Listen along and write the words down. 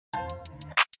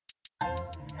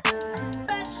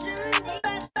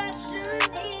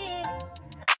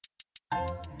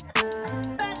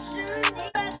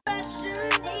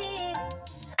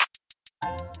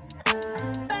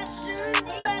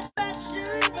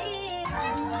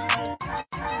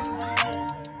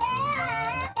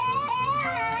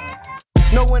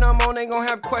when I'm on, they gon'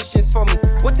 have questions for me.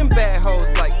 What them bad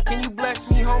hoes like? Can you bless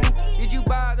me, homie? Did you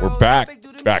buy those? We're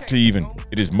back to even.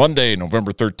 It is Monday,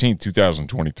 November 13th,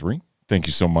 2023. Thank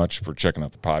you so much for checking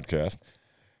out the podcast.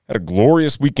 Had a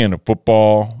glorious weekend of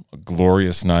football, a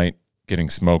glorious night getting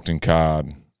smoked in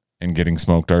COD and getting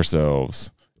smoked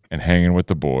ourselves and hanging with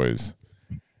the boys.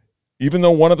 Even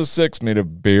though one of the six made a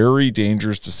very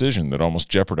dangerous decision that almost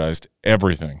jeopardized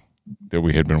everything that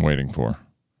we had been waiting for.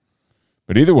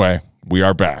 But either way, we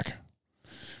are back.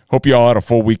 Hope you all had a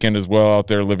full weekend as well out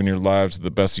there living your lives to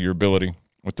the best of your ability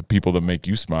with the people that make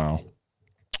you smile.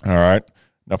 All right,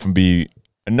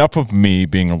 enough of me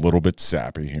being a little bit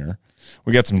sappy here.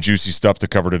 We got some juicy stuff to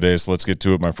cover today, so let's get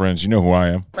to it, my friends. You know who I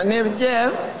am. My name is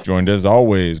Jeff. Joined as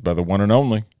always by the one and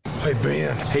only. Hey,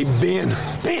 Ben. Hey, Ben.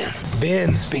 Ben.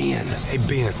 Ben. Ben. Hey,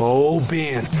 Ben. Oh,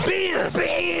 Ben. Ben.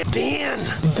 Ben. Ben.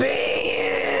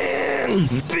 Ben.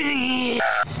 Ben. Ben.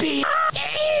 Ben.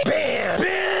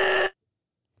 Ben.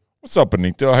 What's up,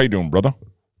 Benito? How you doing, brother?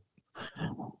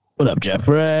 What up,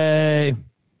 Jeffrey?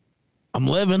 I'm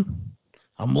living,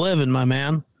 my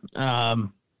man.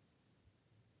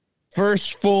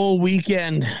 First full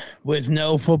weekend with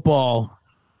no football.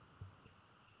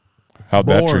 How'd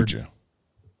that treat you?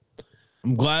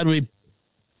 I'm glad we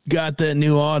got that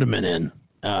new ottoman in.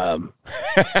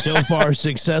 So far,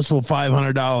 successful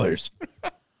 $500.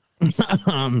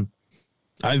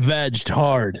 I vegged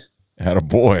hard. Had a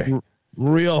boy.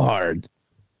 Real hard.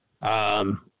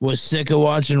 Was sick of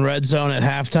watching Red Zone at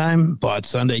halftime. Bought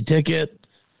Sunday ticket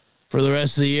for the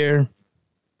rest of the year.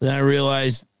 Then I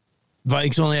realized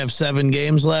Vikes only have 7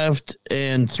 games left,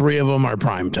 and 3 of them are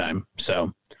primetime.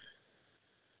 So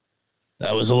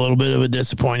that was a little bit of a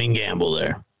disappointing gamble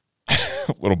there.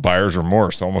 A little buyer's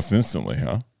remorse almost instantly,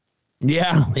 huh?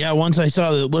 Yeah. Once I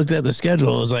looked at the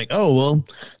schedule, I was like, oh, well,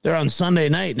 they're on Sunday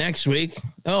night next week.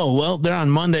 Oh, well, they're on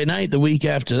Monday night the week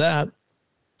after that.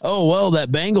 Oh, well,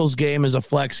 that Bengals game is a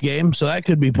flex game, so that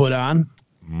could be put on.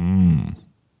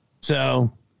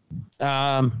 So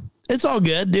it's all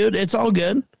good, dude. It's all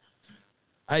good.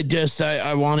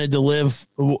 I wanted to live.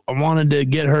 I wanted to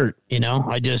get hurt, you know.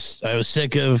 I was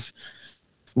sick of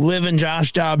living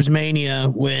Josh Dobbs mania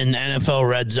when NFL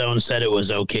Red Zone said it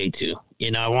was okay to.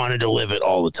 You know, I wanted to live it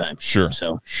all the time. Sure.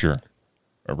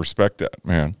 I respect that,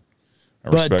 man.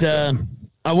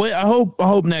 I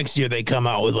hope next year they come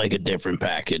out with like a different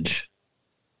package.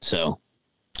 So,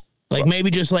 like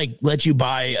maybe just like let you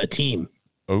buy a team.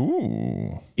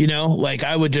 Ooh. You know, like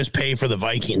I would just pay for the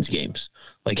Vikings games.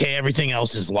 Like, hey, everything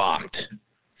else is locked.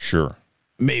 Sure.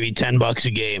 Maybe $10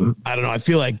 a game. I don't know. I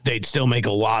feel like they'd still make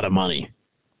a lot of money.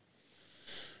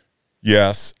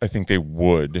 Yes, I think they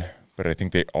would, but I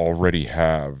think they already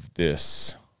have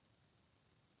this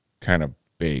kind of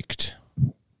baked,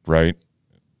 right?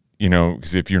 You know,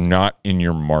 because if you're not in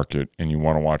your market and you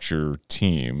want to watch your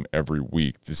team every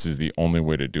week, this is the only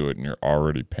way to do it, and you're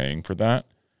already paying for that.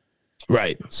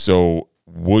 Right. So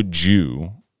would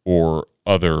you or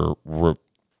other,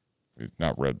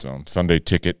 not Red Zone, Sunday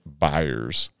ticket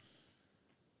buyers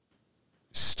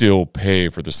still pay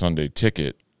for the Sunday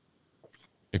ticket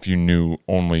if you knew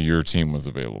only your team was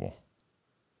available?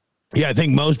 Yeah, I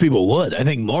think most people would. I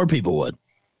think more people would.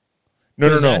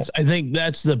 No. I think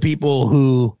that's the people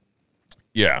who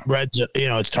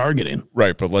it's targeting.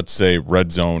 Right, but let's say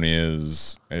Red Zone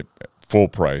is at full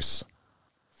price,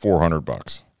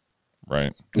 $400.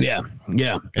 Right. Yeah.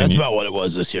 That's about what it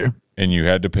was this year. And you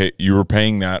had to pay. You were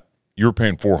paying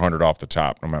 $400 off the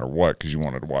top, no matter what, because you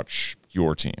wanted to watch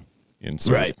your team,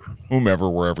 right? Whomever,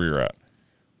 wherever you're at.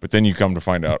 But then you come to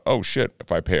find out, oh shit!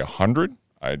 If I pay $100,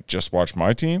 I just watched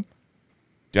my team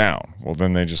down. Well,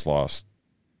 then they just lost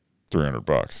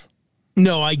 $300.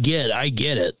 No, I get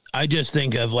it. I just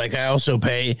think of like I also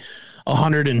pay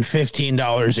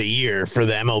 $115 a year for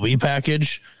the MLB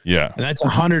package. Yeah. And that's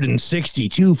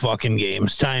 162 fucking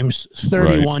games times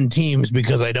 31 teams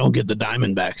because I don't get the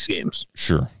Diamondbacks games.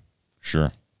 Sure.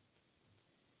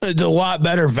 It's a lot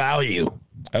better value.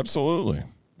 Absolutely.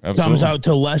 Comes out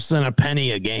to less than a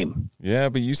penny a game. Yeah,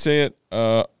 but you say it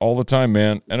all the time,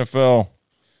 man. NFL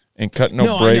ain't cutting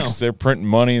no breaks. They're printing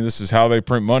money. This is how they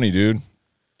print money, dude.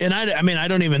 And I mean, I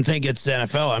don't even think it's the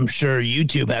NFL. I'm sure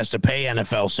YouTube has to pay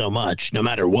NFL so much, no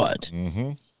matter what.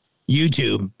 Mm-hmm.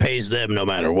 YouTube pays them no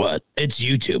matter what. It's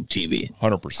YouTube TV.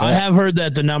 100%. I have heard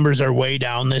that the numbers are way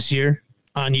down this year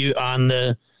on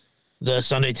the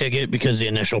Sunday ticket because the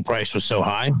initial price was so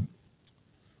high.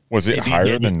 Was it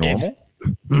higher than normal?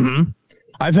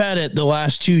 I've had it the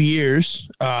last 2 years.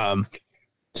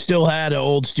 Still had an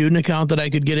old student account that I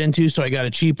could get into, so I got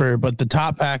it cheaper. But the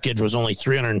top package was only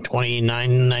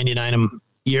 $329.99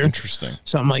 a year. Interesting.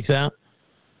 Something like that.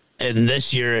 And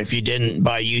this year, if you didn't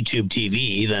buy YouTube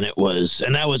TV, then it was,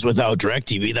 and that was without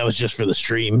DirecTV. That was just for the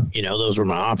stream. You know, those were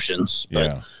my options.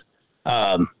 But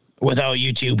without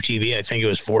YouTube TV, I think it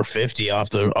was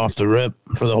 $450 off the rip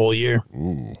for the whole year.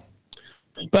 Ooh.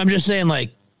 But I'm just saying,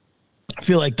 like, I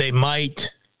feel like they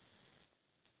might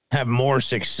have more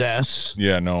success.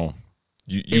 Yeah, no.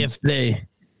 If they,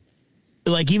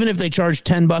 like, even if they charge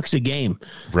 $10 a game,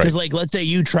 because like, let's say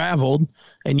you traveled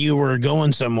and you were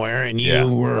going somewhere and you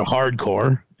were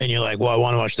hardcore and you're like, well, I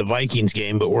want to watch the Vikings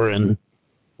game, but we're in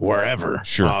wherever.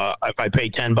 Sure. If I pay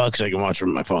 $10, I can watch it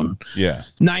on my phone. Yeah.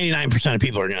 99% of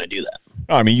people are going to do that.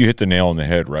 I mean, you hit the nail on the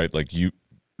head, right? Like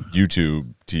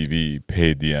YouTube TV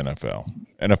paid the NFL.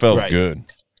 NFL's good.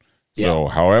 So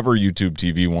however YouTube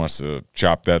TV wants to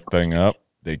chop that thing up,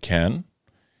 they can.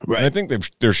 Right. And I think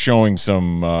they're showing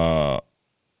some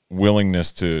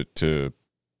willingness to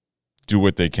do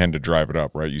what they can to drive it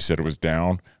up, right? You said it was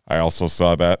down. I also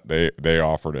saw that they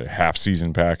offered a half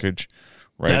season package,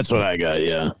 right? That's what I got,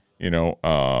 yeah. You know,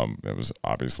 it was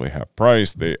obviously half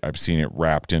price. I've seen it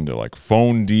wrapped into like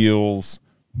phone deals,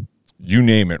 you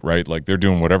name it, right? Like they're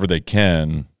doing whatever they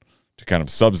can to kind of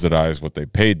subsidize what they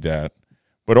paid that.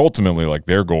 But ultimately, like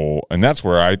their goal, and that's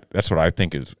what I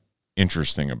think is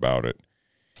interesting about it,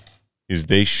 is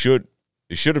they should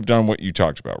have done what you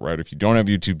talked about, right? If you don't have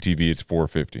YouTube TV, it's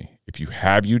 $450. If you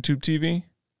have YouTube TV,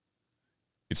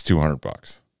 it's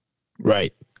 $200.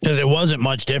 Right. Because it wasn't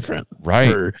much different.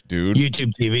 Right, for dude.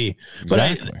 YouTube TV.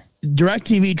 Exactly. But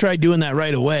DirecTV tried doing that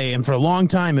right away, and for a long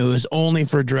time it was only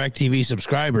for DirecTV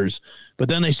subscribers. But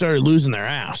then they started losing their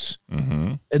ass,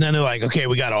 and then they're like, "Okay,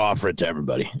 we got to offer it to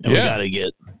everybody, and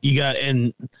we got to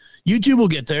and YouTube will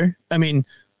get there. I mean,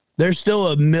 there's still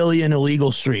 1 million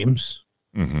illegal streams.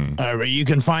 You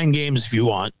can find games if you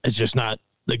want. It's just not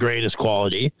the greatest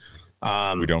quality.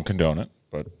 We don't condone it,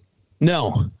 but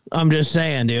no, I'm just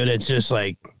saying, dude. It's just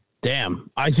like, damn.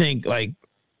 I think like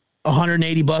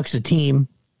 $180 a team.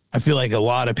 I feel like a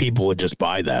lot of people would just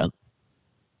buy that.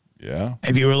 Yeah.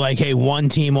 If you were like, hey, one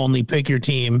team only, pick your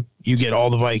team, you get all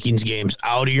the Vikings games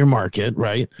out of your market,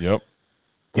 right? Yep.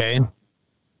 Okay.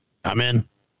 I'm in.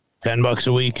 $10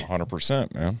 a week.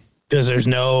 100%, man. Because there's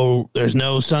no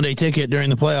Sunday ticket during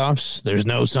the playoffs. There's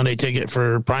no Sunday ticket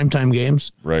for primetime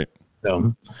games. Right.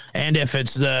 So, and if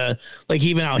it's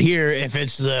even out here, if it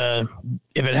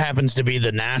happens to be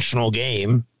the national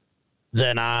game,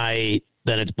 then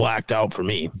it's blacked out for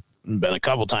me. Been a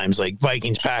couple times, like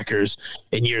Vikings Packers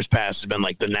in years past has been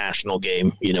like the national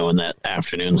game, you know, in that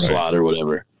afternoon slot or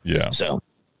whatever. Yeah. So,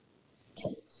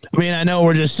 I mean, I know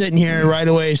we're just sitting here right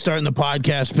away, starting the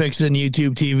podcast, fixing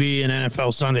YouTube TV and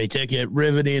NFL Sunday ticket,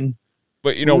 riveting.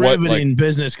 But you know what? Like,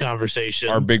 business conversation.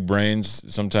 Our big brains,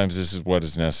 sometimes this is what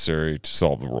is necessary to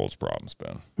solve the world's problems,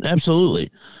 Ben.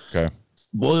 Absolutely. Okay.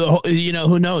 Well, you know,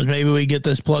 who knows? Maybe we get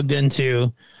this plugged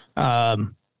into,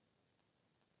 and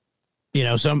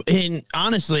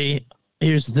honestly,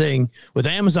 here's the thing. With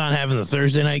Amazon having the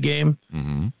Thursday night game,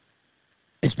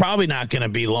 it's probably not going to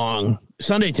be long.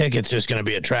 Sunday ticket's just going to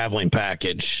be a traveling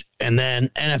package. And then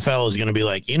NFL is going to be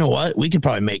like, you know what? We could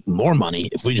probably make more money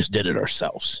if we just did it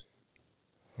ourselves.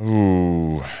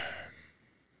 Ooh,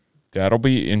 that'll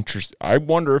be interesting. I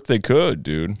wonder if they could,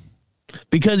 dude.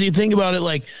 Because you think about it,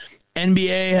 like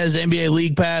NBA has NBA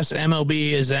League Pass,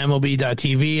 MLB is the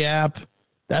MLB.TV app.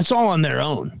 That's all on their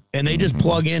own, and they just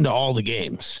plug into all the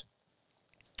games.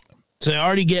 So they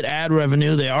already get ad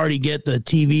revenue. They already get the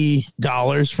TV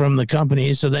dollars from the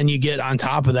companies. So then you get on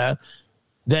top of that,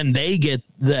 then they get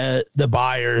the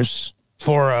buyers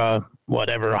for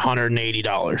whatever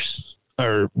 $180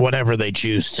 or whatever they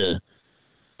choose to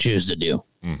do.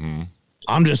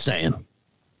 I'm just saying.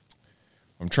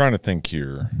 I'm trying to think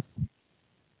here.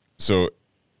 So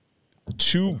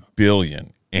 $2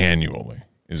 billion annually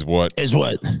is what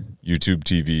YouTube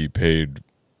TV paid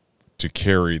to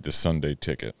carry the Sunday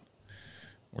ticket.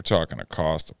 We're talking a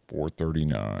cost of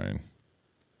 $439.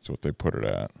 That's what they put it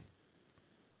at.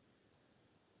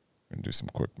 I'm gonna do some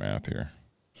quick math here.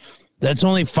 That's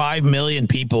only 5 million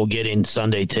people getting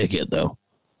Sunday ticket though.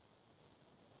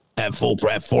 At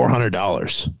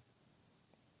 $400.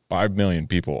 5 million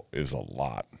people is a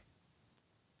lot.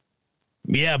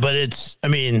 Yeah, but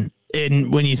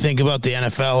when you think about the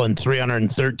NFL and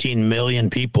 313 million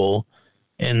people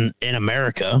in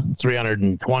America,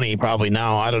 320 probably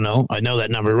now, I don't know. I know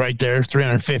that number right there,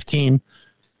 315.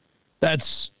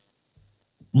 That's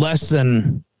less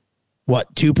than,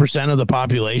 2% of the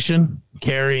population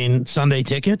carrying Sunday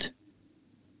ticket?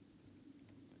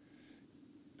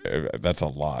 That's a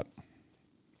lot.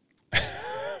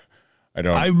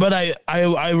 I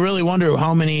really wonder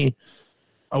how many.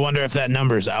 I wonder if that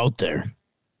number's out there.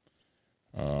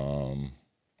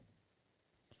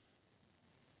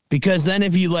 Because then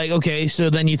if you like, okay, so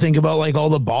then you think about like all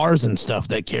the bars and stuff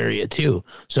that carry it too.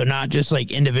 So not just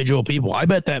like individual people. I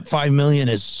bet that 5 million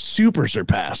is super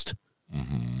surpassed.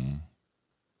 Mm-hmm.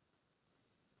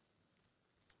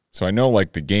 So I know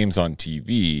like the games on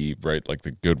TV, right? Like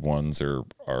the good ones are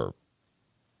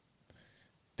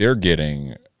they're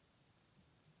getting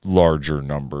larger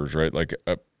numbers, right? Like,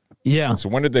 yeah. So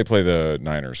when did they play the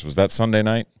Niners? Was that Sunday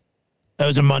night? That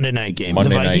was a Monday night game. Monday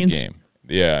the Vikings? night game.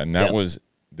 Yeah, and that was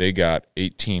they got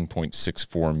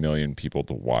 18.64 million people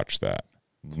to watch that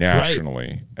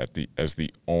nationally as the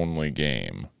only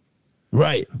game.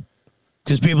 Right.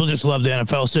 Because people just love the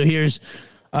NFL. So here's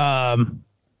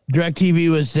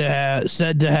DirecTV was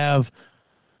said to have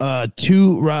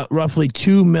roughly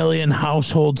 2 million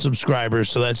household subscribers.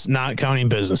 So that's not counting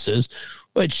businesses,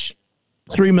 which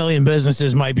 3 million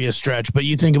businesses might be a stretch. But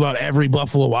you think about every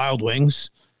Buffalo Wild Wings,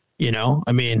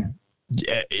 I mean,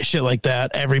 shit like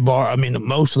that. Every bar, I mean,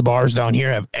 most of the bars down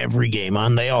here have every game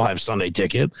on. They all have Sunday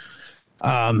Ticket.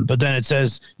 But then it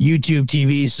says YouTube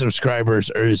TV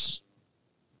subscribers is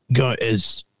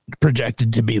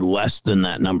projected to be less than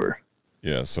that number.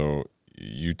 Yeah, so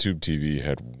YouTube TV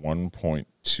had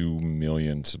 1.2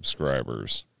 million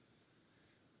subscribers,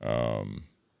 or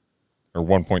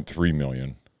 1.3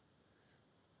 million.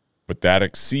 But that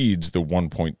exceeds the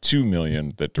 1.2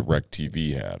 million that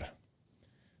DirecTV had.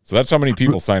 So that's how many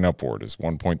people sign up for it is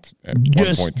 1.3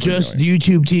 just million.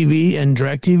 YouTube TV and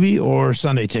DirecTV or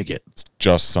Sunday Ticket? It's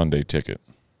just Sunday Ticket.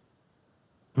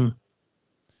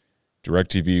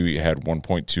 DirecTV had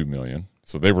 1.2 million,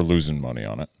 so they were losing money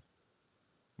on it,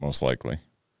 most likely.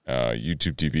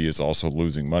 YouTube TV is also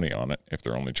losing money on it if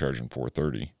they're only charging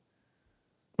 $4.30.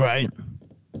 Right.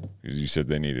 Because you said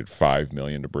they needed 5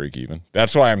 million to break even.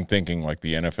 That's why I'm thinking like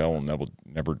the NFL will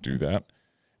never do that,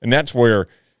 and that's where.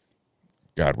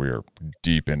 God, we are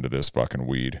deep into this fucking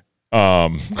weed.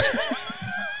 That's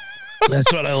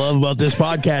what I love about this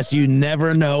podcast. You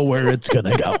never know where it's going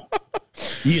to go.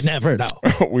 You never know.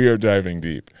 We are diving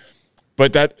deep.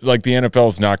 But that, like, the NFL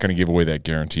is not going to give away that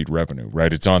guaranteed revenue,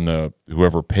 right? It's on the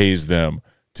whoever pays them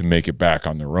to make it back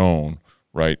on their own,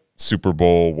 right? Super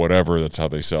Bowl, whatever. That's how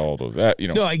they sell all those.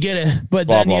 No, I get it. But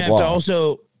then you have to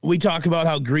also. We talk about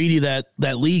how greedy that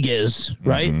league is,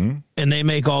 right? Mm-hmm. And they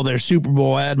make all their Super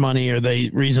Bowl ad money, or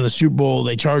reason the Super Bowl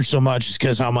they charge so much is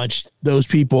because how much those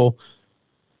people,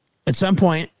 at some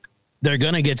point, they're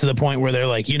going to get to the point where they're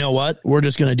like, you know what? We're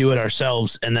just going to do it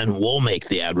ourselves, and then we'll make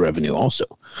the ad revenue also.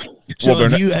 So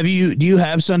do you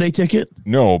have Sunday Ticket?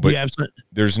 No, but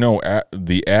there's no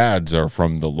the ads are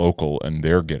from the local, and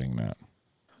they're getting that.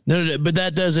 No, but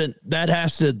that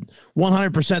has to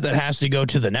 100% that has to go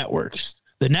to the networks.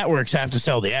 The networks have to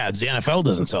sell the ads. The NFL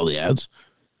doesn't sell the ads.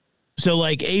 So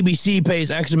like ABC pays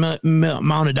X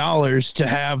amount of dollars to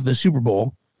have the Super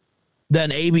Bowl. Then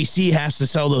ABC has to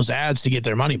sell those ads to get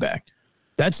their money back.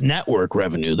 That's network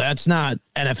revenue. That's not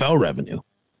NFL revenue.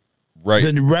 Right.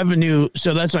 The revenue.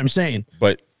 So that's what I'm saying.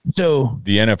 But so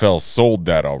the NFL sold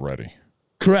that already.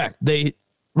 Correct.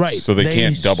 So they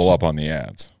can't double up on the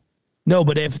ads. No,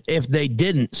 but if they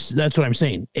didn't, that's what I'm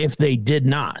saying. If they did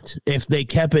not, if they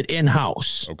kept it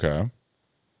in-house. Okay.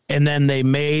 And then they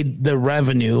made the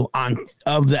revenue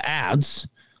of the ads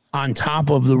on top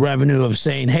of the revenue of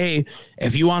saying, hey,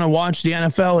 if you want to watch the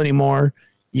NFL anymore,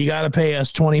 you got to pay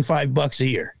us $25 a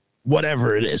year,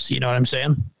 whatever it is. You know what I'm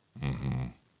saying? Mm-hmm.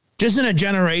 Just in a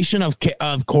generation of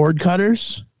cord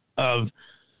cutters, of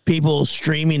people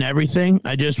streaming everything,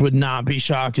 I just would not be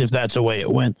shocked if that's the way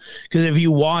it went. Because if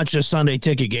you watch a Sunday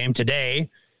Ticket game today,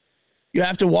 you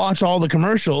have to watch all the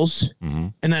commercials, mm-hmm.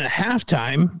 and then at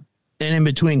halftime and in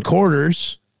between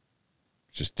quarters,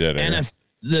 just dead air. And if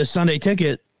the Sunday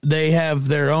Ticket, they have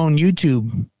their own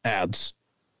YouTube ads.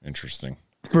 Interesting.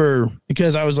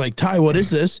 Because I was like, Ty, what is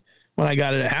this? When I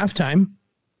got it at halftime,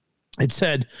 it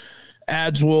said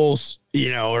ads will,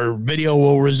 or video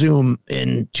will resume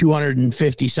in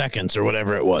 250 seconds or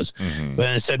whatever it was. Mm-hmm. But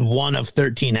then it said one of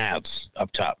 13 ads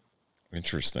up top.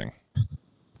 Interesting.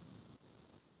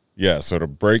 Yeah. So to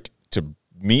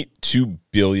meet $2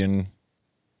 billion,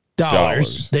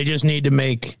 they just need to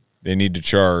make. They need to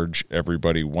charge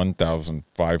everybody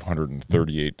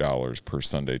 $1,538 per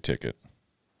Sunday Ticket.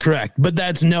 Correct. But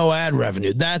that's no ad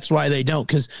revenue. That's why they don't.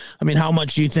 Because, how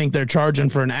much do you think they're charging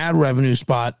for an ad revenue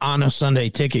spot on a Sunday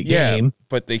Ticket game?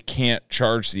 But they can't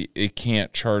charge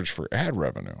for ad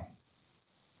revenue.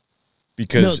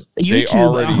 Because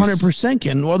YouTube 100%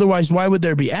 can. Otherwise, why would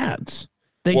there be ads?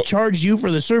 They charge you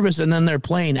for the service, and then they're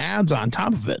playing ads on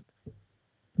top of it.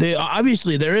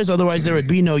 Obviously there is. Otherwise, there would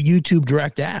be no YouTube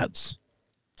direct ads.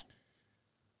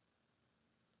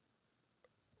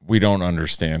 we don't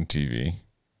understand TV.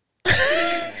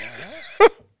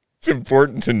 It's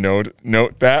important to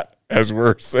note that as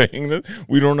we're saying this,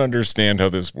 we don't understand how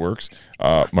this works.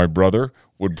 My brother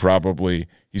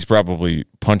he's probably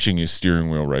punching his steering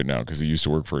wheel right now because he used to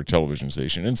work for a television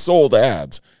station and sold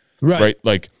ads. Right?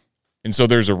 Like, and so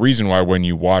there's a reason why when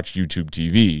you watch YouTube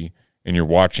TV and you're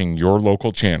watching your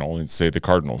local channel and say the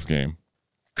Cardinals game,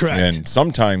 correct, and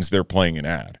sometimes they're playing an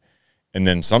ad, and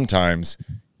then sometimes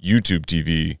YouTube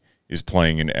TV is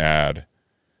playing an ad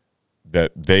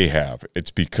that they have.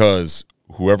 It's because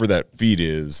whoever that feed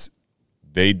is,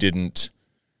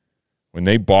 when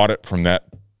they bought it from that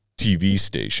TV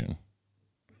station,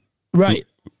 right,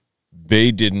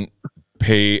 they didn't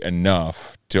pay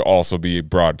enough to also be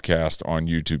broadcast on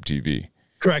YouTube TV.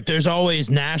 Correct. There's always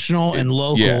national and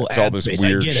local. Yeah, it's all this space.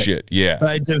 weird shit. Yeah,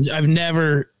 I've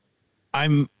never.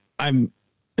 I'm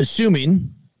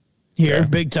assuming here,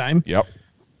 big time. Yep.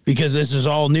 Because this is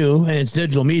all new and it's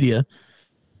digital media.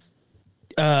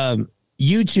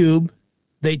 YouTube,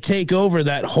 they take over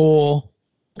that whole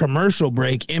commercial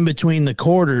break in between the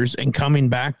quarters and coming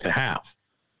back to half.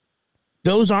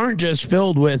 Those aren't just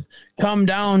filled with come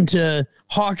down to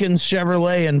Hawkins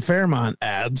Chevrolet and Fairmont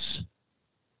ads.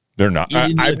 They're not.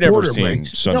 I've never seen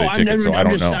breaks. Sunday Ticket, so I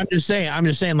don't know. I'm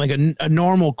just saying like a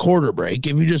normal quarter break.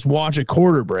 If you just watch a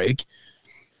quarter break,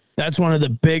 that's one of the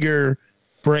bigger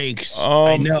breaks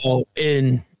I know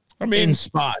in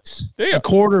spots. A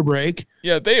quarter break.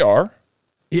 Yeah, they are.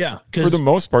 Yeah. For the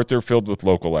most part, they're filled with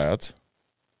local ads.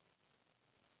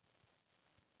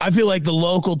 I feel like the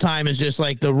local time is just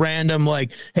like the random,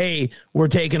 like, hey, we're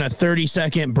taking a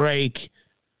 30-second break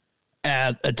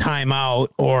at a timeout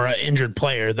or an injured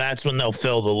player. That's when they'll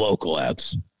fill the local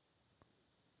ads.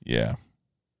 Yeah.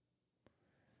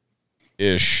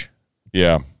 Ish.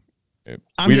 Yeah.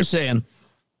 I'm just saying,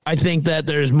 I think that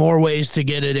there's more ways to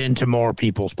get it into more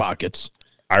people's pockets.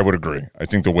 I would agree. I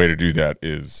think the way to do that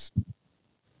is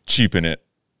cheapen it.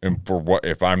 And for what,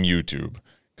 if I'm YouTube,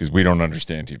 because we don't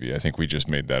understand TV. I think we just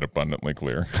made that abundantly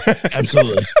clear.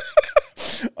 Absolutely.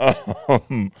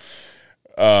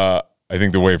 I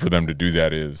think the way for them to do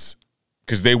that is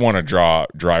because they want to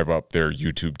drive up their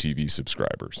YouTube TV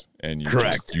subscribers, and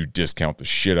you discount the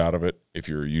shit out of it if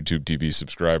you're a YouTube TV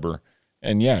subscriber.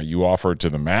 And yeah, you offer it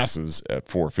to the masses at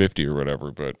 $4.50 or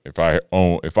whatever. But if I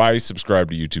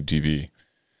subscribe to YouTube TV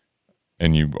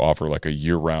and you offer like a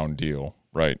year-round deal,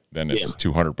 right, then it's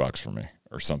 $200 for me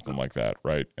or something like that,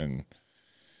 right? And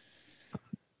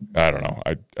I don't know.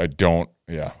 I don't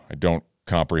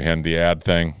comprehend the ad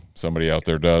thing. Somebody out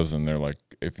there does, and they're like,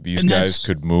 if these guys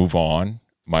could move on,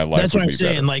 my life that's would what I'm be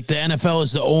saying. better. Like the NFL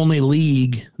is the only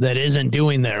league that isn't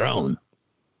doing their own.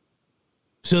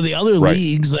 So the other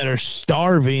leagues that are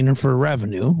starving for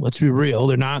revenue, let's be real,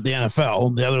 they're not the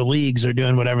NFL. The other leagues are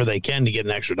doing whatever they can to get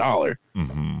an extra dollar.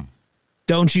 Mm-hmm.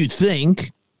 Don't you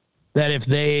think that if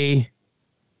they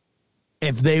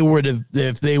were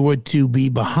to be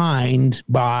behind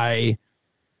by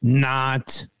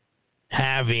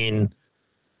having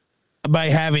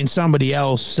somebody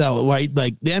else sell it, right?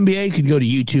 Like the NBA could go to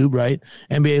YouTube, right?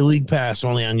 NBA League Pass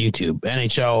only on YouTube.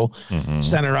 NHL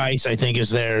Center Ice, I think, is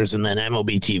theirs, and then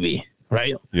MLB TV,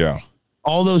 right? Yeah.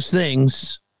 All those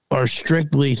things are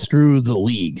strictly through the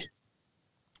league.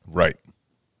 Right.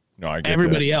 No, I get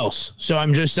everybody that. else. So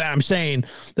I'm saying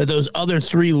that those other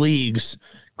three leagues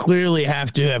clearly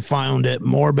have to have found it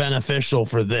more beneficial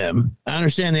for them. I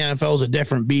understand the NFL is a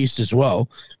different beast as well,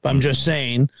 but I'm just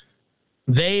saying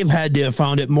they've had to have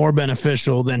found it more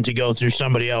beneficial than to go through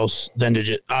somebody else than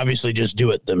to obviously just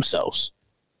do it themselves.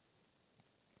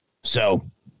 So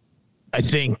I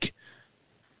think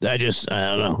I don't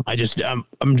know.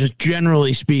 I'm just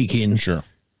generally speaking. Sure.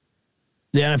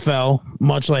 The NFL,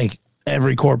 much like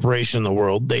every corporation in the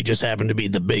world, they just happen to be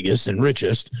the biggest and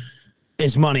richest,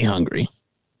 is money hungry.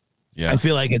 Yeah. I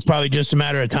feel like it's probably just a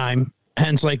matter of time.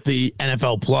 Hence, like the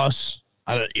NFL Plus,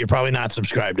 you're probably not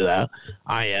subscribed to that.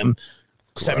 I am.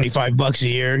 Correct. $75 a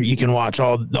year. You can watch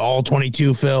all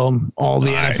 22 film, all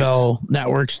the NFL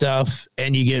Network stuff,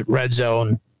 and you get Red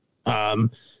Zone,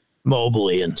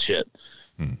 mobily and shit.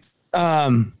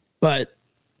 But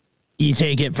you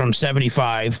take it from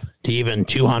 $75 to even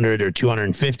 $200 or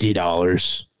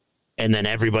 $250, and then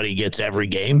everybody gets every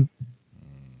game.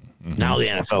 Mm-hmm. Now the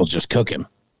NFL is just cooking.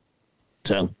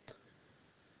 So,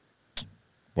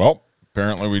 well,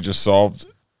 apparently we just solved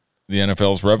the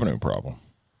NFL's revenue problem.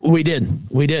 We did.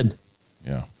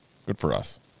 Yeah, good for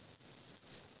us.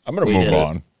 I'm going to move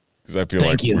on because I feel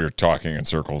like we're talking in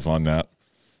circles on that,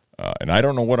 and I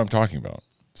don't know what I'm talking about.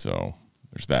 So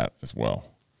there's that as well.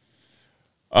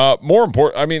 More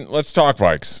important, I mean, let's talk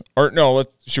Vikes. Or no,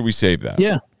 should we save that?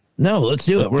 Yeah. No, let's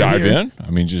do it. We're Dive here. in.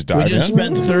 I mean, just dive We just in.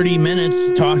 spent 30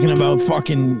 minutes talking about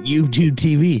fucking YouTube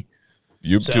TV.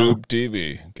 YouTube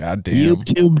TV. Goddamn.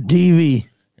 YouTube TV.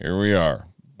 Here we are.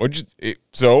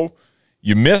 So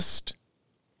you missed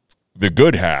the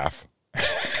good half.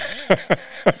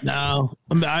 No.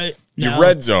 You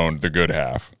red zoned the good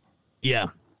half. Yeah.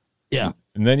 Yeah.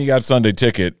 And then you got Sunday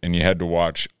Ticket, and you had to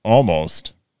watch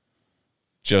almost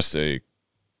just a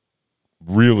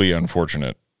really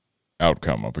unfortunate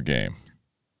outcome of a game.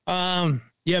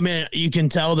 Yeah, man, you can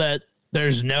tell that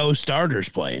there's no starters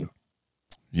playing.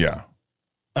 Yeah.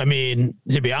 I mean,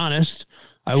 to be honest,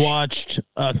 I watched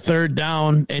a third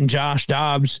down and Josh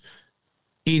Dobbs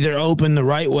either open the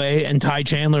right way and Ty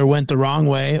Chandler went the wrong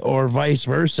way or vice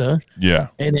versa. Yeah.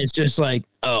 And it's just like,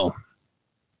 oh,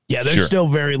 yeah, they're Sure. still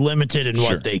very limited in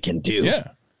Sure. what they can do.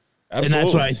 Yeah. Absolutely. And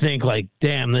that's what I think, like,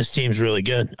 damn, this team's really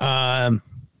good. It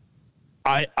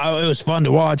was fun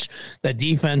to watch that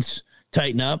defense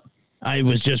tighten up. I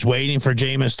was just waiting for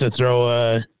Jameis to throw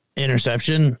a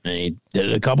interception, and he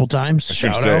did it a couple times.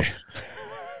 Shout out.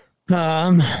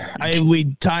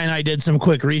 Ty and I did some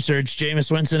quick research.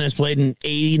 Jameis Winston has played in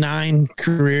 89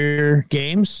 career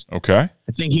games. Okay.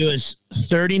 I think he was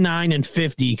 39 and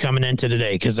 50 coming into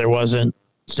today because there wasn't.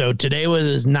 So today was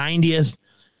his 90th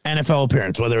NFL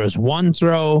appearance, whether it was one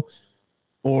throw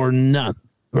or none,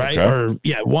 right? Okay.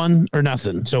 Or one or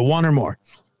nothing. So one or more.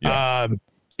 Yeah.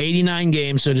 89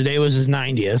 games. So today was his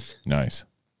 90th. Nice.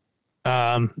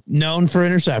 Known for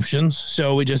interceptions.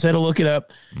 So we just had to look it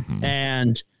up. Mm-hmm.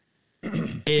 And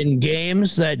in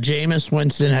games that Jameis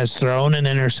Winston has thrown an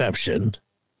interception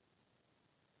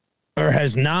or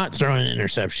has not thrown an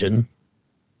interception,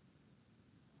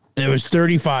 there was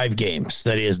 35 games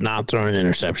that he has not thrown an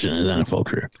interception in his NFL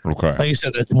career. Okay. Like I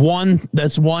said,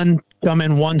 that's one come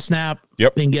in, one snap,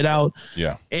 Yep. then get out.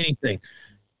 Yeah. Anything.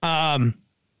 Do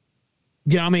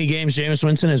you know how many games Jameis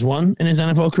Winston has won in his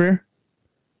NFL career?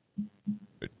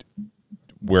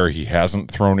 Where he hasn't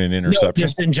thrown an interception? No,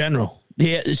 just in general.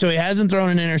 So he hasn't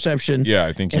thrown an interception. Yeah,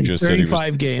 I think you in just said he was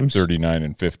 35 games. 39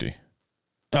 and 50.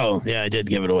 Oh, yeah, I did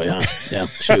give it away, huh? Yeah,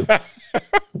 shoot.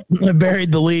 I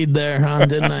buried the lead there, huh?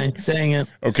 Didn't I? Dang it.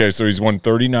 Okay, so he's won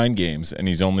 39 games, and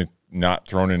he's only not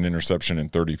thrown an interception in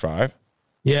 35?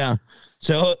 Yeah.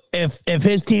 So if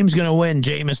his team's going to win,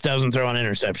 Jameis doesn't throw an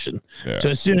interception. Yeah. So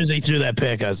as soon as he threw that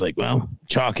pick, I was like, well,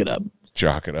 chalk it up.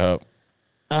 Chalk it up.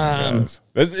 Yes.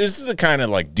 This is the kind of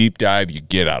like deep dive you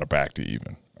get out of Back to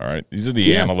Even. All right. These are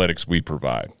the analytics we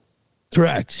provide.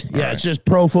 Correct. Yeah, right. It's just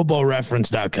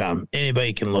profootballreference.com.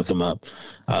 Anybody can look them up.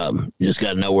 You just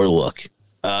got to know where to look.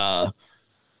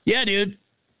 Yeah, dude.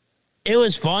 It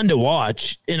was fun to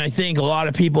watch. And I think a lot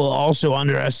of people also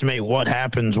underestimate what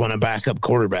happens when a backup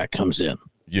quarterback comes in.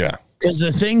 Yeah. Because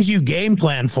the things you game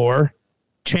plan for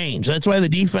change. That's why the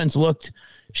defense looked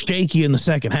shaky in the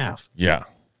second half. Yeah.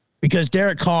 Because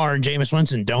Derek Carr and Jameis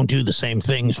Winston don't do the same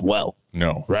things well.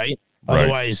 No. Right? Right.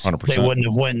 Otherwise, 100%. they wouldn't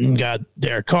have went and got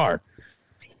Derek Carr.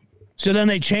 So then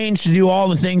they changed to do all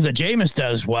the things that Jameis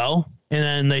does well, and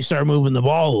then they start moving the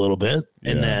ball a little bit.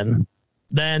 And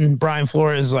then Brian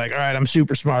Flores is like, all right, I'm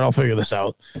super smart. I'll figure this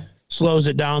out. Slows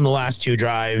it down the last two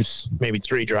drives, maybe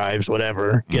three drives,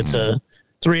 whatever. Gets a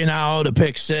 3-and-out, a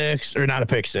pick six, or not a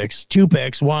pick six, two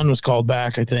picks. One was called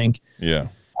back, I think. Yeah.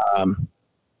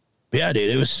 Yeah, dude,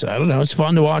 it was, I don't know, it's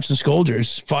fun to watch the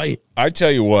Scolders fight. I tell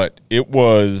you what, it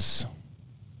was,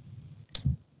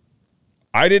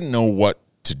 I didn't know what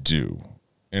to do.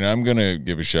 And I'm going to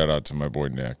give a shout out to my boy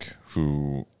Nick,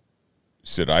 who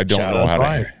said, I don't know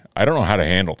how to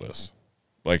handle this.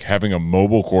 Like having a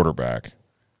mobile quarterback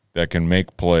that can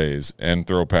make plays and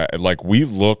throw like we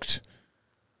looked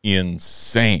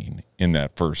insane in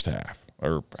that first half.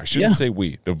 Or I shouldn't say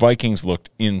we. The Vikings looked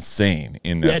insane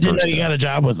in that first half. I didn't know you got a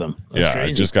job with them. That's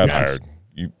crazy. I just got hired.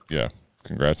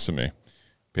 Congrats to me.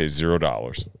 Pays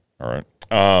 $0. All right.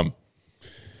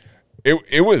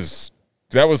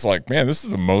 That was like, man, this is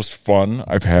the most fun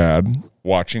I've had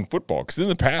watching football. Because in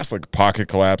the past, like, the pocket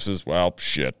collapses, well,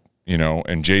 shit,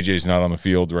 and JJ's not on the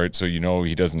field, right? So,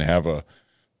 he doesn't have a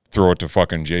throw it to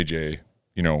fucking JJ,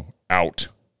 out.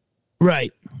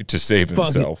 Right. To save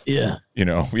himself. Yeah.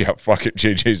 Fuck it.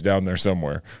 JJ's down there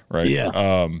somewhere, right?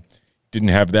 Yeah. Didn't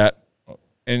have that.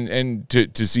 And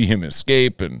to see him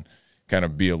escape and kind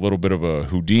of be a little bit of a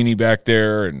Houdini back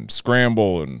there and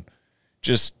scramble and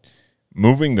just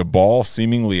moving the ball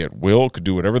seemingly at will, could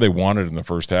do whatever they wanted in the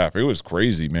first half. It was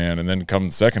crazy, man. And then come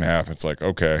the second half, it's like,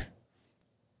 okay.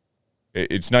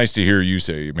 It's nice to hear you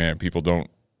say, man, people don't,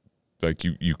 like,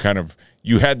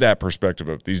 you had that perspective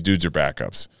of these dudes are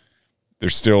backups. They're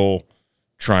still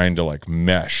trying to, like,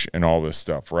 mesh and all this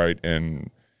stuff, right? And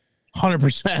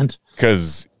 100%.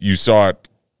 Because you saw it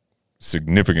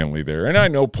significantly there. And I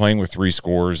know playing with 3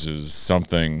 scores is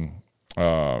something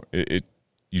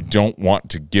you don't want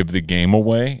to give the game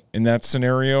away in that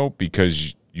scenario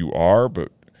because you are,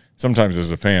 but sometimes as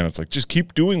a fan, it's like, just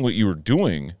keep doing what you were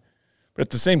doing. But at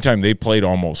the same time, they played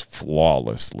almost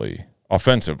flawlessly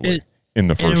offensively in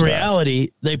the first half. In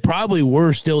reality, they probably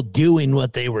were still doing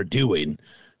what they were doing.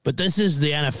 But this is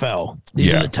the NFL.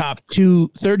 These are the top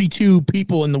 32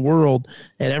 people in the world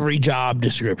at every job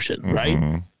description,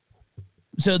 right?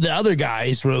 So the other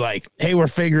guys were like, hey, we're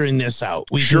figuring this out.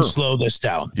 We can slow this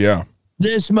down. Yeah.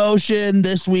 This motion,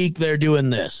 this week, they're doing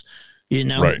this. You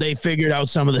know, they figured out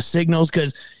some of the signals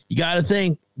because you got to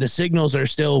think the signals are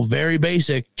still very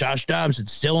basic. Josh Dobbs had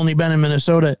still only been in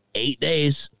Minnesota 8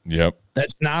 days. Yep.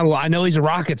 That's not a lot. I know he's a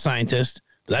rocket scientist,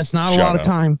 but that's not a lot of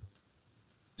time.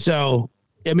 So,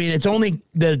 I mean, it's only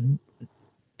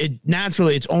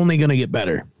naturally, it's only going to get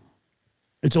better.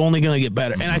 It's only going to get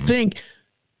better. And I think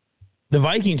the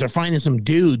Vikings are finding some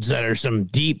dudes that are some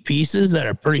deep pieces that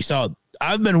are pretty solid.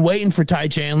 I've been waiting for Ty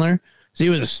Chandler. So he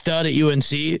was a stud at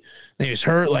UNC. And he was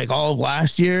hurt like all of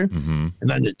last year. And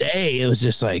then today it was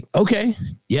just like, okay,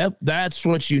 yep, that's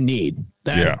what you need.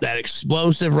 That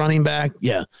explosive running back.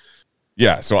 Yeah.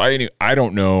 Yeah. So I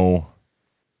don't know.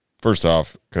 First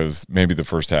off, because maybe the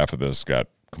first half of this got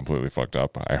completely fucked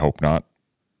up. I hope not.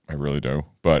 I really do.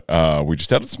 But we just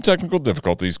had some technical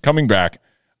difficulties coming back.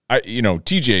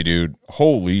 TJ, dude,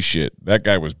 holy shit. That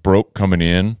guy was broke coming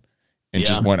in and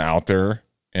just went out there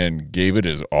and gave it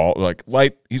his all. Like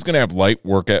light, he's going to have light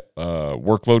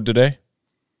workload today.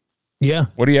 Yeah.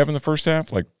 What do you have in the first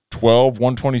half? Like 12,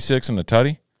 126 and a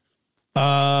tutty?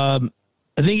 I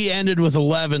think he ended with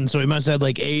 11, so he must have had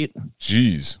like 8.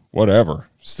 Jeez, whatever.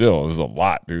 Still, it was a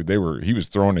lot, dude. He was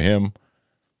throwing to him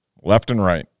left and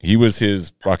right. He was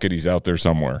his bucket. He's out there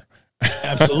somewhere.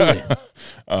 Absolutely.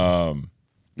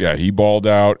 Yeah, he balled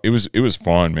out. It was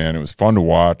fun, man. It was fun to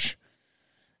watch.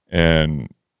 And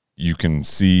you can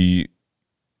see,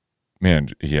 man,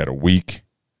 he had a week.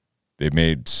 They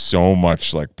made so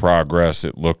much like progress.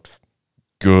 It looked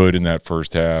good in that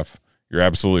first half. You're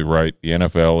absolutely right. The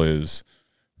NFL is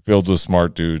filled with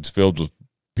smart dudes, filled with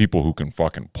people who can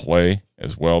fucking play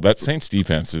as well. That Saints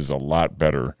defense is a lot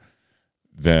better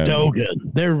than. So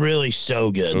good. They're really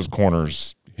so good. Those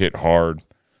corners hit hard.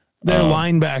 Their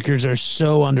linebackers are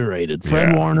so underrated.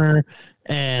 Fred Warner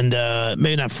and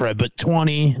maybe not Fred, but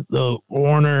 20, the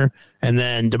Warner, and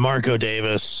then DeMarco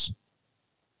Davis.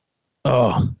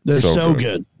 Oh, they're so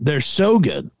good. They're so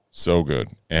good. So good.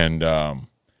 And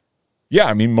yeah,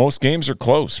 I mean, most games are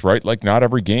close, right? Like not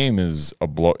every game is a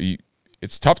blow.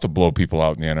 It's tough to blow people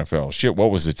out in the NFL. Shit,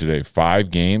 what was it today? 5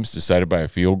 games decided by a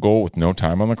field goal with no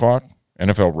time on the clock?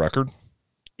 NFL record?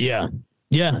 Yeah.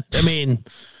 Yeah. I mean,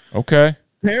 okay.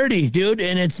 Parity, dude,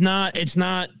 and it's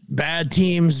not bad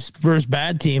teams versus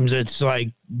bad teams. It's like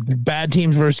bad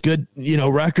teams versus good,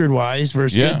 record wise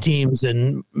versus good teams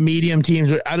and medium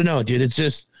teams. I don't know, dude. It's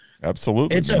just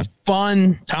absolutely. It's a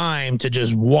fun time to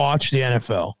just watch the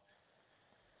NFL.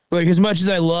 Like as much as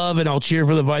I love and I'll cheer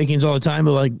for the Vikings all the time,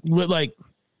 but like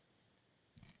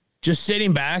just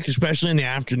sitting back, especially in the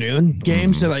afternoon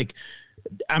games, so like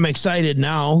I'm excited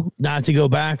now not to go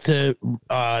back to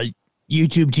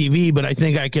YouTube TV, but I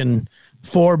think I can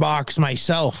 4-box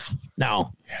myself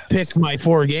now. Pick my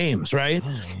 4 games, right?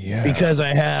 Because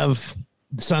I have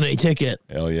Sunday ticket.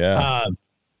 Hell yeah.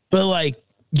 But like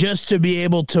just to be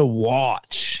able to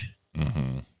watch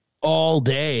all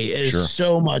day is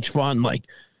so much fun. Like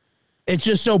it's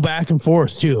just so back and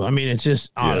forth too. I mean, it's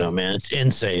just, I don't know, man, it's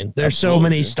insane. There's so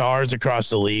many stars across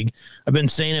the league. I've been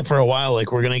saying it for a while.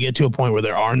 Like we're going to get to a point where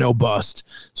there are no busts.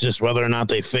 It's just whether or not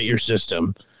they fit your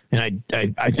system. And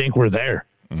I think we're there.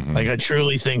 Like I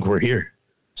truly think we're here.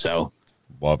 So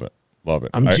love it.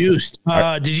 I'm juiced.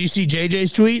 Did you see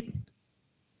JJ's tweet?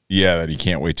 Yeah, that he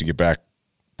can't wait to get back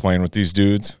playing with these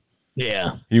dudes.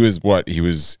 Yeah. He was what? He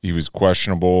was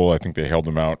questionable. I think they held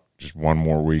him out just one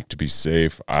more week to be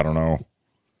safe. I don't know.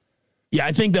 Yeah,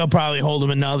 I think they'll probably hold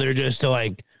him another just to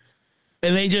like,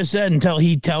 and they just said until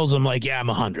he tells them like, yeah, I'm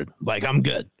 100. Like I'm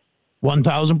good.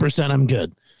 1000% I'm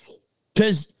good.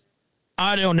 Because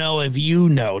I don't know if you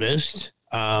noticed.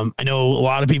 I know a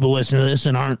lot of people listen to this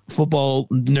and aren't football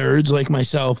nerds like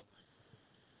myself.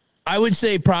 I would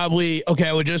say probably,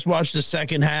 I would just watch the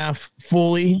second half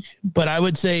fully, but I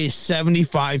would say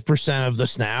 75% of the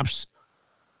snaps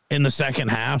in the second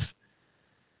half,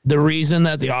 the reason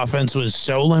that the offense was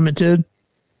so limited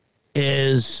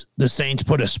is the Saints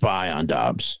put a spy on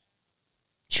Dobbs.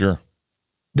 Sure.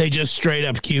 They just straight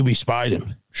up QB spied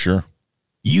him. Sure.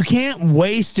 You can't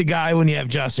waste a guy when you have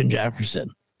Justin Jefferson.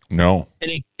 No.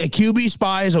 And a QB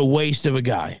spy is a waste of a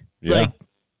guy. Yeah. Like,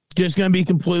 just going to be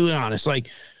completely honest. Like,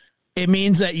 it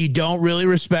means that you don't really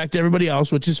respect everybody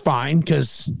else, which is fine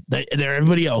because they're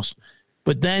everybody else.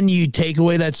 But then you take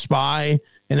away that spy,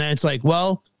 and then it's like,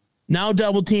 well, now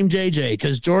double team JJ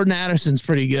because Jordan Addison's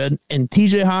pretty good, and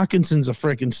TJ Hawkinson's a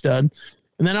freaking stud.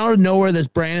 And then out of nowhere, this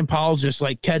Brandon Powell's just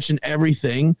like catching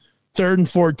everything. 3rd and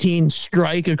 14,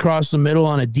 strike across the middle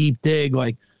on a deep dig,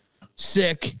 like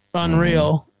sick,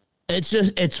 unreal.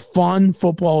 It's fun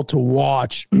football to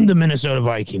watch the Minnesota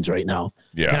Vikings right now.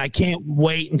 Yeah. And I can't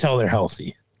wait until they're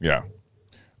healthy. Yeah.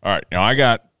 All right. Now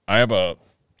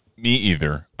me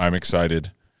either. I'm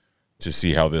excited to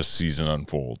see how this season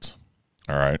unfolds.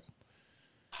 All right.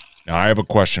 Now I have a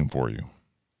question for you.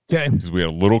 Okay. Because we had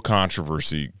a little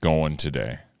controversy going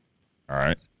today. All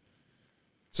right.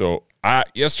 So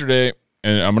yesterday,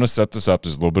 and I'm going to set this up.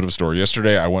 There's a little bit of a story.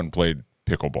 Yesterday, I went and played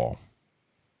pickleball.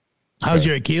 How's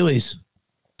your Achilles?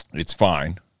 It's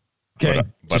fine. Okay.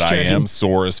 But I am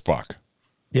sore as fuck.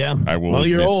 Yeah. I will. Well,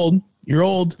 you're old. You're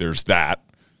old. There's that.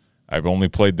 I've only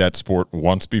played that sport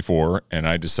once before, and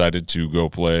I decided to go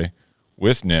play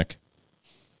with Nick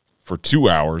for 2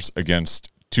 hours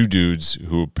against two dudes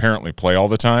who apparently play all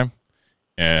the time,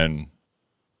 and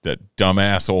that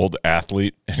dumbass old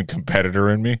athlete and competitor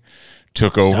in me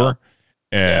took over,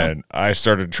 and I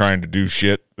started trying to do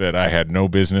shit that I had no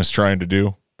business trying to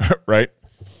do, right?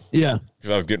 Yeah.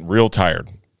 Because I was getting real tired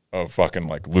of fucking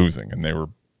like losing, and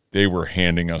they were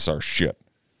handing us our shit.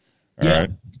 All right.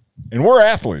 And we're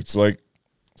athletes. Like,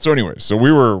 so anyway, so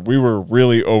we were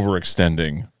really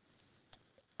overextending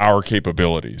our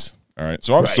capabilities. All right.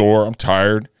 So I'm sore. I'm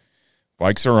tired.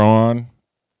 Bikes are on.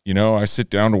 You know, I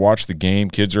sit down to watch the game.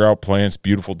 Kids are out playing. It's a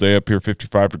beautiful day up here,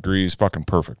 55 degrees. Fucking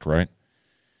perfect, right?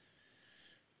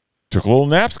 Took a little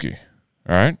napski.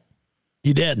 All right.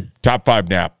 You did. Top 5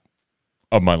 nap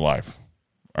of my life.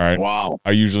 All right. Wow.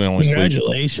 I usually only sleep.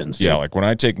 Congratulations. Yeah. Like when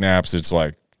I take naps, it's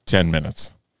like 10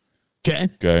 minutes. Okay.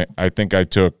 Okay. I think I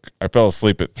fell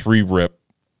asleep at 3 rip.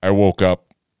 I woke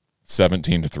up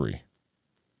 17-3.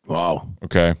 Wow.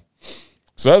 Okay.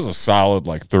 So that was a solid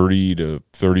like 30 to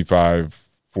 35,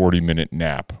 40-minute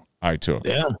nap I took.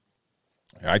 Yeah.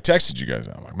 I texted you guys.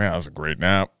 I'm like, man, that was a great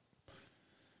nap.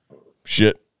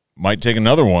 Shit. Might take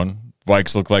another one.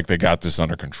 Vikes look like they got this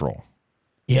under control.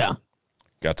 Yeah.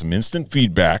 Got some instant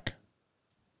feedback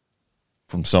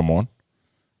from someone.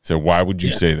 Said, why would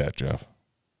you say that, Jeff?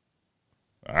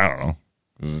 I don't know.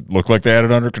 It looked like they had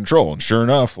it under control. And sure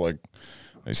enough, like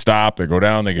they stop, they go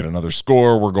down, they get another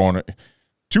score. We're going to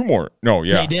 2 more. No,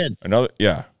 yeah. They did. Another,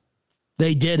 yeah.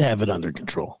 They did have it under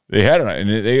control. They had it,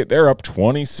 and they're up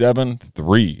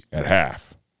 27-3 at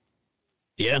half.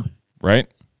 Yeah. Right?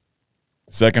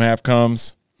 Second half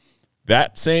comes.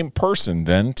 That same person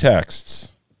then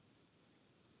texts.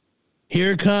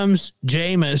 Here comes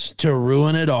Jameis to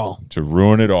ruin it all. To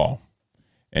ruin it all.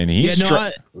 And he's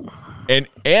and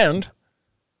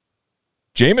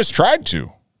Jameis tried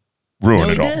to ruin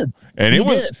it all. Did. And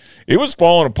it was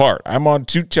falling apart. I'm on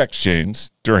 2 text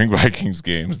chains during Vikings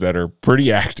games that are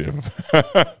pretty active.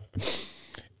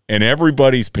 And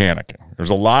everybody's panicking.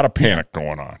 There's a lot of panic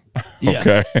going on.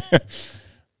 Okay.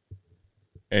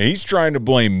 And he's trying to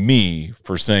blame me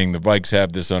for saying the Vikes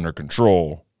have this under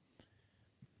control,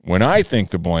 when I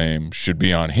think the blame should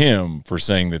be on him for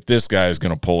saying that this guy is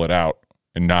going to pull it out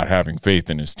and not having faith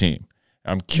in his team.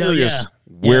 I'm curious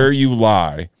where you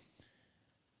lie,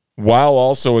 while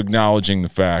also acknowledging the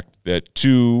fact that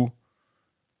 2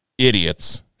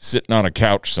 idiots sitting on a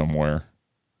couch somewhere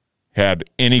had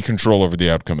any control over the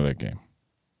outcome of that game.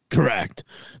 Correct.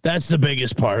 That's the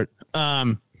biggest part.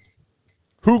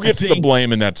 Who gets the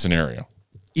blame in that scenario?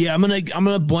 Yeah, I'm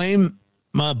gonna blame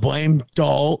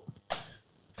Dalt,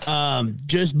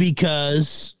 just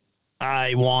because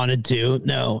I wanted to.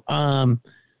 No, I'm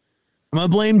gonna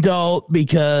blame Dalt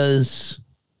because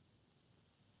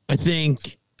I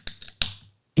think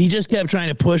he just kept trying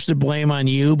to push the blame on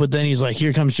you, but then he's like,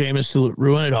 "Here comes Jameis to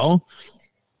ruin it all."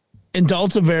 And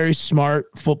Dalt's a very smart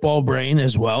football brain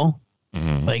as well.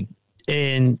 Mm-hmm. Like,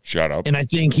 and shut up. And I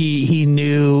think he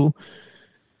knew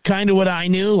kind of what I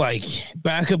knew. Like,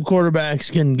 backup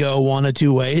quarterbacks can go one of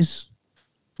 2 ways.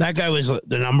 That guy was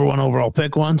the number 1 overall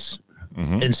pick once.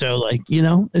 Mm-hmm. And so, like, you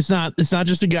know, it's not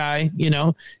just a guy, you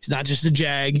know, he's not just a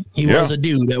jag. He was a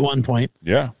dude at one point.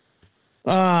 Yeah.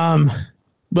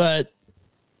 But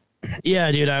yeah,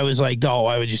 dude, I was like, Dalt,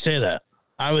 why would you say that?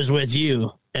 I was with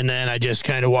you. And then I just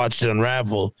kind of watched it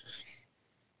unravel.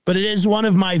 But it is one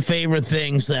of my favorite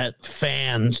things that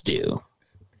fans do.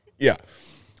 Yeah.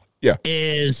 Yeah.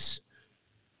 Is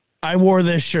I wore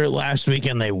this shirt last week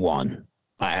and they won.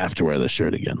 I have to wear this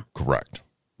shirt again. Correct.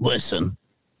 listen.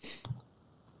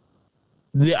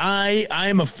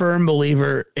 I'm a firm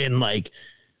believer in like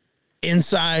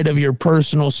inside of your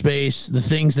personal space, the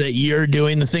things that you're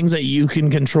doing, the things that you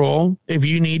can control. If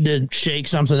you need to shake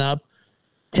something up,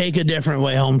 take a different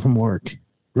way home from work,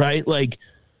 right? Like,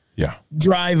 Yeah.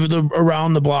 drive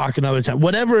around the block another time,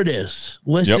 whatever it is,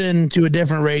 listen to a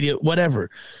different radio, whatever,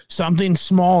 something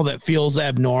small that feels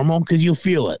abnormal, because you'll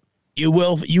feel it. You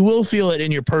will feel it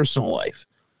in your personal life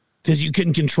because you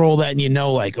can control that.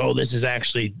 And like, oh, this is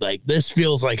actually like, this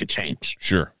feels like a change.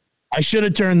 Sure. I should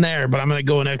have turned there, but I'm going to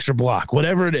go an extra block,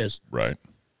 whatever it is. Right.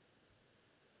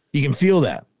 You can feel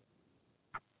that.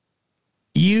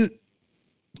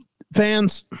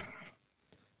 Fans,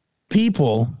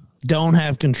 people don't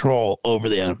have control over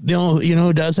the NFL. You know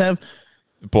who does have?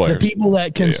 The players. The people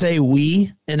that can say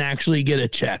we and actually get a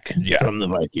check from the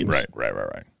Vikings.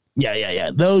 Right.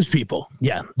 Yeah. Those people.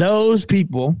 Yeah. Those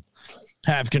people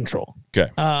have control.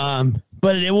 Okay.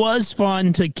 But it was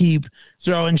fun to keep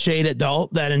throwing shade at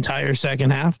Dalt that entire second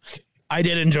half. I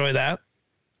did enjoy that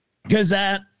because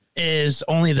that is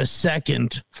only the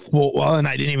second and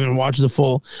I didn't even watch the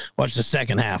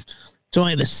second half. It's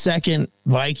only the second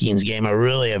Vikings game I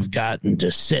really have gotten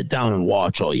to sit down and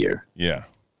watch all year. Yeah.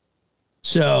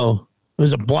 So it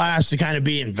was a blast to kind of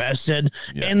be invested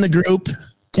in the group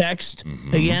text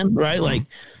again, right? Like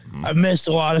I've missed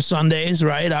a lot of Sundays,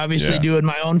 right? Obviously doing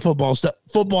my own football stuff,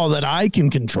 football that I can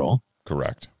control.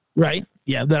 Correct. Right?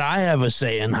 Yeah, that I have a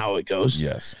say in how it goes.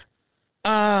 Yes.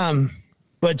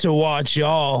 But to watch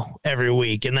y'all every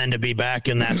week and then to be back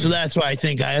in that. So that's why I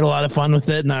think I had a lot of fun with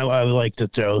it, and I would like to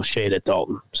throw shade at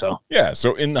Dalton. So yeah,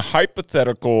 so in the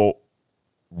hypothetical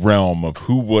realm of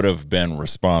who would have been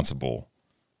responsible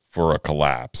for a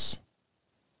collapse,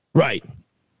 right,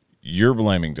 you're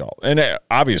blaming Dalton. And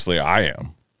obviously I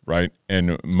am, right?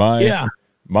 And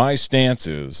my stance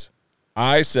is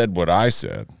I said what I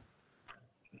said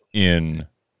in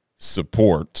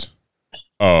support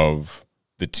of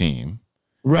the team.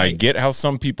 Right. I get how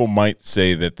some people might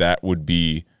say that would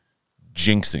be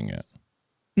jinxing it.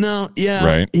 No, yeah.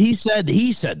 Right. He said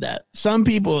that. Some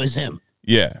people is him.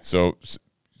 Yeah. So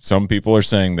some people are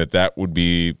saying that would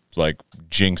be like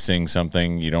jinxing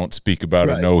something. You don't speak about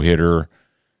a no-hitter,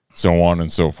 so on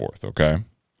and so forth. Okay.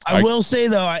 I will say,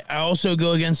 though, I also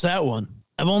go against that one.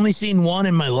 I've only seen one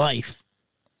in my life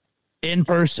in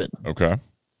person. Okay.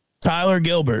 Tyler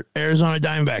Gilbert, Arizona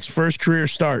Diamondbacks, first career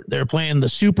start. They're playing the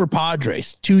Super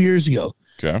Padres 2 years ago.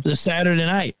 Okay. It was a Saturday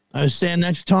night. I was standing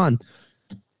next to Ton.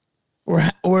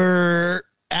 We're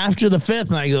after the fifth,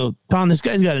 and I go, Ton, this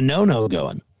guy's got a no-no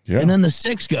going. Yeah. And then the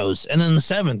sixth goes, and then the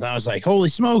seventh. I was like, holy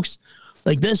smokes,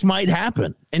 like this might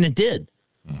happen. And it did.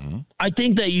 Mm-hmm. I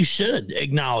think that you should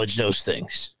acknowledge those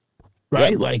things,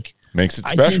 right? Yeah. Like, makes it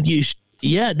special. I think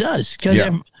it does.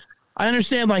 Because I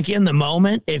understand, like, in the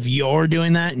moment, if you're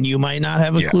doing that and you might not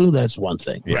have a clue, that's one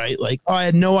thing, right? Like, I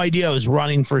had no idea I was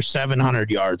running for 700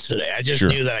 yards today. I just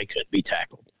knew that I could be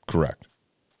tackled. Correct.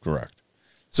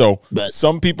 So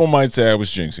some people might say I was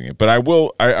jinxing it, but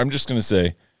I'm just going to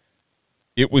say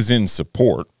it was in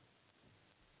support,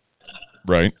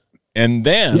 right? And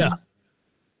then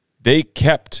they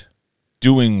kept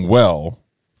doing well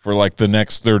for like the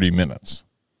next 30 minutes.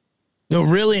 No,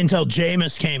 really, until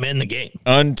Jameis came in the game.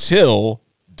 Until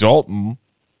Dalton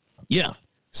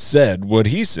said what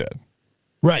he said.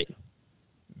 Right.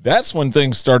 That's when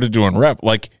things started to unravel.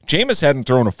 Like, Jameis hadn't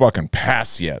thrown a fucking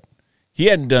pass yet. He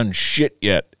hadn't done shit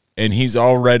yet, and he's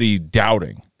already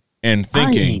doubting and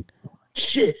thinking.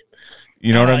 Shit.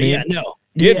 You know what I mean? Yeah, no.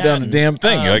 He hadn't done a damn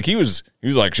thing. Like, he was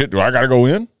like, shit, do I got to go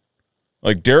in?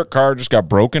 Like, Derek Carr just got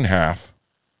broken in half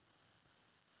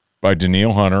by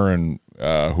Danielle Hunter and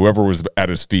whoever was at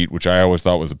his feet, which I always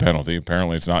thought was a penalty.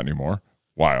 Apparently it's not anymore.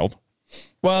 Wild.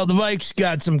 Well, the Vikes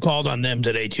got some called on them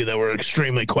today, too, that were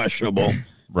extremely questionable.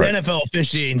 Right. The NFL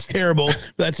officiating's terrible.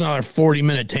 That's another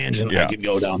 40-minute tangent I could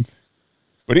go down.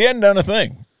 But he hadn't done a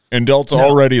thing. And Delt's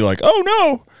already like, oh,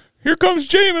 no, here comes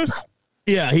Jameis.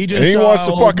 Yeah, he just and he wants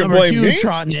to fucking blame me.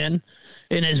 Trotting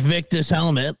in his Victus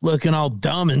helmet, looking all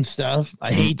dumb and stuff.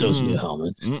 I hate those new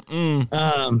helmets.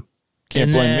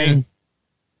 Can't blame me.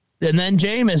 And then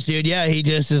Jameis, dude, he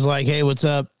just is like, hey, what's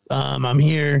up? I'm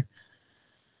here.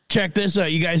 Check this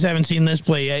out. You guys haven't seen this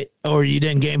play yet, or you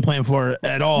didn't game plan for it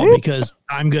at all because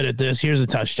I'm good at this. Here's a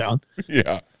touchdown.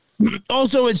 Yeah.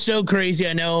 Also, it's so crazy.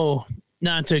 I know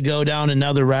not to go down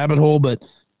another rabbit hole, but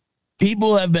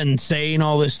people have been saying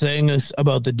all this thing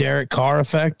about the Derek Carr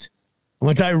effect,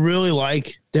 which I really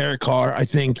like. Derek Carr, I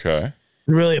think,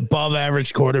 really above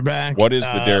average quarterback. What is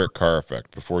the Derek Carr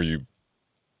effect before you?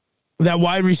 That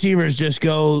wide receivers just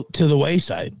go to the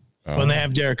wayside when they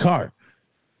have Derek Carr.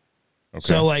 Okay.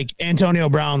 So like Antonio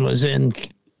Brown was in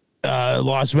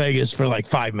Las Vegas for like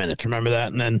 5 minutes. Remember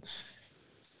that? And then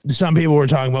some people were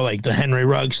talking about like the Henry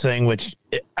Ruggs thing, which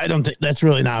I don't think that's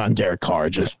really not on Derek Carr.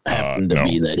 It just happened to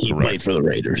be that he played for the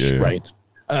Raiders, right?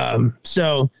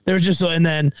 So there was just, and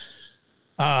then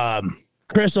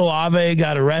Chris Olave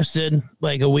got arrested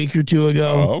like a week or two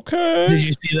ago. Okay. Did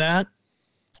you see that?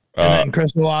 And then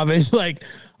Chris Olave's like,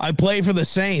 I play for the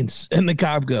Saints. And the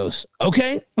cop goes,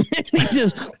 okay. He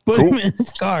just put him in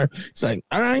his car. It's like,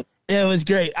 all right. Yeah, it was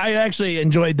great. I actually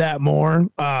enjoyed that more.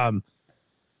 I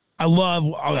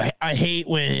hate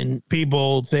when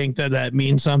people think that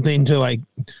means something to like,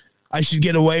 I should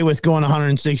get away with going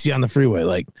 160 on the freeway.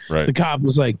 Like the cop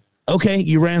was like, okay,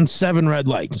 you ran 7 red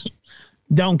lights.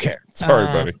 Don't care. Sorry,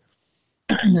 buddy.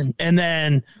 And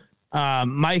then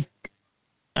Mike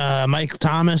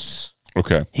Thomas.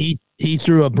 Okay. He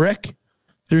threw a brick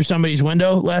through somebody's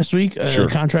window last week, a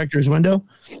contractor's window.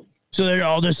 So they're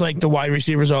all just like the wide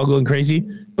receivers all going crazy.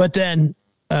 But then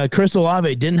Chris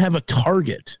Olave didn't have a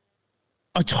target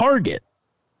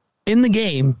in the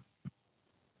game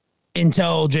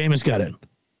until Jameis got in.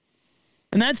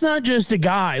 And that's not just a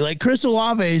guy. Like Chris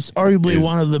Olave is arguably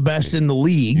one of the best in the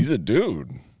league. He's a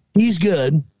dude. He's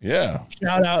good. Yeah.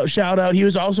 Shout out. He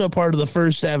was also a part of the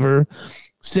first ever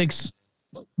 6'5"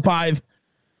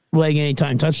 leg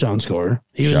anytime touchdown scorer.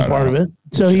 He was a part of it.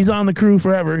 So he's on the crew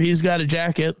forever. He's got a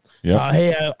jacket. Yeah.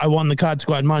 Hey, I won the COD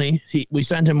Squad money. We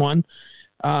sent him one.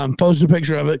 Post a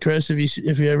picture of it, Chris,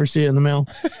 if you ever see it in the mail.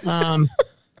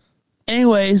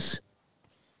 Anyways,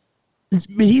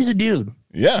 he's a dude.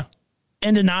 Yeah.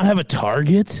 And to not have a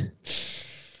target,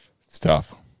 it's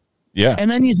tough. Yeah. And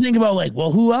then you think about like,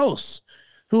 well, who else?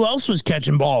 Who else was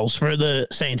catching balls for the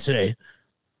Saints today?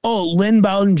 Oh, Lynn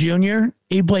Bowden Jr.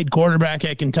 He played quarterback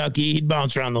at Kentucky. He'd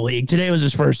bounced around the league. Today was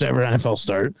his first ever NFL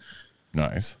start.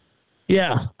 Nice.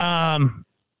 Yeah. And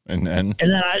then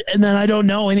I don't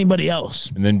know anybody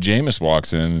else. And then Jameis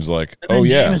walks in and is like, oh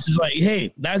yeah. Jameis is like,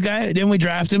 hey, that guy, didn't we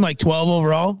draft him like 12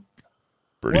 overall?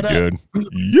 Pretty good. Yeah.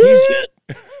 He's good.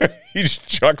 He just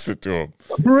chucks it to him.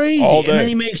 Crazy. All day. And then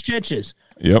he makes catches.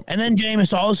 Yep. And then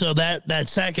Jameis also, that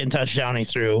second touchdown he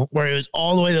threw, where he was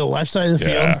all the way to the left side of the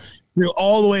field, threw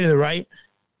all the way to the right.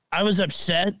 I was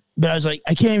upset, but I was like,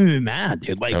 I can't even be mad,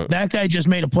 dude. Like, that guy just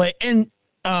made a play. And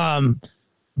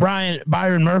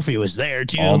Byron Murphy was there,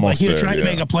 too. Almost like, he was there, trying to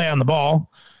make a play on the ball.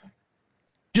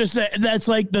 Just that's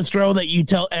like the throw that you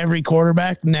tell every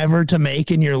quarterback never to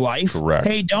make in your life. Correct.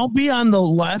 Hey, don't be on the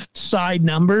left side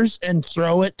numbers and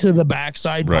throw it to the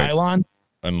backside pylon.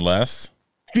 Unless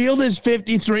field is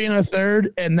 53 1/3,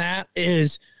 and that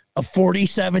is a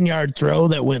 47-yard throw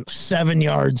that went 7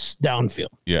 yards downfield.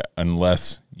 Yeah,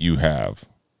 unless you have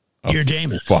your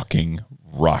Jameis fucking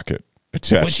rocket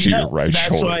attached to your right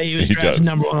shoulder. That's why he was drafted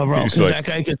number 1 overall, because that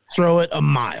guy could throw it a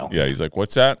mile. Yeah, he's like,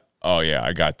 what's that? Oh, yeah,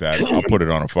 I got that. I'll put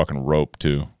it on a fucking rope,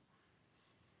 too.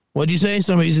 What'd you say?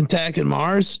 Somebody's attacking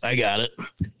Mars? I got it.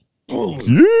 Boom.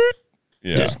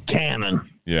 Yeah. Just cannon.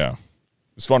 Yeah.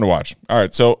 It's fun to watch. All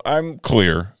right, so I'm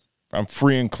clear. I'm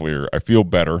free and clear. I feel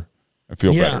better. I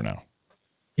feel better now.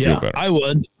 Yeah, I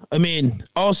would. I mean,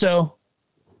 also,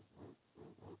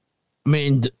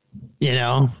 you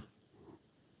know,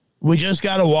 we just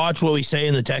got to watch what we say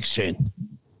in the text chain.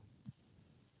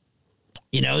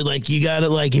 You know, like, you got to,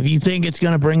 like, if you think it's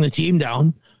going to bring the team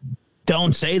down,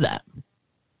 don't say that.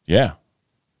 Yeah.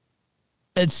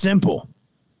 It's simple.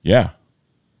 Yeah.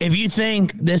 If you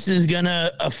think this is going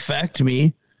to affect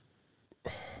me,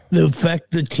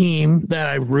 affect the team that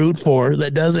I root for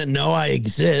that doesn't know I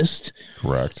exist.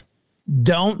 Correct.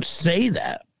 Don't say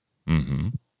that. Mm-hmm.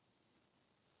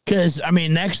 Because, I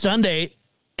mean, next Sunday,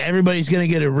 everybody's going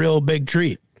to get a real big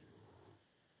treat.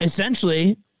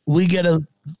 Essentially, we get a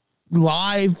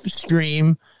live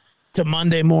stream to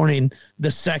Monday morning, the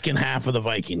second half of the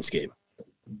Vikings game.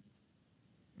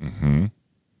 Mm-hmm.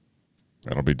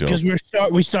 That'll be dope. Because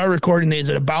we start recording these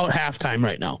at about halftime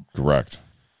right now. Correct.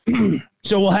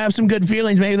 So we'll have some good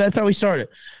feelings. Maybe that's how we start it.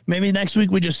 Maybe next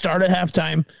week we just start at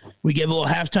halftime. We give a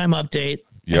little halftime update.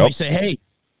 And we say, hey,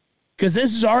 because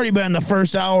this has already been the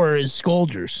first hour is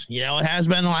Scolders. You know, it has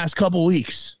been the last couple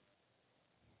weeks.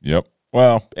 Yep.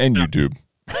 Well, and YouTube.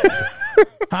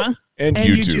 Huh? And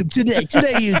YouTube.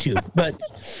 Today YouTube. But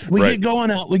we get going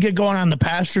out. We get going on the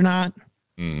Pastronaut.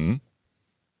 Mm-hmm.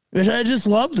 Which I just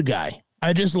love the guy.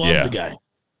 I just love the guy.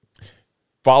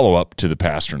 Follow up to the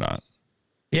Pastronaut.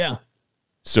 Yeah.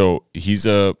 So he's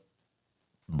a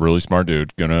really smart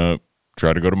dude. Gonna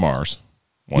try to go to Mars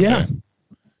one day.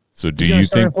 So do you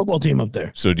think a football team up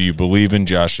there? So do you believe in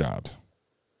Josh Dobbs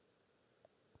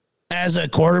As a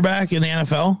quarterback in the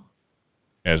NFL?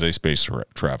 as a space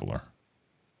traveler?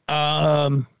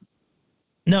 No,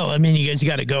 I mean, you guys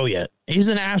got to go yet. He's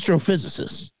an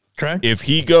astrophysicist, correct? If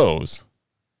he goes,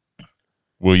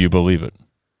 will you believe it?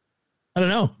 I don't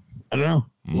know.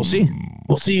 We'll see.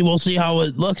 We'll see how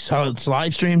it looks, how it's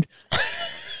live streamed.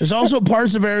 There's also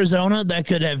parts of Arizona that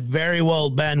could have very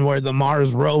well been where the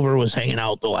Mars rover was hanging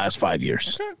out the last 5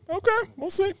 years. Okay.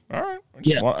 We'll see. All right.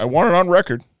 Yeah. I want it on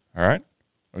record. All right.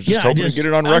 I was just hoping to get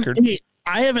it on record.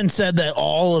 I haven't said that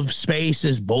all of space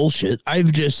is bullshit.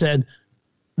 I've just said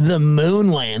the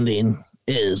moon landing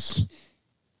is.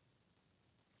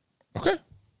 Okay.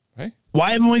 Hey.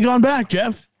 Why haven't we gone back,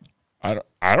 Jeff? I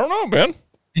don't know, Ben.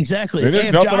 Exactly. Maybe If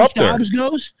there's nothing Josh up there. Dobbs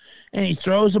goes and he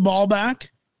throws the ball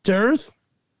back to Earth,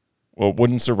 Well, it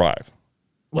wouldn't survive.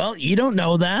 well, you don't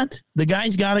know that. The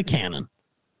guy's got a cannon.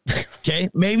 Okay,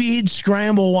 maybe he'd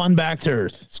scramble one back to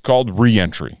Earth. It's called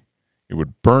re-entry. It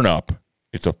would burn up.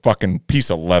 It's a fucking piece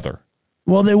of leather.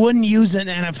 Well, they wouldn't use an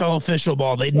NFL official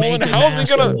ball. They'd make And a how's he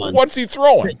NASA gonna? one. What's he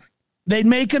throwing? They'd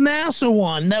make a NASA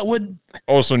one that would.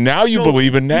 Oh, so now you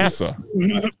believe in NASA?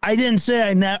 I didn't say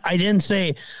I didn't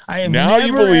say I have. Now never,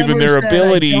 you believe in their ever said I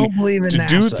ability don't believe in to NASA.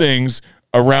 do things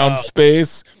around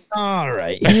space. All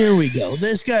right, here we go.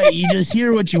 This guy, you just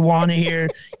hear what you want to hear.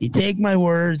 You take my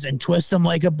words and twist them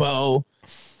like a bow.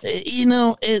 You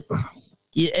know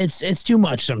it's too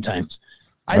much sometimes.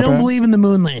 I don't believe in the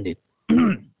moon landing,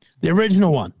 the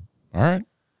original one. All right.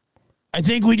 I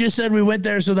think we just said we went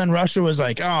there, so then Russia was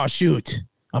like, "Oh shoot,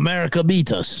 America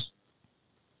beat us."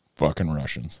 Fucking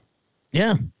Russians.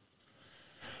 Yeah.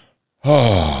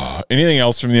 Oh, anything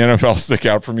else from the NFL stick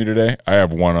out for me today? I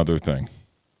have one other thing.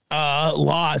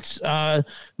 Lots.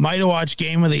 Might have watched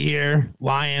game of the year,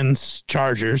 Lions,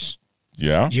 Chargers.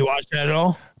 Yeah. Did you watch that at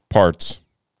all? Parts.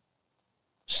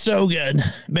 So good,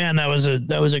 man. That was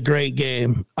a great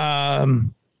game.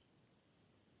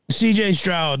 CJ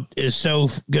Stroud is so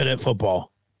good at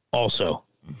football. Also,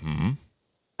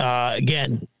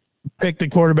 again, pick the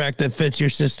quarterback that fits your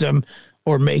system,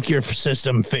 or make your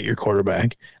system fit your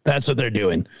quarterback. That's what they're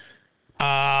doing.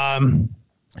 Yeah.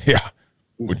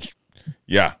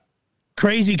 Yeah.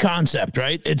 Crazy concept,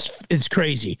 right? It's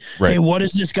crazy. Right. Hey, what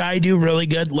does this guy do really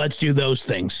good? Let's do those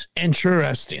things.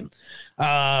 Interesting.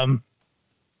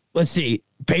 Let's see.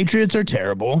 Patriots are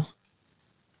terrible.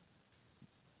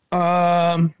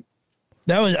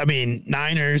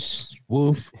 Niners,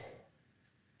 woof.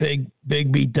 Big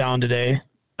beat down today.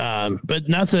 But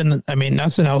nothing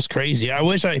else crazy. I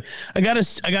wish I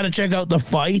gotta check out the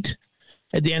fight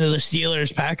at the end of the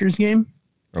Steelers Packers game.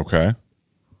 Okay.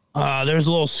 There's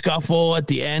a little scuffle at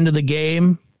the end of the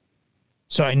game,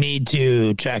 so I need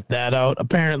to check that out.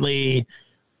 Apparently,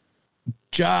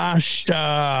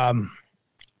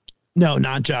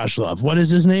 not Josh Love. What is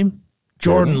his name?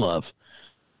 Jordan Love.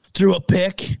 Threw a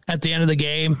pick at the end of the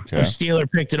game. Okay. The Steeler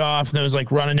picked it off, and it was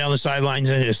like running down the sidelines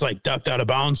and it just like ducked out of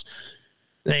bounds.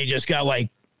 Then he just got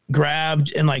like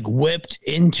grabbed and like whipped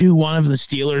into one of the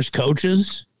Steelers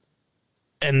coaches.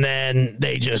 And then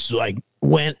they just like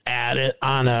went at it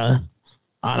on a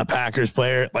Packers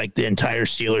player, like the entire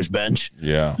Steelers bench.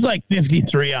 Yeah. It was like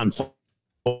 53-4.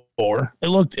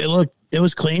 It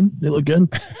was clean. It looked good.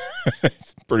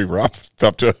 It's pretty rough.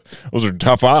 Those are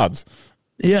tough odds.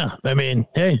 Yeah. I mean,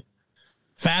 hey,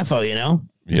 FAFO, you know?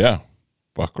 Yeah.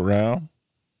 Buck around.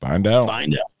 Find out.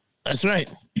 That's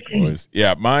right. Boys.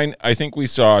 Yeah. Mine, I think we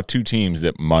saw two teams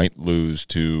that might lose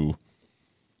to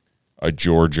a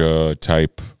Georgia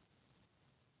type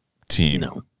team.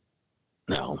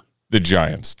 No. The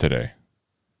Giants today.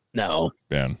 No.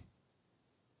 Ben.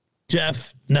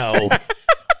 Jeff, no.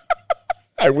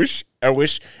 I wish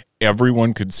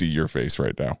everyone could see your face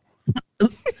right now.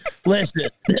 Listen,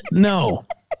 no.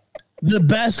 The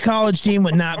best college team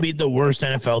would not beat the worst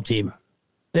NFL team.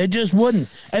 They just wouldn't.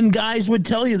 And guys would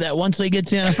tell you that once they get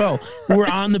to the NFL, who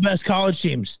are on the best college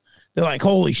teams. They're like,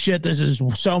 holy shit, this is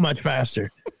so much faster.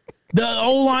 The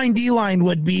O-line, D-line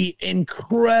would be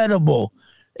incredible.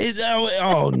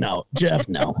 No, Jeff,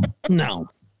 no. All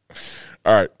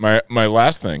right, my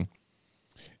last thing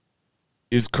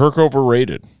is Kirk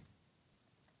overrated.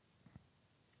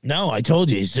 No, I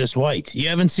told you he's just white. You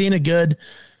haven't seen an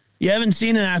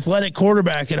athletic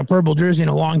quarterback in a purple jersey in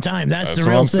a long time. That's the what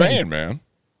real I'm thing. saying, man.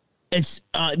 It's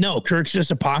no, Kirk's just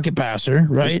a pocket passer,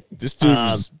 right? This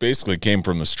dude basically came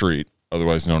from the street,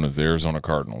 otherwise known as the Arizona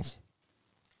Cardinals,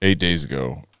 8 days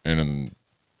ago, and in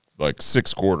like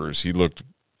 6 quarters, he looked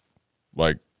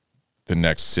like the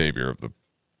next savior of the.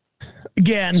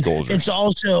 Again, Scolders. It's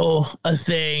also a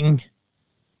thing.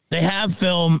 They have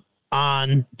film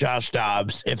on Josh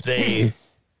Dobbs if they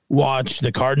watch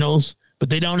the Cardinals, but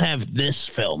they don't have this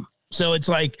film. So it's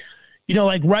like,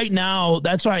 like right now,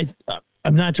 that's why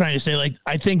I'm not trying to say like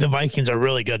I think the Vikings are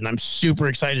really good, and I'm super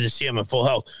excited to see them at full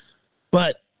health.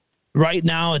 But right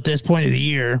now, at this point of the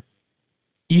year,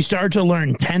 you start to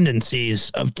learn tendencies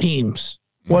of teams.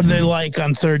 What are they like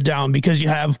on third down? Because you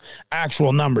have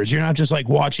actual numbers. You're not just like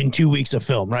watching 2 weeks of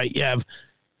film, right?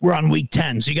 We're on week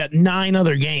 10, so you got 9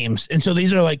 other games, and so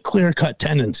these are like clear-cut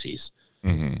tendencies.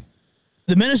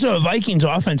 The Minnesota Vikings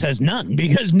offense has none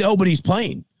because nobody's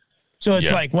playing. So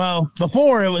it's like, well,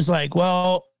 before it was like,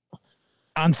 well,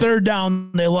 on third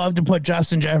down, they love to put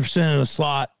Justin Jefferson in the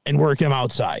slot and work him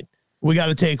outside. We got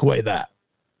to take away that.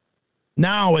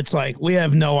 Now it's like, we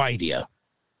have no idea.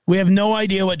 We have no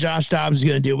idea what Josh Dobbs is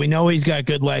going to do. We know he's got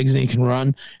good legs and he can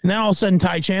run. And then all of a sudden,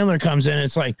 Ty Chandler comes in. And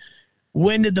it's like,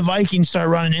 when did the Vikings start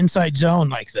running inside zone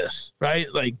like this? Right?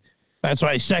 Like, that's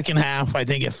why second half, I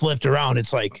think it flipped around.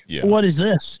 It's like, what is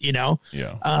this? You know?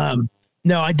 Yeah.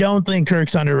 No, I don't think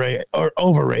Kirk's underrated or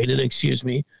overrated. Excuse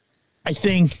me. I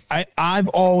think I've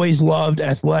always loved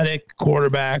athletic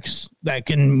quarterbacks that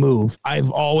can move.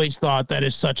 I've always thought that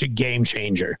is such a game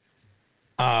changer.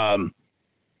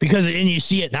 Because and you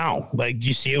see it now, like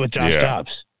you see it with Josh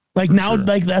Dobbs. Like now,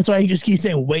 like that's why I just keep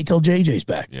saying, wait till JJ's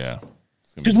back. Yeah.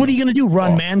 Because what are you going to do?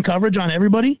 Run man coverage on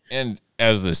everybody? And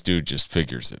as this dude just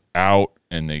figures it out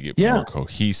and they get more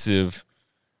cohesive.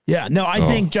 Yeah. No, I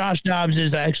think Josh Dobbs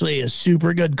is actually a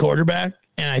super good quarterback.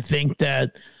 And I think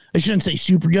that I shouldn't say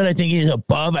super good. I think he's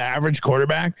above average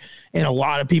quarterback. And a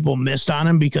lot of people missed on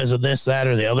him because of this, that,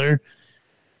 or the other.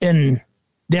 And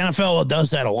the NFL does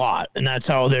that a lot. And that's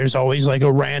how there's always like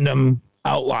a random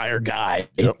outlier guy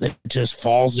that just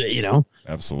falls it, you know?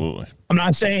 Absolutely. I'm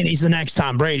not saying he's the next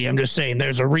Tom Brady. I'm just saying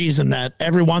there's a reason that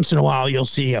every once in a while you'll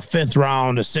see a 5th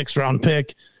round, a 6th round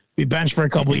pick be benched for a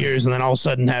couple of years and then all of a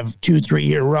sudden have 2-3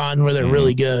 year run where they're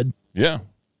really good. Yeah.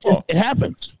 It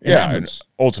happens. It happens.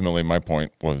 And ultimately my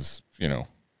point was, you know,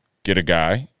 get a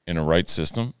guy in a right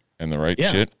system and the right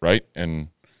shit, right? And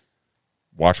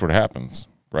watch what happens,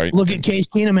 right? Look at Case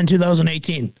Keenum in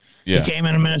 2018. Yeah. He came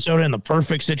into Minnesota in the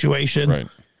perfect situation,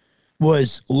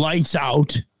 was lights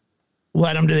out,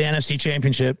 led him to the NFC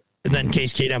Championship, and then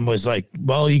Case Keenum was like,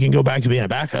 well, you can go back to being a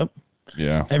backup.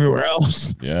 Yeah. Everywhere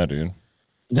else. Yeah, dude.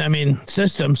 I mean,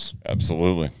 systems.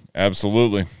 Absolutely.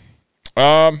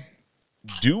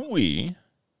 Do we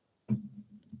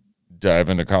dive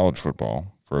into college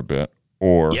football for a bit?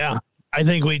 Or I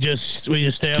think we just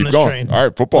stay on this going. train. All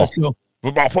right, football. Let's go.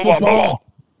 Football.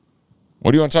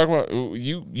 What do you want to talk about?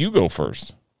 You go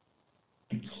first.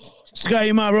 Scott,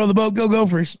 you might row the boat. Go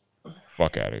Gophers.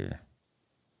 Fuck out of here.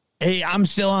 Hey, I'm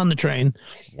still on the train.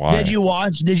 Why? Did you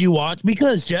watch?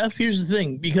 Because, Jeff, here's the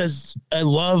thing. Because I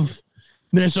love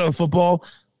Minnesota football.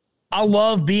 I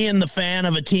love being the fan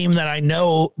of a team that I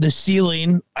know the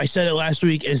ceiling, I said it last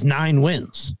week, is 9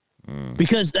 wins.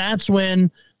 Because that's when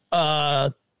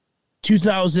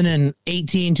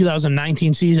 2018,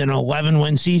 2019 season, an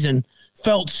 11-win season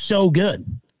felt so good.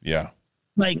 Yeah.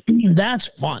 Like, that's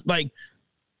fun. Like,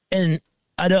 and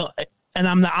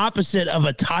I'm the opposite of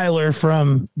a Tyler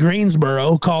from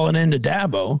Greensboro calling into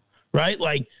Dabo, right?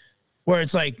 Like, where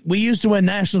it's like, we used to win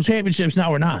national championships, now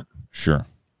we're not. Sure.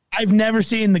 I've never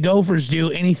seen the Gophers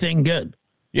do anything good.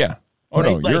 Yeah. Oh,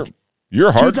 right? no, like, you're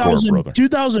hardcore, brother.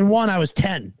 2001, I was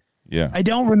 10. Yeah. I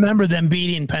don't remember them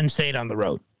beating Penn State on the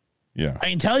road. Yeah. I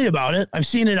can tell you about it. I've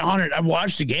seen it 100. I've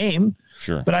watched the game.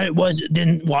 Sure. But I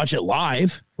didn't watch it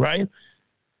live, right?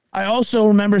 I also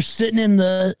remember sitting in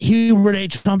the Hubert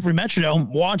H. Humphrey Metrodome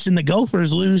watching the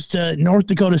Gophers lose to North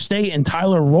Dakota State and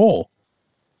Tyler Roll.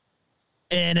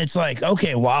 And it's like,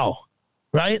 okay, wow.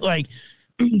 Right? Like,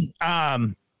 I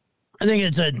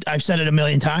think I've said it a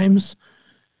million times.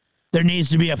 There needs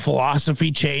to be a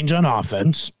philosophy change on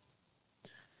offense.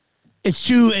 It's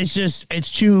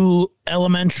too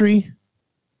elementary.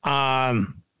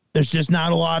 There's just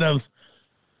not a lot of,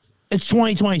 it's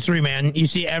 2023, man. You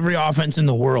see every offense in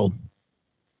the world.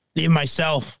 Even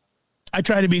myself, I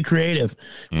try to be creative,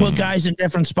 put guys in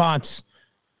different spots.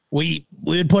 We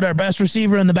would put our best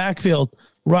receiver in the backfield,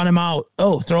 run him out.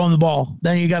 Oh, throw him the ball.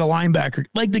 Then you got a linebacker.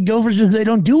 Like the Gophers, they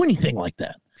don't do anything like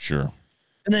that. Sure.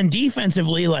 And then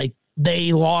defensively, like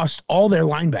they lost all their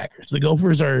linebackers. The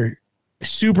Gophers are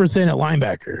super thin at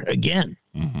linebacker again.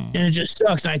 And it just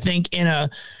sucks. And I think in a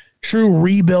true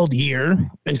rebuild year,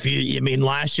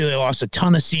 last year they lost a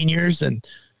ton of seniors and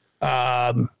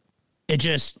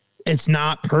it's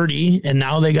not pretty. And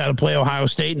now they got to play Ohio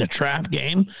State in a trap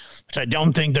game, which I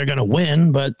don't think they're going to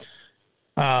win, but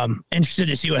interested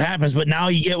to see what happens. But now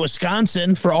you get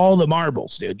Wisconsin for all the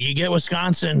marbles, dude. You get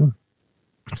Wisconsin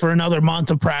for another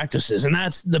month of practices. And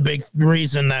that's the big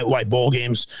reason why bowl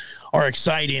games are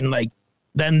exciting. Like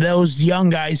then those young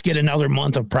guys get another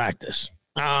month of practice.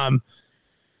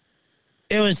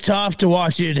 It was tough to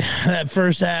watch it. That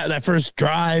first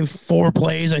drive, 4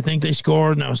 plays, I think they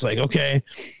scored, and I was like, okay.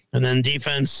 And then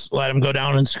defense let them go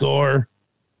down and score.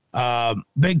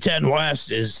 Big Ten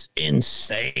West is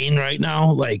insane right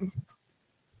now. Like,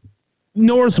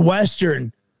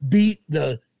 Northwestern beat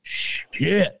the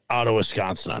shit out of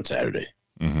Wisconsin on Saturday.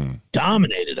 Mm-hmm.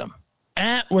 Dominated them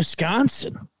at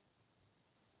Wisconsin.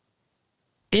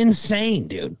 Insane,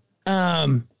 dude.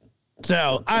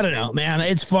 So I don't know, man.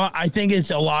 It's fun. I think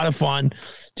it's a lot of fun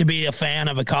to be a fan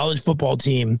of a college football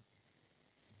team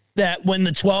that when the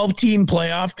 12-team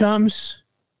playoff comes,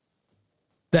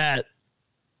 that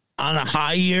on a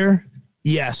high year,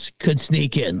 yes, could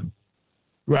sneak in,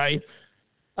 right?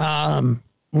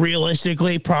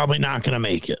 Realistically, probably not going to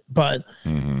make it. But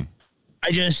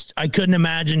I couldn't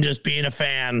imagine just being a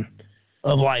fan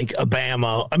of like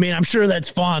Alabama. I mean, I'm sure that's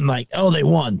fun. Like, oh, they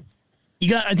won.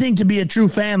 I think to be a true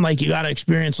fan, like you got to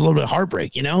experience a little bit of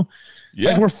heartbreak, you know?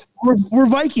 Yeah. Like we're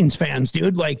Vikings fans,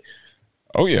 dude. Like,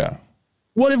 oh yeah.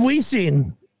 What have we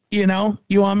seen? You know,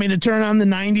 you want me to turn on the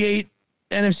 98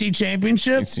 NFC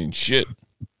Championship? Ain't seen shit.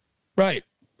 Right.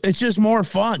 It's just more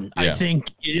fun. Yeah. I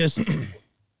think you just,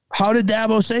 how did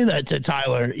Dabo say that to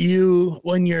Tyler?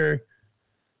 When your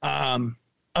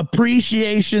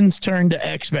appreciations turn to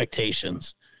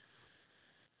expectations.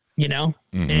 You know,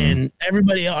 and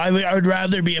everybody, I would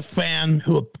rather be a fan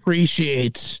who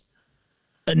appreciates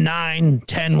a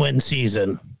 9-10 win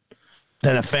season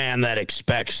than a fan that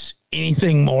expects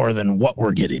anything more than what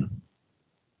we're getting.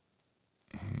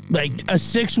 Like a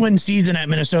 6-win season at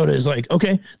Minnesota is like,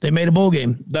 okay, they made a bowl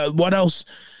game. What else?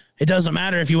 It doesn't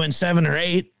matter if you win 7 or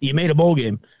 8, you made a bowl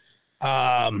game.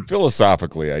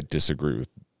 Philosophically, I disagree with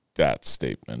that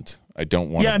statement. I don't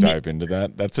want to dive into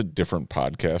that. That's a different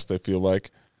podcast, I feel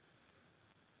like.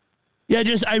 Yeah,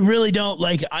 I really don't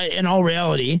in all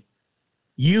reality,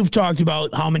 you've talked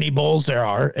about how many bowls there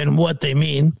are and what they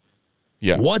mean.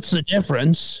 Yeah. What's the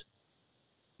difference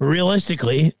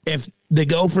realistically if the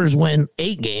Gophers win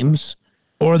 8 games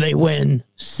or they win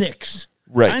 6?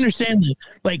 Right. I understand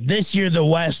that, this year the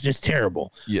West is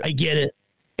terrible. Yeah. I get it.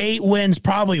 8 wins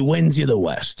probably wins you the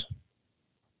West.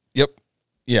 Yep.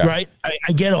 Yeah. Right?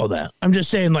 I get all that. I'm just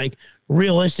saying,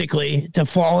 realistically, to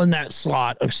fall in that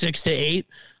slot of 6 to 8,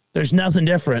 there's nothing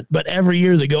different. But every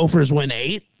year the Gophers win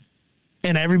 8,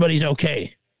 and everybody's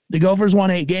okay. The Gophers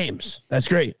won 8 games. That's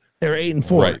great. They're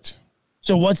 8-4. Right.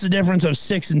 So what's the difference of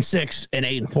 6-6 and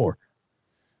 8-4?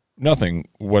 Nothing.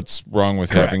 What's wrong with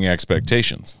having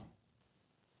expectations?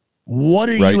 What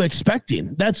are you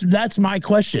expecting? That's my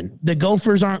question. The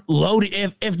Gophers aren't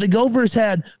loaded. If the Gophers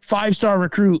had 5-star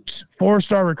recruits,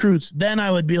 4-star recruits, then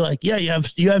I would be like, yeah,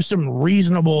 you have some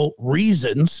reasonable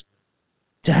reasons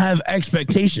to have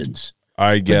expectations.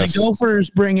 I guess but the Gophers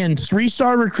bring in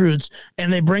 3-star recruits,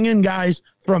 and they bring in guys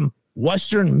from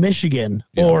Western Michigan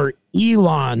or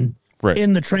Elon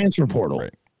in the transfer portal.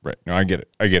 Right. No, I get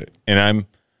it. And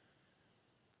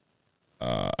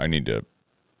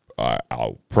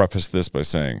I'll preface this by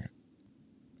saying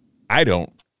I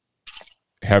don't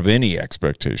have any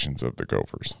expectations of the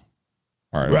Gophers.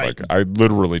 All right. Right. I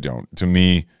literally don't. To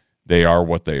me, they are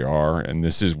what they are, and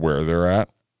this is where they're at.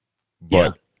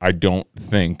 But I don't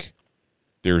think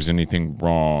there's anything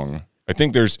wrong. I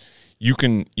think you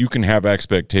can have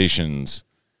expectations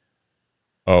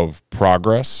of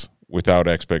progress without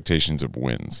expectations of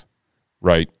wins,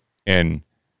 right? And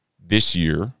this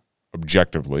year,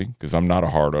 objectively, because I'm not a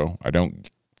hardo, I don't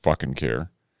fucking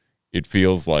care. It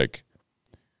feels like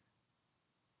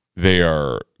they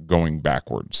are going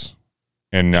backwards.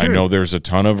 And I know there's a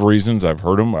ton of reasons. I've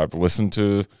heard them. I've listened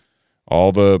to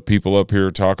all the people up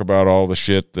here talk about all the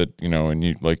shit that, and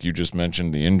you, like you just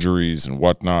mentioned, the injuries and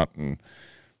whatnot and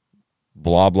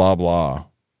blah, blah, blah.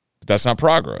 But that's not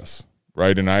progress,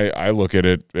 right? And I look at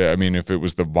it, I mean, if it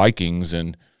was the Vikings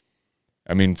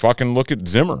fucking look at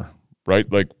Zimmer, right?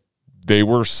 Like they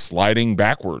were sliding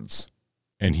backwards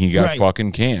and he got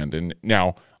fucking canned. And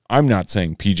now I'm not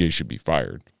saying PJ should be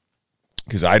fired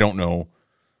because I don't know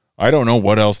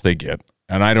what else they get.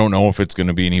 And I don't know if it's going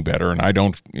to be any better. And I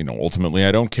don't, ultimately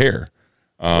I don't care.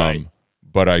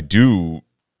 But I do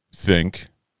think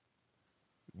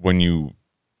when you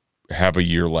have a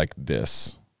year like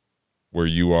this, where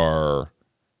you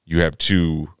have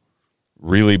 2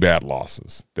 really bad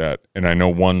losses and I know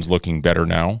one's looking better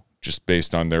now just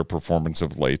based on their performance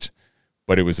of late,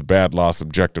 but it was a bad loss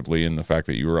objectively in the fact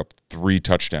that you were up 3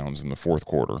 touchdowns in the fourth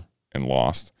quarter and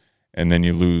lost. And then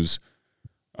you lose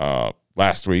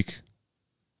last week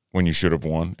when you should have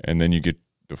won, and then you get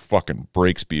the fucking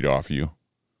brakes beat off you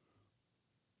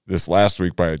this last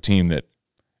week by a team that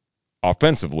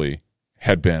offensively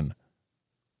had been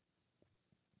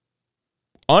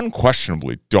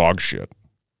unquestionably dog shit.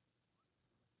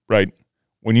 Right?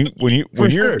 When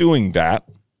you're doing that,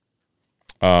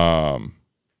 I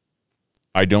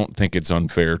don't think it's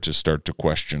unfair to start to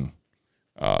question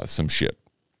some shit.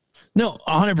 No,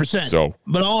 100%. So,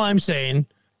 but all I'm saying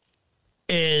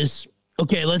is,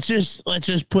 okay, let's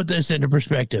just put this into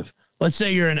perspective. Let's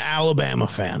say you're an Alabama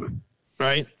fan,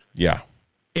 right? Yeah.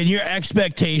 And your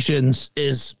expectations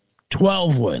is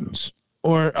 12 wins,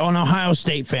 or an Ohio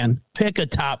State fan, pick a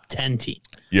top 10 team.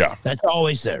 Yeah. That's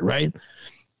always there, right?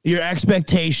 Your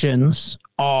expectations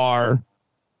are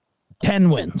 10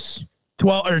 wins,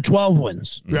 12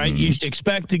 wins, right? You should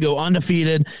expect to go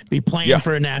undefeated, be playing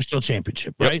for a national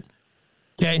championship, right?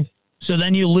 Okay. So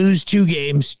then you lose 2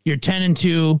 games, you're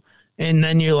 10-2, and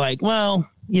then you're like, well,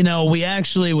 we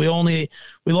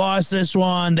lost this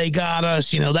one. They got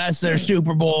us, that's their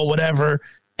Super Bowl, whatever.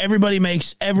 Everybody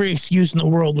makes every excuse in the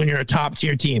world when you're a top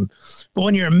tier team. But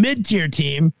when you're a mid-tier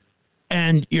team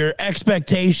and your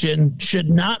expectation should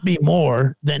not be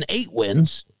more than 8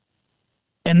 wins,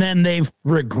 and then they've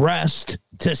regressed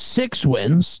to 6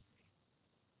 wins,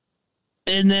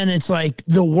 and then it's like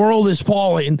the world is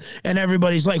falling and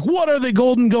everybody's like, what are the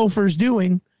Golden Gophers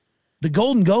doing? The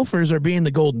Golden Gophers are being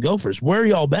the Golden Gophers. Where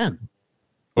y'all been?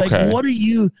 Like, what are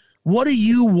you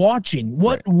watching?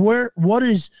 What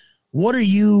are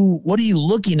you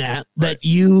looking at that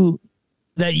you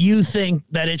think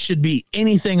that it should be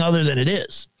anything other than it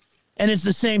is? And it's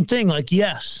the same thing. Like,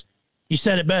 yes, you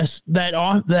said it best,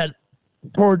 that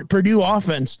Purdue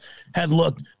offense had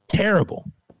looked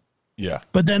terrible. Yeah.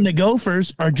 But then the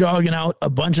Gophers are jogging out a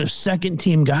bunch of second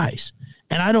team guys.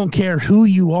 And I don't care who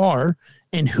you are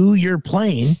and who you're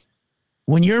playing.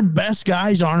 When your best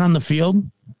guys aren't on the field,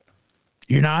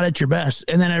 you're not at your best.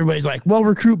 And then everybody's like, well,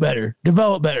 recruit better,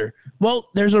 develop better. Well,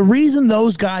 there's a reason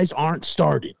those guys aren't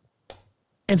starting.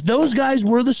 If those guys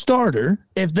were the starter,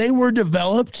 if they were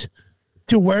developed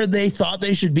to where they thought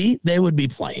they should be, they would be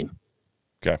playing.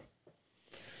 Okay.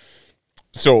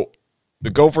 So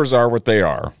the Gophers are what they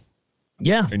are.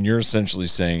 Yeah. And you're essentially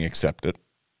saying accept it.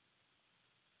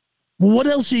 Well, what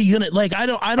else are you gonna like? I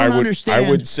don't understand. I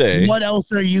would say, what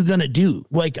else are you gonna do?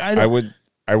 Like, I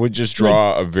would just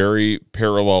draw a very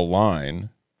parallel line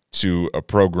to a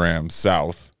program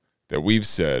south that we've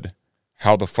said,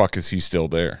 how the fuck is he still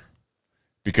there?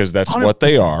 Because that's 100%. What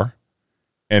they are,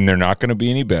 and they're not going to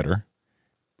be any better.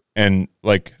 And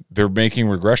like, they're making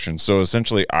regression. So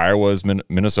essentially,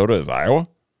 Minnesota is Iowa.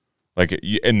 Like,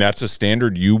 and that's a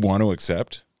standard you want to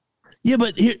accept? Yeah,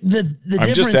 but the I'm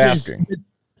difference just asking.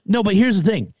 No, but here's the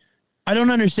thing. I don't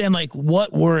understand, like,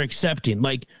 what we're accepting.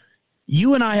 Like,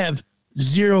 you and I have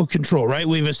zero control, right?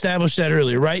 We've established that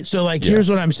earlier, right? So, like, Here's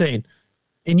what I'm saying.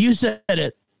 And you said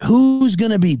it. Who's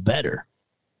going to be better?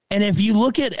 And if you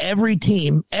look at every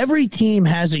team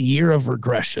has a year of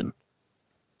regression.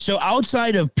 So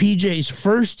outside of PJ's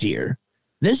first year,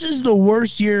 this is the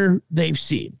worst year they've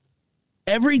seen.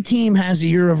 Every team has a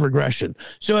year of regression.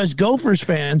 So as Gophers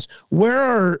fans,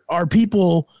 where are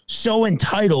people so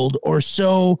entitled or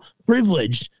so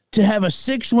privileged to have a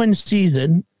 6-win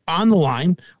season on the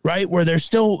line, right? Where they're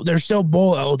still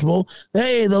bowl eligible.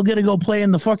 Hey, they'll get to go play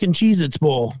in the fucking Cheez-Its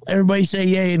Bowl. Everybody say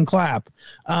yay and clap.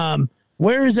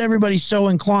 Where is everybody so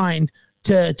inclined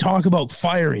to talk about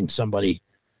firing somebody?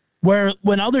 Where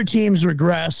when other teams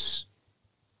regress,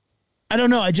 I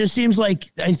don't know. It just seems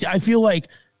like I feel like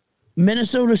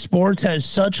Minnesota sports has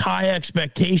such high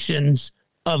expectations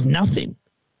of nothing.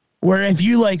 Where if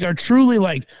you like are truly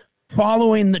like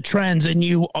following the trends and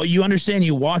you understand,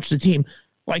 you watch the team,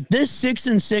 like this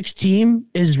 6-6 team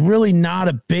is really not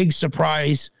a big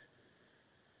surprise.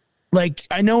 Like,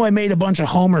 I know I made a bunch of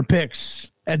homer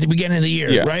picks at the beginning of the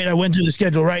year, right? I went through the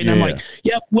schedule, right? And I'm like,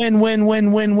 yep,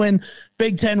 win,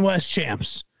 Big Ten West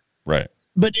champs. Right.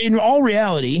 But in all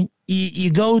reality, you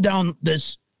go down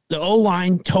the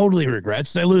O-line totally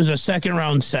regrets. They lose a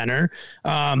second-round center.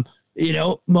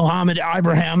 Mohammed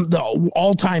Ibrahim, the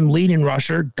all-time leading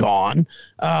rusher, gone.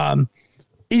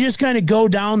 You just kind of go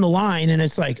down the line, and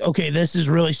it's like, okay, this is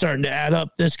really starting to add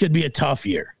up. This could be a tough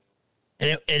year.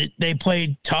 And they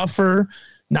played tougher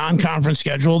non-conference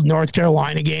scheduled North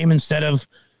Carolina game instead of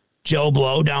Joe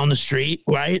Blow down the street,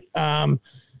 right? I'm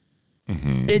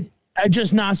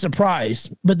just not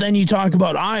surprised. But then you talk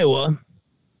about Iowa.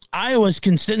 Iowa's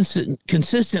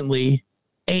consistently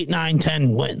 8, 9,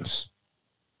 10 wins.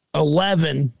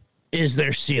 11 is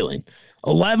their ceiling.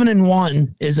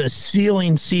 11-1 is a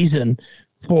ceiling season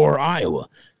for Iowa.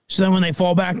 So then when they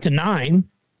fall back to 9,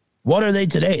 what are they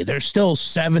today? They're still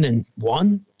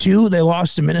 7-1. 2, they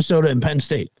lost to Minnesota and Penn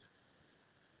State.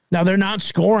 Now they're not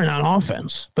scoring on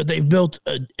offense, but they've built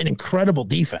an incredible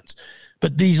defense.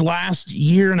 But these last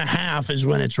year and a half is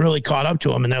when it's really caught up to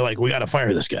them, and they're like, we got to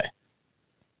fire this guy.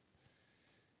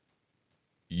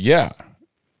 Yeah.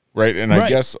 Right. And I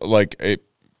guess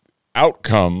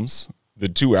outcomes, the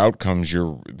two outcomes,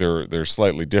 they're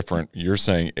slightly different. You're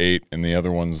saying 8 and the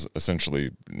other one's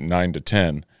essentially 9 to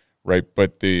 10. Right.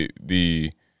 But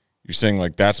you're saying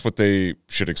like that's what they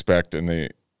should expect, and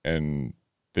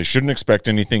they shouldn't expect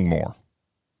anything more.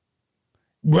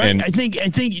 Right. And I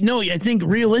think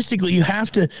realistically you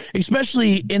have to,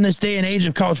 especially in this day and age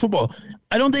of college football,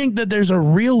 I don't think that there's a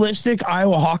realistic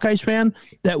Iowa Hawkeyes fan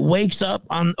that wakes up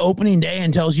on opening day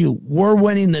and tells you we're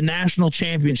winning the national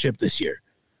championship this year.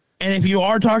 And if you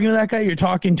are talking to that guy, you're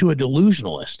talking to a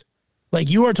delusionalist.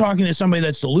 Like, you are talking to somebody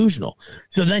that's delusional.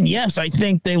 So then, yes, I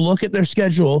think they look at their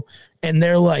schedule and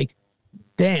they're like,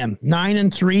 damn,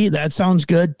 9-3, that sounds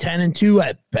good. 10-2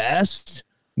 at best,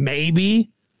 maybe.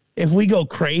 If we go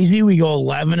crazy, we go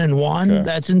 11-1. Okay.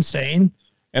 That's insane.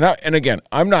 And again,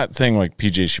 I'm not saying like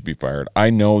PJ should be fired. I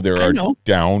know there are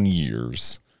down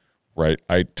years, right?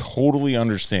 I totally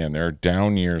understand there are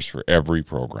down years for every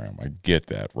program. I get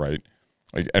that, right?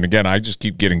 And again, I just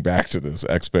keep getting back to this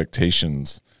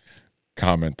expectations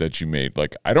comment that you made.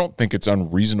 Like, I don't think it's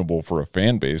unreasonable for a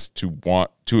fan base to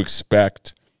want to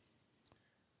expect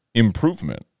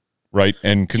improvement, right?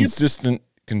 And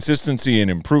consistency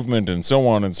and improvement and so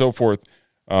on and so forth,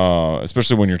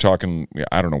 especially when you're talking,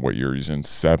 I don't know what year he's in,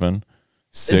 7,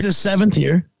 6. It's his 7th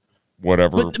year.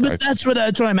 Whatever. But that's what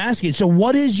I'm asking. So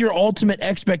what is your ultimate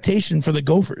expectation for the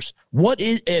Gophers? What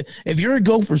is, if you're a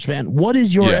Gophers fan, what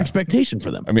is your expectation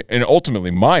for them? I mean, and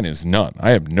ultimately mine is none.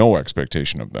 I have no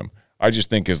expectation of them. I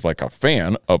just think as like a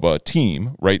fan of a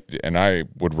team, right, and I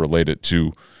would relate it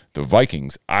to the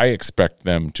Vikings, I expect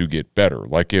them to get better.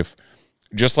 Like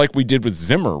just like we did with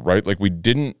Zimmer, right? Like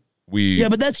yeah,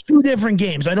 but that's 2 different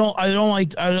games. I don't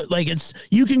like it's,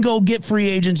 you can go get free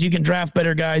agents, you can draft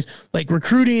better guys, like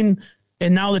recruiting,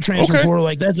 and now the transfer portal,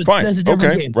 like that's a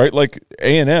different game. Right? Like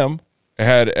A&M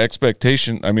had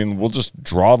expectation. I mean, we'll just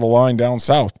draw the line down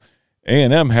south.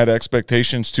 A&M had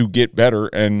expectations to get better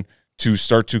and to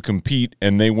start to compete,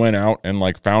 and they went out and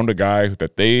like found a guy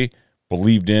that they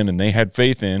believed in and they had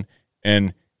faith in,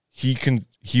 and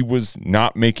he was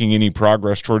not making any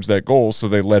progress towards that goal, so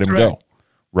they let him go.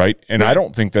 Right. And I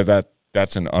don't think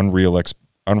that's an unrealistic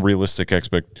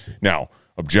Now,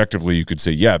 objectively, you could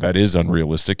say, yeah, that is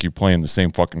unrealistic. You play in the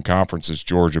same fucking conference as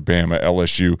Georgia, Bama,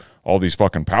 LSU, all these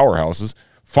fucking powerhouses.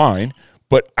 Fine.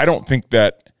 But I don't think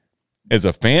that as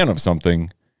a fan of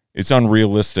something, it's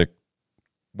unrealistic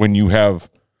when you have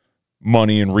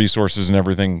money and resources and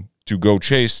everything to go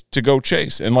chase.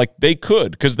 And like they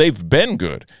could, because they've been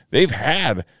good. They've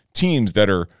had teams that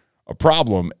are a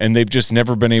problem, and they've just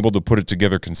never been able to put it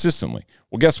together consistently.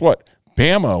 Well, guess what?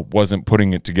 Bama wasn't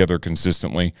putting it together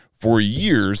consistently for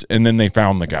years, and then they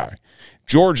found the guy.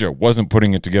 Georgia wasn't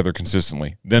putting it together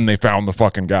consistently. Then they found the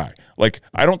fucking guy. Like,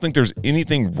 I don't think there's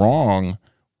anything wrong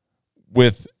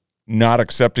with not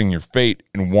accepting your fate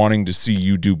and wanting to see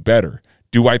you do better.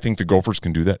 Do I think the Gophers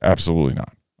can do that? Absolutely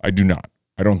not. I do not.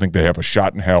 I don't think they have a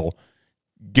shot in hell,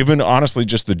 given, honestly,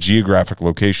 just the geographic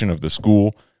location of the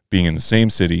school being in the same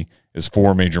city as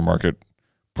 4 major market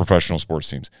professional sports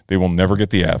teams. They will never get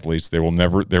the athletes. There will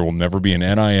never be an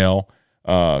NIL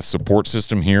support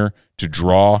system here to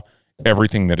draw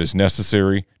everything that is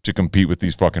necessary to compete with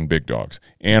these fucking big dogs.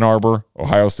 Ann Arbor,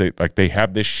 Ohio State, like they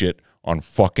have this shit on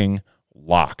fucking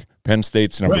lock. Penn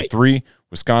State's number 3.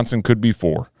 Wisconsin could be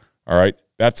 4. All right,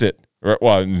 that's it.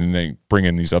 Well, and they bring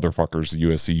in these other fuckers,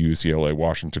 USC, UCLA,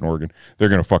 Washington, Oregon. They're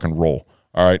going to fucking roll.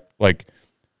 All right, like,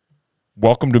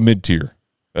 welcome to mid-tier.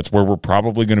 That's where we're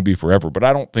probably going to be forever. But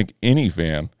I don't think any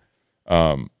fan,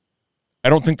 I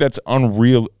don't think that's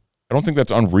unreal. I don't think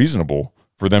that's unreasonable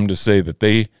for them to say that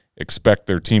they expect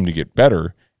their team to get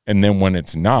better, and then when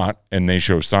it's not and they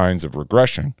show signs of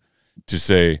regression, to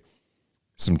say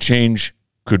some change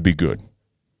could be good.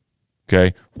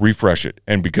 Okay? Refresh it.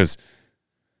 And because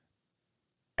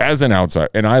as an outsider,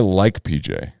 and I like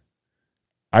PJ,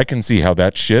 I can see how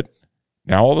that shit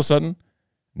now all of a sudden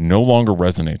no longer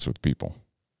resonates with people.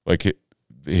 Like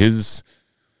his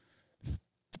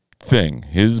thing,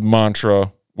 his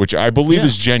mantra, which I believe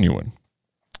is genuine,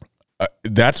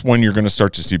 that's when you're going to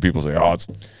start to see people say, oh, it's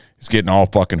getting all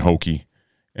fucking hokey,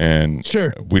 and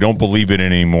we don't believe it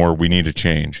anymore. We need to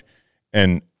change.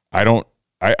 And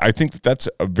I think that that's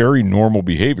a very normal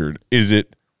behavior. Is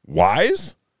it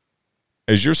wise,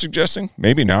 as you're suggesting?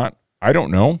 Maybe not. I don't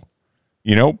know,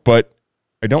 but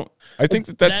I think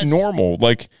that that's normal.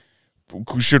 Like,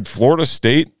 should Florida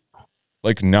State,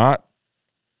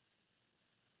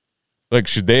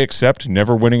 should they accept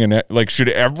never winning should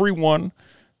everyone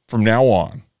from now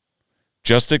on,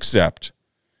 just accept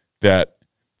that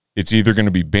it's either going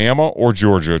to be Bama or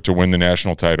Georgia to win the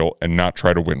national title and not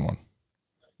try to win one.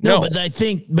 No,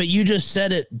 but you just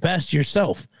said it best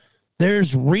yourself.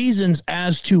 There's reasons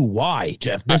as to why,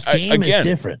 Jeff. This game is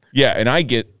different. Yeah, and I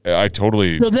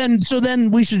totally. So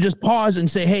then we should just pause and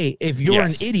say, hey, if you're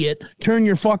an idiot, turn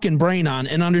your fucking brain on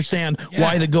and understand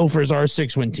why the Gophers are a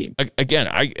 6-win team. Again,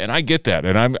 I get that,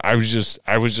 and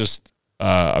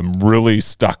I'm really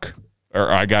stuck,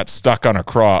 or I got stuck on a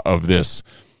craw of this.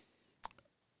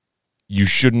 You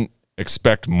shouldn't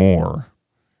expect more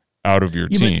out of your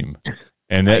team,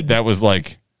 and that was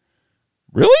like,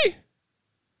 really.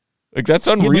 Like, that's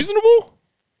unreasonable?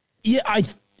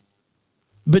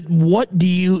 But what do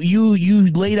you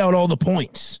laid out all the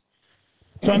points.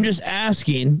 So I'm just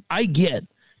asking,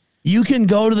 you can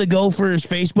go to the Gophers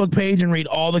Facebook page and read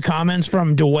all the comments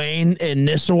from Dwayne in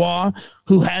Nisswa,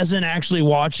 who hasn't actually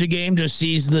watched a game, just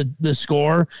sees the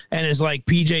score and is like,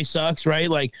 PJ sucks, right?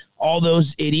 Like all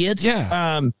those idiots.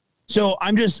 Yeah. So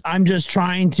I'm just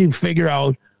trying to figure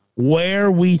out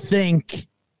where we think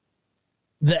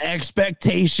the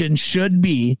expectation should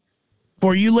be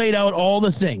for you. Laid out all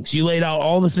the things. You laid out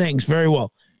all the things very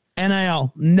well.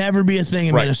 NIL never be a thing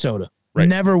in Minnesota. Right.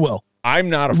 Never will.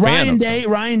 I'm not a fan of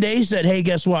Ryan Day said, hey,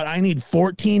 guess what? I need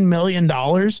 $14 million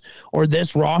or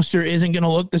this roster isn't going to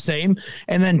look the same.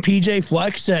 And then PJ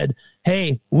Flex said,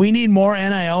 hey, we need more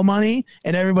NIL money.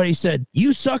 And everybody said,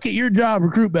 you suck at your job,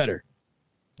 recruit better.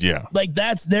 Yeah. Like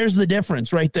there's the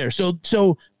difference right there. So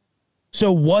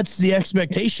what's the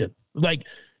expectation? Like,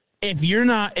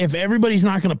 if everybody's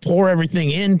not going to pour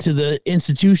everything into the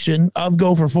institution of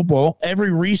Gopher football,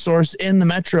 every resource in the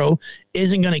Metro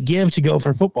isn't going to give to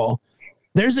Gopher football.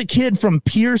 There's a kid from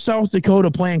Pierre, South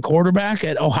Dakota playing quarterback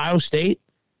at Ohio State.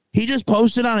 He just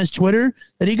posted on his Twitter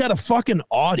that he got a fucking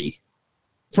Audi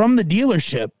from the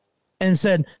dealership and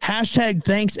said,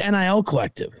 #thanks NIL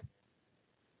Collective.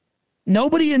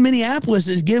 Nobody in Minneapolis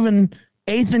is giving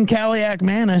Ethan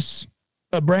Kaliak-Manis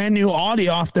a brand new Audi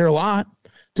off their lot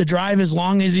to drive as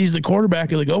long as he's the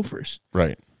quarterback of the Gophers.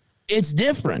 Right. It's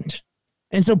different.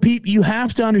 And so, Pete, you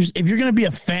have to understand, if you're going to be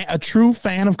a true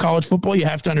fan of college football, you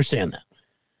have to understand that.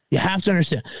 You have to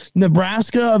understand.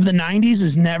 Nebraska of the 90s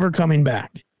is never coming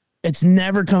back. It's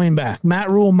never coming back. Matt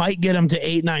Rule might get them to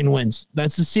 8-9 wins.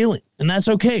 That's the ceiling. And that's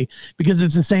okay because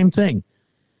it's the same thing.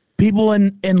 People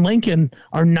in Lincoln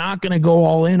are not going to go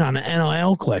all in on an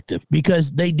NIL Collective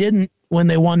because they didn't when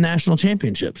they won national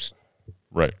championships.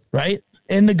 Right. Right.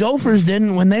 And the Gophers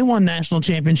didn't when they won national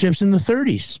championships in the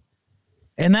 30s.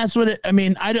 And that's what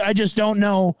I just don't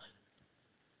know.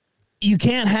 You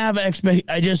can't have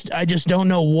I just don't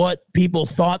know what people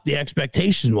thought the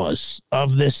expectation was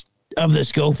of this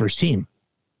Gophers team.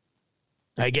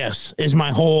 I guess is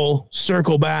my whole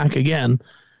circle back again.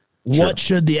 Sure. What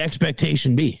should the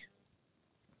expectation be?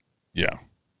 Yeah.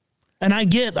 And I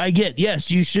get, yes,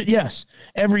 you should. Yes.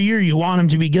 Every year you want them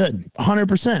to be good.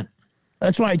 100%.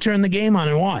 That's why I turn the game on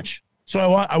and watch.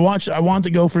 So I want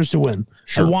the Gophers to win.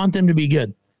 Sure. I want them to be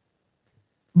good,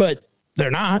 but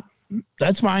they're not.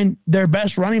 That's fine. Their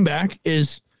best running back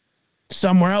is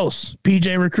somewhere else.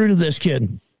 PJ recruited this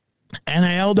kid.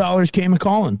 NIL dollars came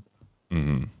a-calling.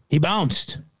 Mm-hmm. He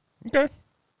bounced. Okay.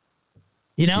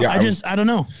 You know, yeah, I don't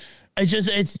know.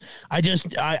 If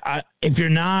you're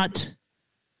not,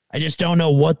 I just don't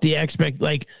know what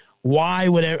the why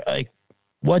would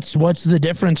what's the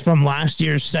difference from last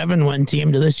year's 7-win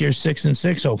team to this year's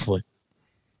 6-6, hopefully?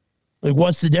 Like,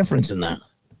 what's the difference in that?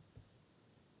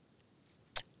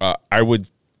 I would.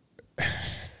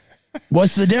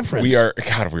 What's the difference? We are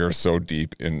so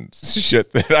deep in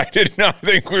shit that I did not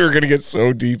think we were going to get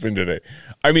so deep in today.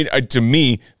 I mean, to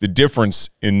me, the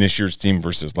difference in this year's team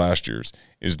versus last year's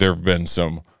is there have been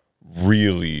some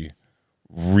really,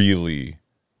 really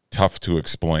tough to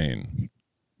explain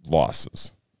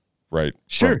losses, right?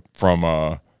 Sure.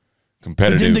 From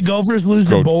competitive. Did the Gophers lose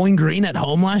to Bowling Green at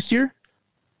home last year?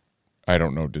 I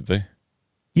don't know. Did they?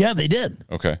 Yeah, they did.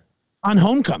 Okay. On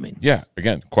homecoming. Yeah.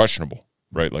 Again, questionable.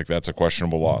 Right, like that's a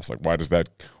questionable loss. Like, why does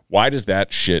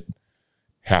that shit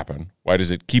happen? Why does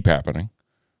it keep happening?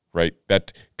 Right,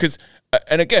 because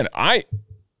and again, I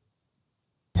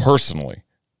personally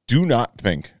do not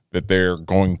think that they're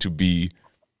going to be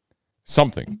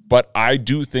something, but I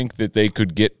do think that they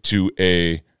could get to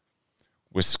a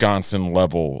Wisconsin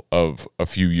level of a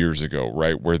few years ago,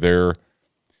 right, where they're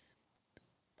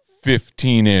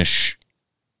 15-ish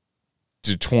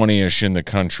to 20-ish in the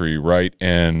country, right,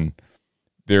 and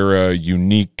they're a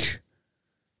unique,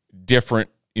 different,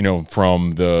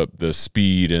 from the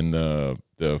speed and the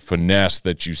finesse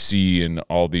that you see in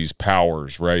all these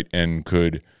powers, right? And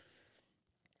could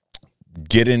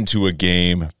get into a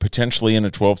game, potentially in a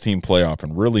 12-team playoff,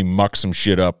 and really muck some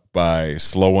shit up by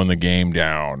slowing the game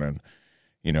down and,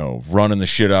 running the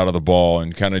shit out of the ball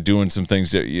and kind of doing some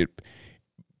things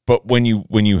but when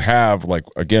you have, like,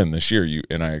 again, this year,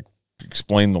 I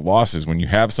explained the losses, when you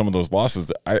have some of those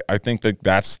losses, I think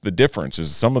that's the difference,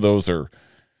 is some of those are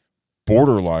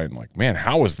borderline, like, man,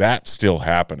 how is that still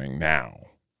happening now?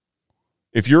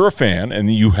 If you're a fan and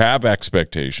you have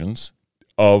expectations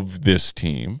of this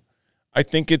team, I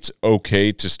think it's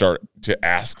okay to start to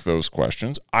ask those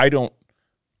questions. I don't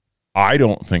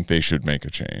think they should make a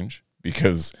change,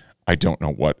 because I don't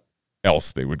know what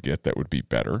else they would get that would be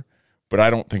better. But I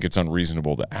don't think it's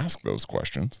unreasonable to ask those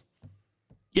questions.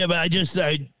 Yeah, but I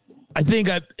think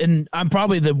I'm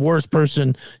probably the worst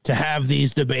person to have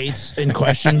these debates and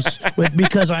questions with,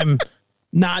 because I'm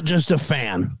not just a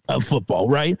fan of football,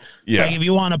 right? Yeah. Like, if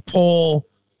you want to pull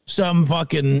some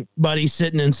fucking buddy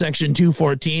sitting in section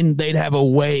 214, they'd have a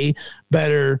way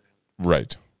better.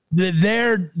 Right.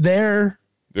 They're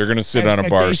going to sit on a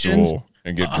bar stool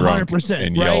and get drunk 100%,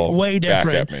 and yell way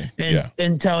different, back at me.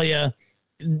 And tell you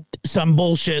some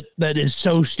bullshit that is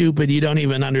so stupid you don't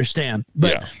even understand.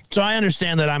 But so I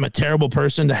understand that I'm a terrible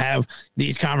person to have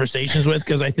these conversations with,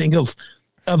 because I think of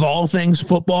all things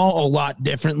football a lot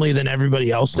differently than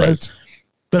everybody else does. Right.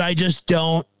 But I just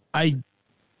don't.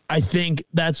 I think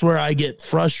that's where I get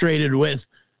frustrated with,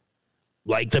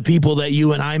 like, the people that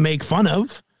you and I make fun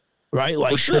of, right?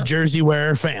 Like, the jersey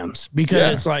wearer fans, because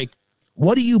it's like,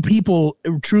 what do you people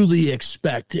truly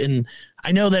expect? And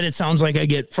I know that it sounds like I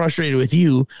get frustrated with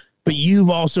you, but you've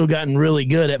also gotten really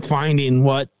good at finding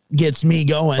what gets me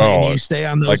going, and you stay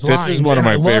on those lines. This is one of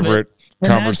my favorite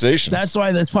conversations. That's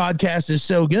why this podcast is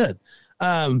so good.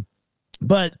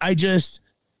 But I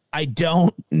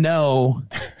don't know.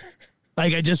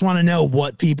 Like, I just want to know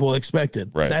what people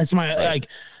expected. Right. That's like,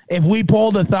 if we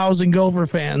polled 1,000 Gopher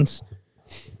fans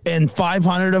and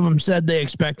 500 of them said they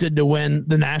expected to win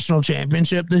the national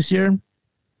championship this year,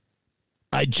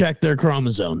 I'd check their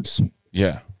chromosomes.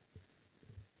 Yeah.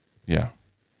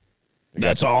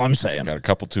 That's all I'm saying. Got a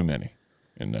couple too many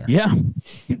in there. Yeah.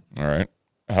 All right.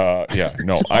 Yeah.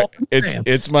 No.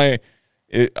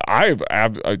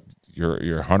 You're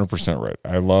 100% right.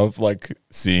 I love, like,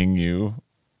 seeing you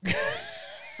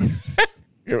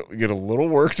get a little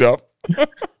worked up.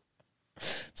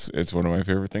 It's one of my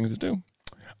favorite things to do.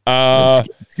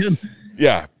 It's good.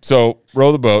 Yeah. So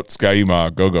row the boat,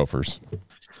 Skyuma, go Gophers.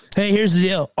 Hey, here's the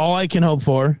deal. All I can hope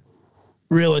for,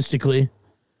 realistically,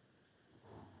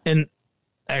 and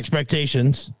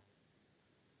expectations,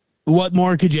 what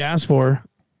more could you ask for?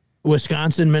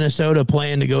 Wisconsin, Minnesota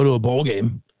playing to go to a bowl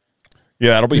game.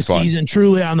 Yeah, that'll be fun. Season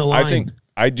truly on the line.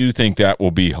 I do think that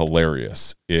will be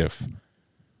hilarious if,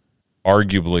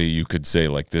 arguably, you could say,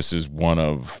 like, this is one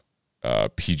of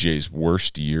PJ's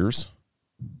worst years,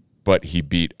 but he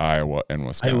beat Iowa and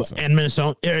Wisconsin. And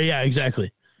Minnesota. Yeah,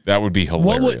 exactly. That would be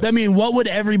hilarious. What would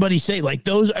everybody say? Like,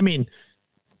 those,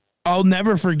 I'll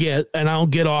never forget, and I'll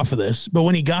get off of this, but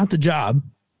when he got the job,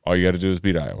 all you got to do is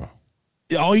beat Iowa.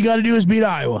 All you got to do is beat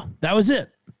Iowa. That was it.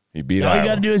 He beat Iowa. Iowa. All you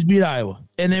got to do is beat Iowa.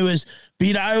 And it was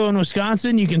beat Iowa and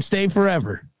Wisconsin, you can stay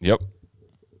forever. Yep.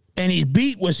 And he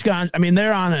beat Wisconsin.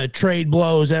 They're on a trade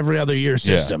blows every other year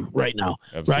system right now.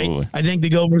 Absolutely. Right? I think the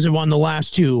Gophers have won the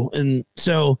last two. And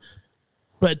so,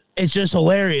 but it's just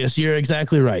hilarious. You're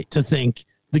exactly right to think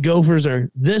the Gophers are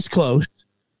this close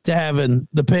to having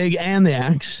the pig and the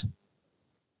axe,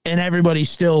 and everybody's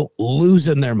still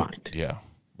losing their mind. Yeah.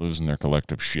 Losing their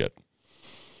collective shit.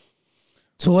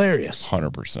 It's hilarious.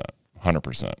 100%.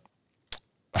 100%.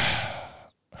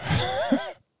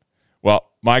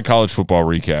 Well, my college football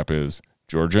recap is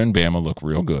Georgia and Bama look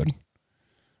real good.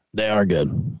 They are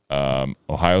good.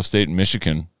 Ohio State and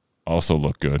Michigan also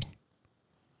look good.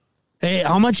 Hey,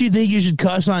 how much do you think you should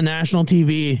cuss on national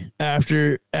TV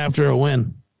after a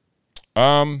win?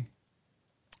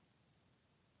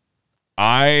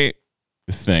 I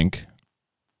think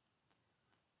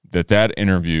that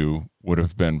interview would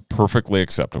have been perfectly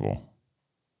acceptable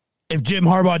if Jim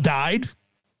Harbaugh died.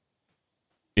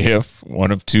 If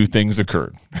one of two things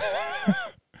occurred.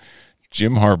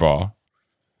 Jim Harbaugh,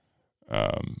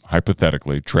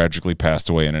 hypothetically, tragically passed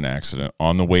away in an accident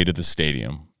on the way to the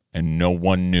stadium, and no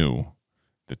one knew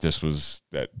that this was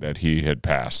that he had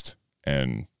passed.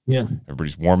 And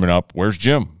everybody's warming up. Where's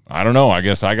Jim? I don't know. I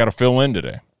guess I got to fill in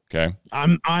today. Okay.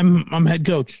 I'm head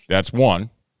coach. That's one.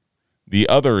 The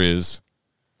other is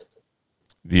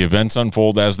the events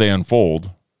unfold as they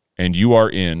unfold, and you are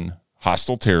in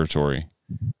hostile territory,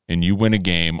 and you win a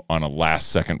game on a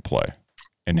last-second play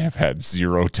and have had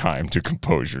zero time to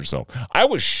compose yourself. I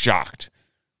was shocked,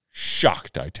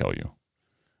 I tell you.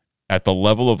 at the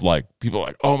level of like people are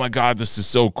like, oh my God, this is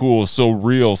so cool, so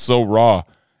real, so raw.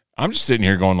 I'm just sitting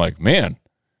here going like, man,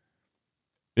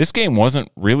 this game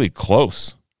wasn't really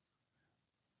close.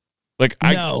 Like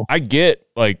I get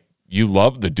like you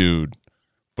love the dude,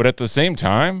 but at the same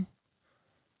time,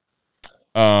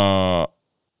 I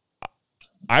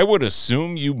would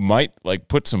assume you might like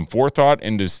put some forethought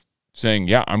into saying,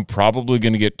 yeah, I'm probably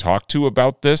going to get talked to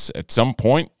about this at some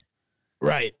point.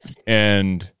 Right.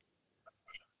 And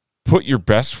put your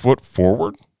best foot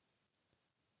forward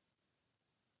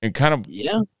and kind of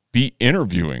be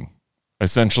interviewing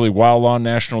essentially while on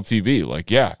national TV. Like,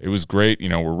 yeah, it was great. You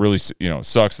know, we're really, it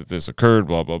sucks that this occurred,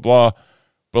 blah, blah, blah.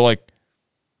 But like,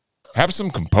 have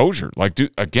some composure. Like,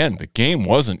 dude, again, the game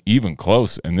wasn't even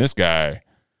close. And this guy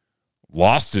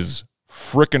lost his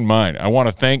freaking mind. I want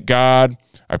to thank God.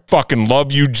 I fucking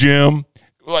love you, Jim.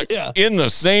 Like, in the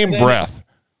same breath.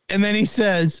 And then he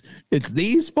says, it's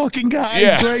these fucking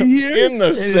guys right here. In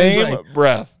the same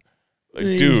breath. Like,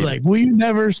 he's dude. like, we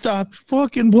never stopped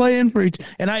fucking playing for each.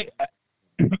 And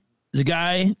the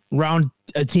guy around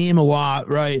a team a lot,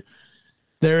 right?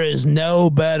 There is no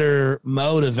better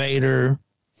motivator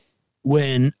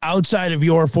when outside of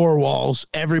your four walls,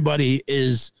 everybody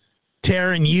is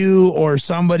tearing you or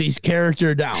somebody's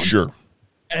character down. Sure.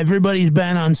 Everybody's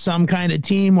been on some kind of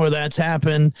team where that's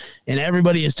happened, and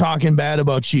everybody is talking bad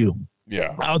about you.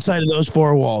 Yeah. Outside of those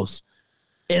four walls.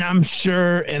 And I'm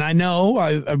sure, and I know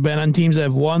I've been on teams that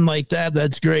have won like that.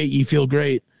 That's great. You feel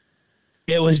great.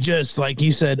 It was just, like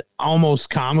you said, almost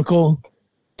comical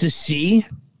to see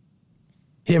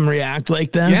him react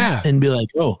like that and be like,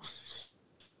 oh,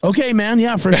 okay, man.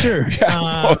 Yeah, for sure.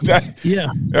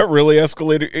 That really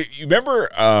escalated. You remember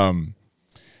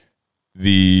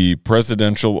the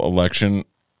presidential election,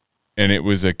 and it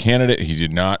was a candidate. He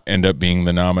did not end up being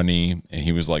the nominee, and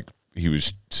he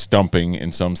was stumping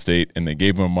in some state, and they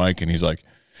gave him a mic, and he's like,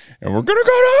 and we're going to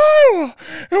go to Iowa,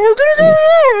 and we're going to go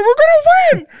out, and we're going to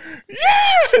win.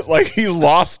 Yeah. Like, he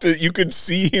lost it. You could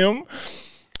see him.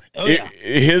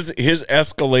 His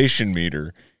escalation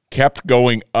meter kept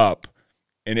going up,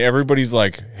 and everybody's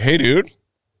like, hey, dude,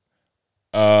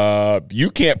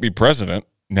 you can't be president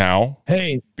now.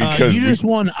 Hey, because you just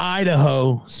won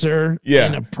Idaho, sir,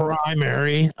 in a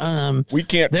primary. We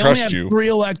can't they trust only have you. 3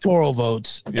 electoral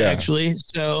votes, actually.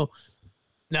 So,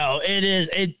 no,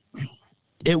 it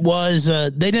was,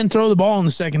 they didn't throw the ball in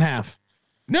the second half.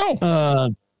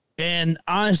 No. And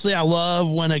honestly, I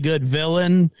love when a good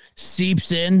villain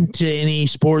seeps into any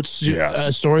sports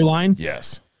storyline.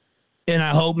 Yes. And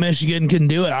I hope Michigan can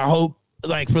do it. I hope,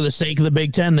 like, for the sake of the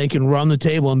Big Ten, they can run the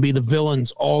table and be the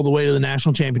villains all the way to the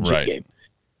national championship game.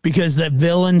 Because that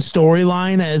villain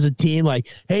storyline as a team, like,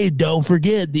 hey, don't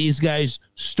forget these guys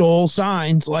stole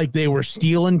signs like they were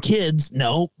stealing kids.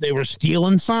 No, they were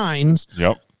stealing signs.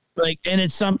 Yep. Like, and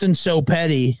it's something so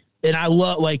petty. And I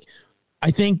love, like, I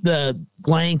think the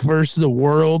blank versus the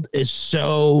world is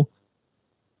so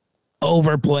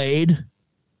overplayed.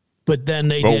 But then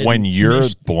when you're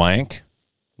blank,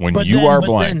 when you are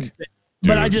blank.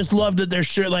 But I just love that they're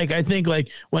sure. Like, I think,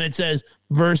 like, when it says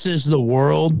versus the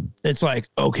world, it's like,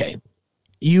 okay,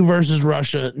 you versus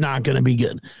Russia, not going to be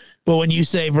good. But when you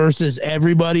say versus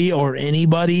everybody or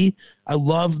anybody, I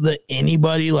love the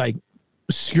anybody, like,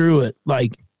 screw it.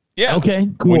 Like, yeah, okay,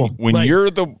 cool. When like,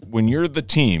 you're the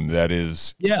team that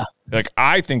is, like,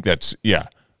 I think that's,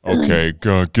 okay,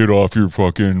 get off your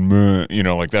fucking,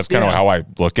 like, that's kind of how I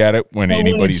look at it when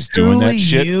anybody's doing that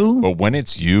shit. But when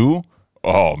it's you,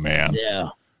 oh man,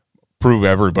 prove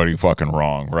everybody fucking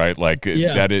wrong, right? Like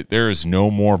there is no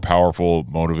more powerful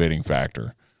motivating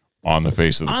factor on the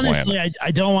face of the planet. Honestly,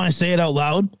 I don't want to say it out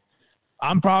loud.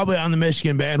 I'm probably on the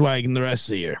Michigan bandwagon the rest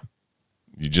of the year.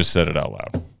 You just said it out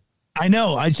loud. I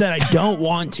know. I said I don't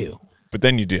want to. But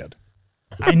then you did.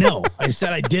 I know. I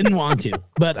said I didn't want to,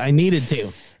 but I needed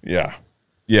to. Yeah.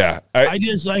 Yeah. I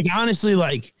just, like, honestly,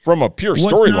 like, from a pure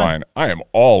storyline, I am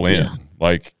all in. Yeah.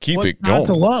 Like, keep it going. What's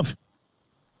not to love?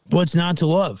 What's not to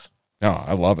love? No,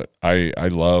 I love it. I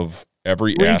love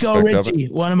every Rico aspect Richie,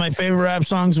 of it. One of my favorite rap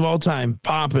songs of all time,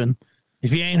 Poppin'.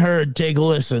 If you ain't heard, take a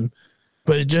listen.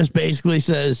 But it just basically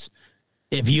says,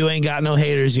 if you ain't got no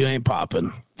haters, you ain't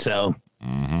popping. So,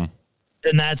 and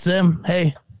that's them.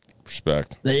 Hey.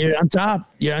 Respect. You're on top.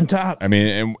 You're on top. I mean,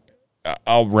 and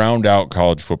I'll round out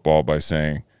college football by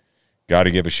saying, got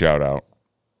to give a shout out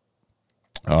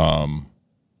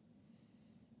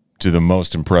to the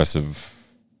most impressive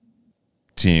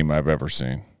team I've ever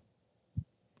seen.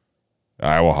 The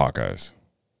Iowa Hawkeyes.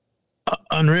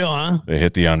 Unreal, huh? They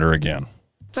hit the under again.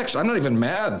 It's actually, I'm not even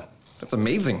mad. That's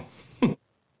amazing.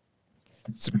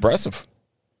 It's impressive.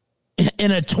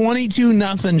 In a 22-0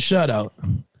 shutout.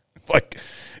 Like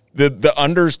the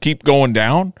unders keep going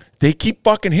down. They keep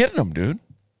fucking hitting them, dude.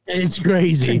 It's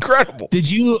crazy. It's incredible. Did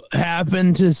you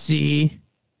happen to see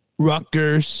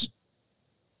Rutgers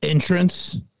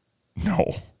entrance?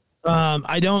 No.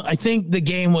 I think the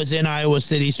game was in Iowa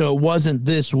City, so it wasn't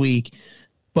this week,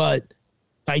 but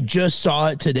I just saw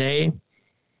it today.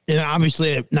 And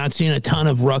obviously I've not seen a ton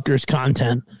of Rutgers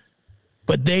content,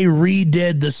 but they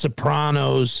redid the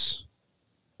Sopranos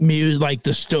music, like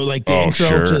the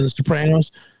intro to the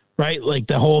Sopranos, right? Like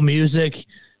the whole music,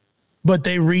 but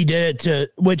they redid it to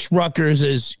which Rutgers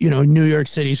is, New York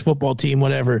City's football team,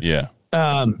 whatever. Yeah.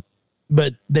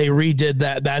 But they redid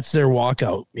that. That's their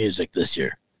walkout music this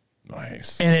year.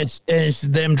 Nice. And it's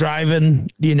them driving,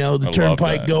 the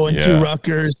turnpike going to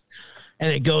Rutgers,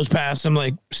 and it goes past some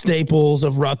like staples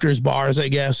of Rutgers bars, I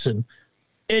guess. And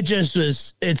it just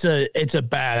was, it's a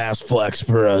badass flex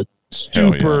for a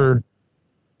super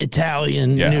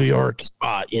Italian New York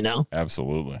spot,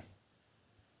 Absolutely.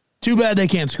 Too bad they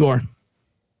can't score.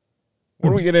 What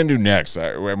do we get into next?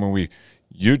 I mean, we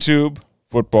YouTube,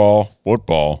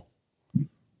 football.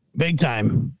 Big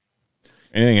time.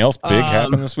 Anything else big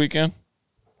happened this weekend?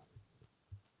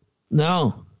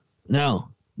 No,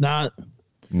 not.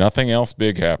 Nothing else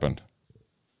big happened.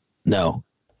 No.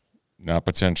 Not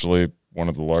potentially one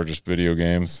of the largest video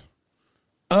games.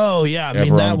 Oh yeah, I mean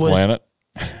ever that on the was planet.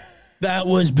 That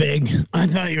was big. I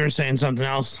thought you were saying something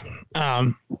else.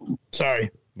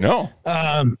 Sorry. No.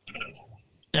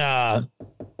 No.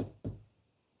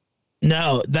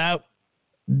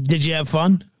 Did you have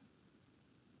fun?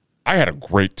 I had a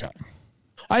great time.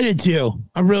 I did too.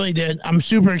 I really did. I'm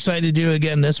super excited to do it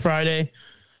again this Friday.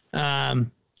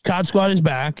 COD Squad is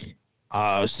back.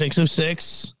 6 of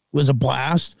 6 was a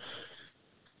blast.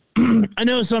 I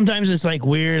know sometimes it's like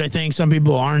weird. I think some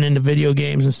people aren't into video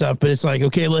games and stuff, but it's like,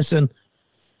 okay, listen,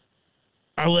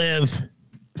 I live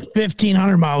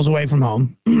 1,500 miles away from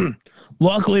home.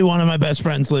 Luckily, one of my best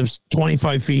friends lives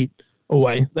 25 feet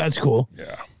away. That's cool.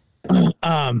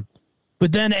 Yeah.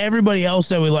 But then everybody else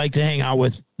that we like to hang out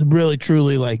with, really,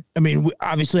 truly,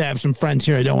 obviously I have some friends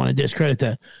here. I don't want to discredit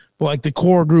that. But like the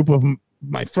core group of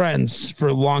my friends for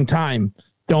a long time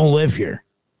don't live here.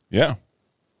 Yeah.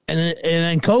 And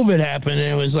then COVID happened,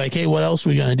 and it was like, hey, what else are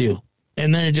we going to do?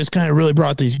 And then it just kind of really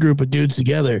brought these group of dudes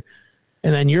together.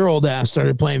 And then your old ass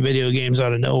started playing video games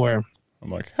out of nowhere. I'm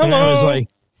like, hello. And I was like,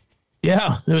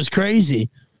 yeah, it was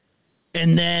crazy.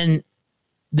 And then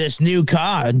this new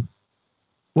COD,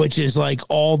 which is like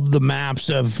all the maps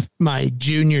of my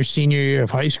senior year of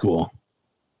high school.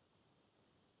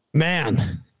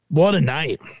 Man, what a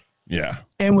night. Yeah.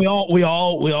 And we all,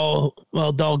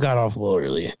 Dull got off a little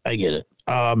early. I get it.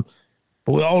 But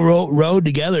we all rode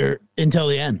together until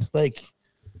the end. Like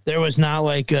there was not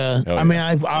like,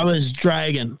 I was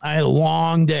dragging. I had a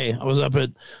long day. I was up at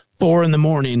 4 a.m.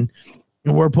 and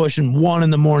we're pushing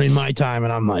 1 a.m. my time.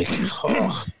 And I'm like,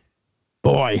 oh,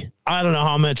 boy, I don't know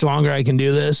how much longer I can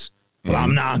do this, but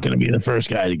I'm not going to be the first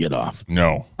guy to get off.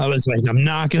 No. I was like, I'm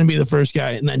not going to be the first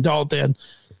guy. And then Dalt did.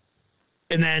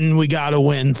 And then we got a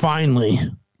win finally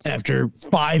after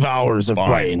 5 hours of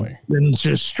playing. And it's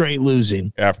just straight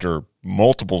losing. After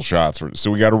multiple shots.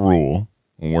 So we got a rule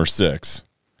when we're 6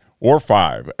 or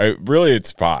 5.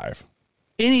 It's 5.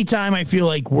 Anytime I feel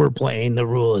like we're playing, the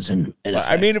rule is in effect.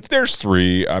 I mean, if there's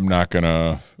 3, I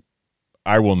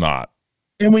will not.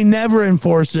 And we never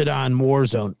enforce it on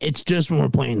Warzone. It's just when we're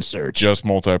playing Search. Just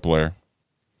multiplayer.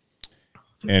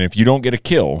 And if you don't get a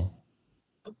kill,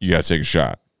 you got to take a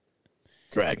shot.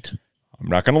 Correct. I'm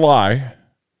not going to lie.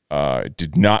 It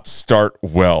did not start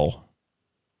well.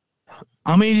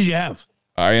 How many did you have?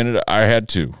 I had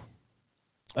 2.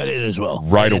 I did as well.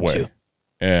 Right away. 2.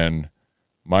 And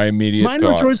my immediate Mine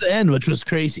were towards the end, which was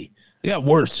crazy. It got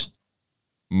worse.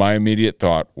 My immediate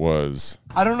thought was,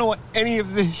 I don't know what any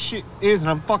of this shit is, and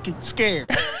I'm fucking scared.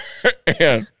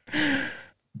 And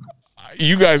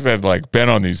you guys had been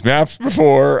on these maps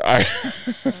before.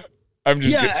 I'm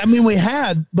just we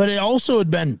had, but it also had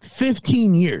been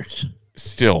 15 years.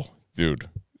 Still, dude.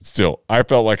 I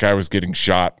felt like I was getting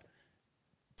shot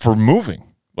for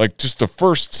moving. Like just the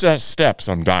first steps,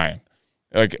 I'm dying.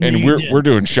 And we're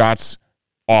doing shots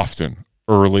often,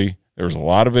 early. There was a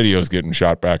lot of videos getting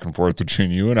shot back and forth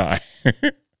between you and I.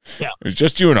 Yeah. It was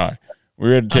just you and I.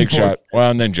 We had to take a shot.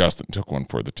 Well, and then Justin took one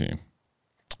for the team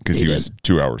because he was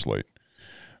 2 hours late.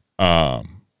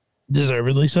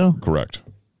 Deservedly so. Correct.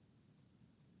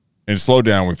 And it slowed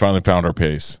down. We finally found our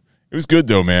pace. It was good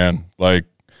though, man. It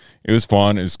was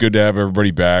fun. It's good to have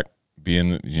everybody back,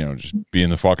 just be in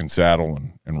the fucking saddle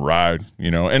and ride,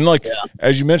 And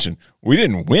as you mentioned, we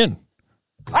didn't win.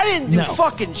 I didn't do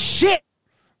fucking shit.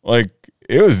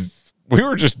 It was we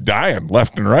were just dying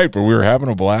left and right, but we were having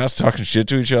a blast, talking shit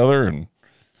to each other and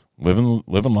living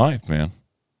life, man.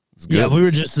 It's good. Yeah, we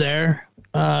were just there.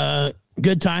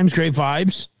 Good times, great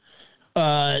vibes.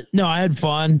 No, I had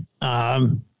fun.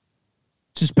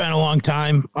 Just been a long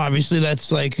time. Obviously,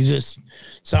 that's like just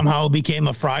somehow became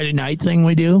a Friday night thing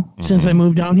we do since I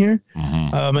moved down here.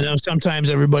 I know sometimes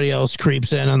everybody else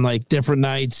creeps in on like different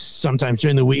nights, sometimes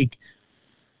during the week.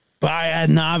 But I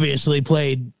hadn't obviously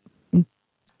played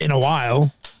in a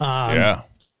while. Yeah.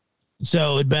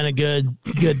 So it'd been a good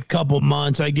couple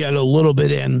months. I get a little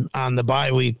bit in on the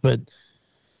bye week, but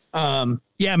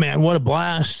yeah, man, what a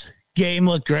blast. Game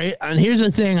looked great. And here's the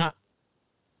thing.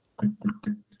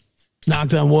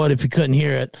 Knocked on wood if you couldn't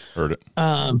hear it. Heard it.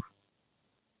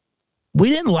 We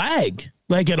didn't lag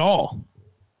like at all.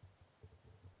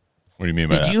 What do you mean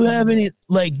by that? Did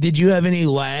you have any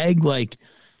lag like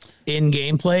in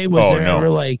gameplay? Was there ever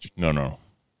like No.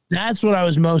 That's what I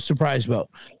was most surprised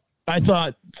about. I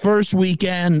thought first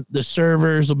weekend the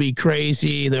servers will be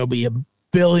crazy. There'll be a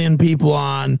billion people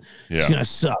on. Yeah. It's gonna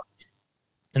suck.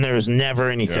 And there was never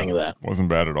anything of that. Wasn't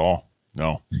bad at all.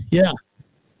 No. Yeah.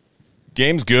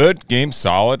 Game's good. Game's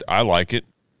solid. I like it.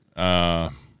 I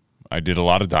did a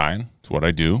lot of dying. It's what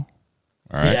I do.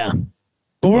 All right. Yeah.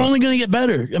 But we're only going to get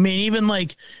better. I mean, even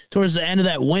like towards the end of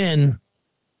that win,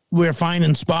 we're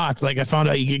finding spots. Like I found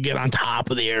out you could get on top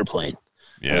of the airplane.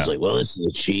 Yeah. I was like, well, this is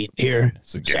a cheat here.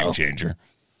 It's a game changer.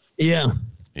 Yeah.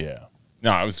 Yeah.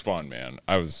 No, it was fun, man.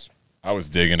 I was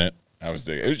digging it. It was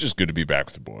just good to be back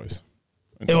with the boys.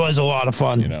 It was a lot of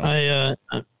fun. You know.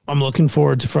 I'm looking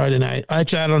forward to Friday night.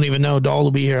 Actually, I don't even know. Doll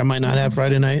will be here. I might not have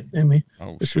Friday night in me.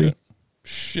 Oh, this shit. week.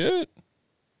 Shit.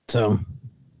 So.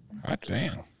 God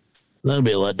damn. That'll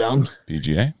be a letdown.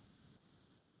 PGA?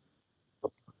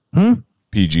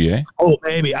 PGA? Oh,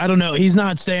 maybe. I don't know. He's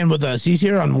not staying with us. He's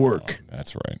here on work. Oh,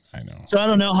 that's right. I know. So I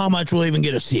don't know how much we'll even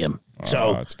get to see him.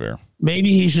 So that's fair.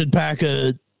 Maybe he should pack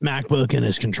a MacBook and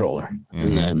his controller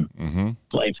and then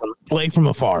play from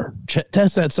afar.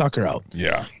 Test that sucker out.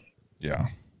 Yeah. Yeah.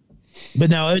 But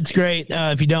no, it's great.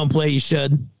 If you don't play, you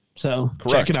should. So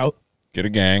Correct. Check it out. Get a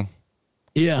gang.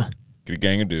 Yeah. Get a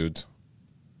gang of dudes.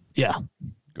 Yeah.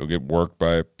 Go get worked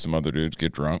by some other dudes.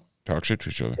 Get drunk. Talk shit to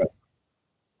each other.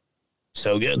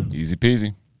 So good. Easy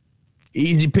peasy.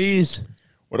 Easy peas.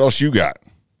 What else you got?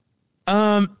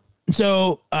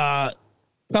 So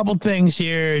couple things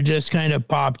here just kind of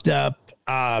popped up.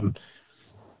 I'll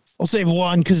save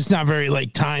one because it's not very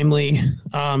like timely.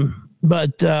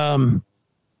 But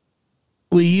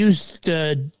we used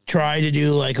to try to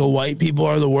do like a white people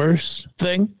are the worst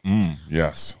thing.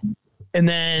 Yes. And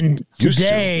then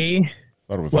today,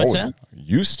 Thought it was what's always, that?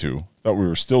 Used to. Thought we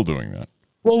were still doing that.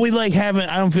 Well, we like haven't.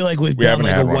 I don't feel like we've done haven't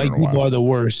like had a one white in a while. people are the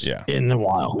worst in a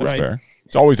while. That's right? fair.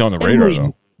 It's always on the radar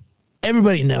though.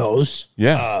 Everybody knows.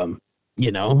 Yeah.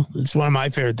 You know, it's one of my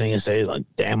favorite things to say is like,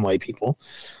 damn white people.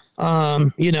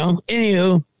 You know,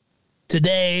 anywho,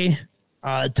 today,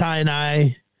 Ty and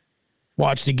I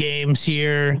watched the games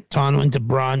here. Ton went to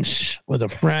brunch with a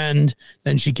friend.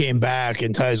 Then she came back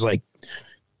and Ty's like,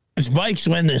 if Vikes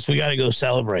win this, we got to go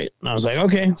celebrate. And I was like,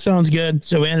 okay, sounds good.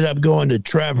 So we ended up going to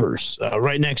Trevor's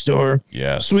right next door.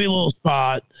 Yes. Sweet little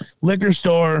spot, liquor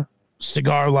store,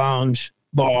 cigar lounge,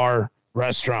 bar,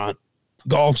 restaurant,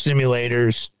 golf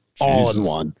simulators, all in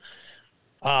one.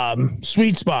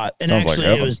 Sweet spot. And Sounds actually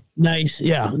like it was nice.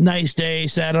 Yeah. Nice day.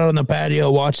 Sat out on the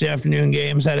patio, watched the afternoon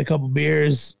games, had a couple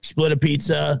beers, split a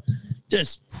pizza.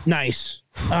 Just nice.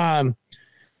 So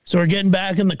we're getting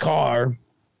back in the car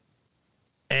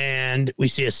and we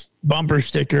see a bumper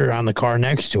sticker on the car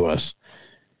next to us.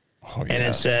 Oh, and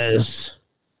it says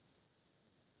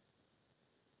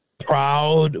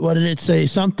proud. What did it say?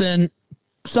 Something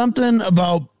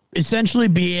about essentially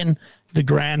being the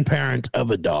grandparent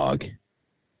of a dog.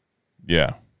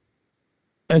 Yeah.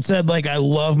 It said like, I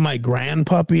love my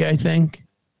grandpuppy, I think.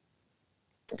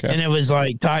 Okay. And it was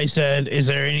like, Ty said, is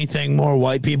there anything more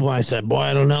white people? I said, boy,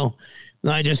 I don't know.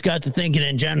 And I just got to thinking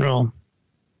in general,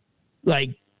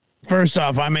 like, first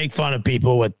off, I make fun of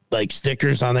people with like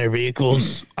stickers on their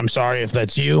vehicles. I'm sorry if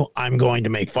that's you. I'm going to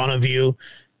make fun of you.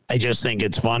 I just think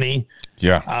it's funny.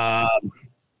 Yeah.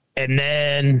 And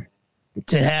then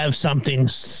to have something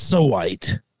so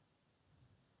white,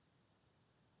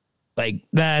 like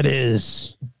that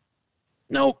is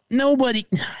nobody.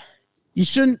 You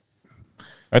shouldn't.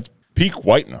 That's peak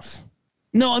whiteness.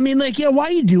 No, I mean, like, yeah, why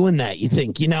are you doing that? You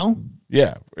think, you know?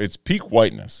 Yeah. It's peak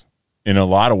whiteness in a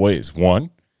lot of ways.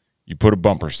 One, you put a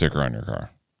bumper sticker on your car.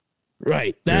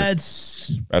 Right.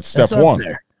 That's step up one.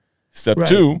 there. Step Right.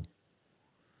 two,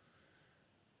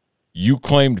 you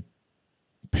claimed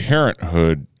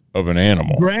parenthood of an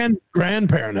animal.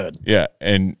 Grandparenthood. Yeah,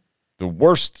 and the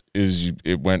worst is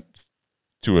it went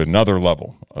to another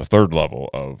level, a third level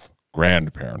of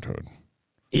grandparenthood.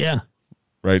 Yeah.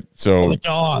 Right? So A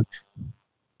dog.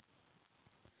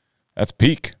 that's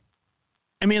peak.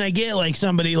 I mean, I get like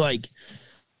somebody like,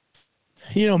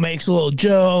 makes a little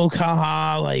joke,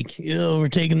 haha, like, we're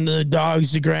taking the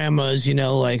dogs to grandma's,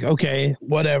 like, okay,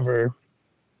 whatever.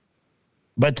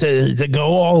 But to go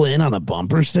all in on a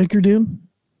bumper sticker, dude?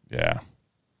 Yeah.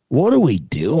 What are we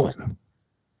doing?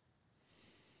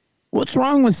 What's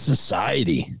wrong with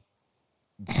society?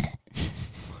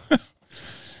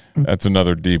 That's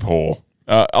another deep hole.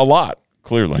 A lot,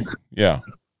 clearly. Yeah,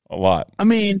 a lot. I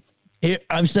mean,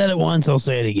 I've said it once, I'll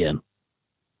say it again.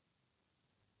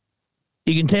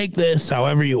 You can take this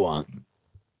however you want,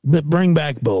 but bring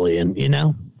back bullying,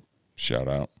 Shout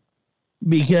out.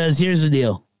 Because here's the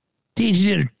deal. Teaches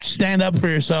you to stand up for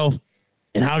yourself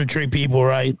and how to treat people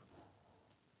right.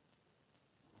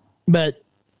 But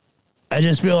I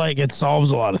just feel like it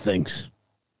solves a lot of things.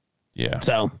 Yeah.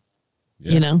 So,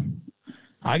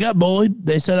 I got bullied.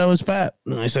 They said I was fat.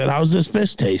 And I said, how's this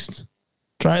fish taste?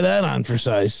 Try that on for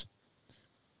size.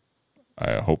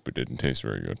 I hope it didn't taste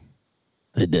very good.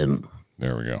 It didn't.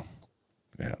 There we go.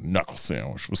 Yeah, knuckle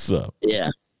sandwich. What's up?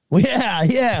 Yeah. Well,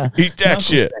 yeah. Eat that Knuckle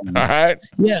shit. sandwich. All right.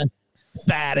 Yeah.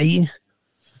 Fatty.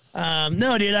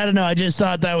 No, dude, I don't know. I just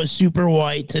thought that was super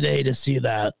white today to see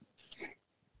that.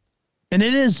 And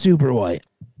it is super white.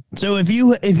 So if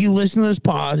you listen to this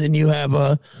pod and you have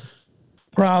a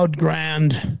proud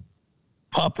grand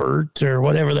puppert or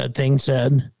whatever that thing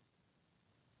said,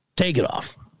 take it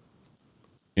off.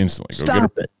 Instantly. Go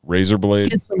Stop get a it. razor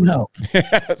blade. Get some help.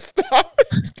 Yeah, stop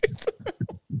it. Get some-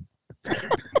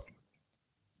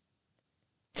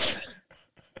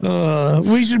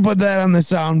 We should put that on the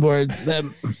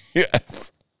soundboard.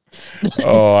 Yes.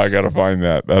 Oh, I got to find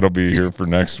that. That'll be here for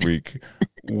next week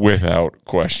without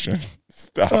question.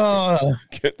 Stop.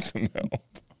 Get some help.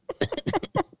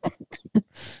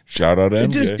 Shout out to MJ.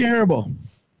 It's just terrible.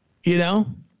 Yeah.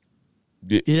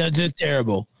 It's just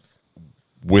terrible.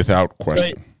 Without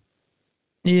question. Right.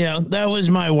 Yeah, that was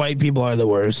my white people are the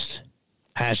worst.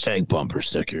 # bumper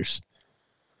stickers.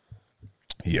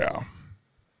 Yeah.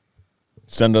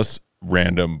 Send us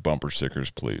random bumper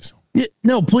stickers, please. Yeah,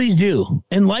 no, please do.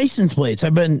 And license plates.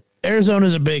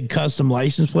 Arizona's a big custom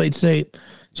license plate state.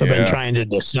 So I've been trying to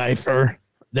decipher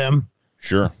them.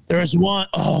 Sure. There's one,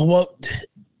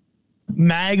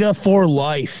 MAGA for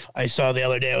life. I saw the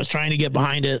other day. I was trying to get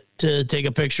behind it to take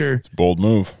a picture. It's a bold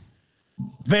move.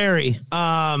 Very.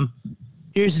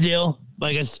 Here's the deal.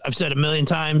 Like I've said a million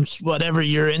times, whatever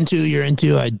you're into.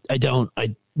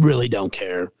 I really don't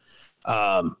care.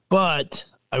 But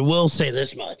I will say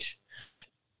this much.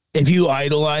 If you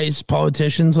idolize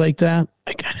politicians like that,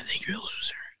 I kind of think you're a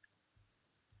loser.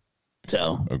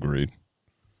 So Agreed.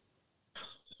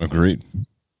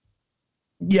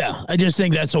 Yeah, I just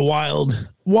think that's a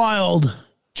wild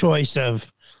choice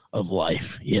of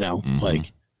life,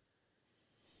 like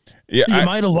yeah, you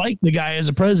might have liked the guy as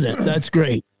a president. That's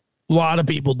great. A lot of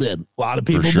people did. A lot of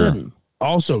people didn't.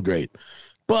 Also great.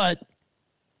 But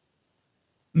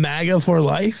MAGA for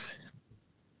life,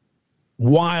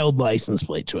 wild license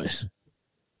plate choice.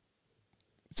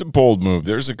 It's a bold move.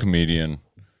 There's a comedian,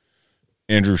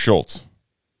 Andrew Schultz.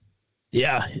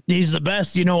 Yeah, he's the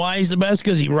best. You know why he's the best?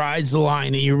 Because he rides the line,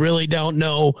 and you really don't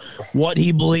know what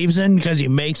he believes in because he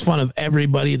makes fun of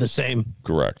everybody the same.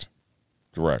 Correct.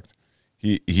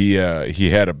 He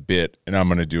had a bit, and I'm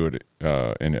going to do it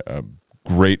in a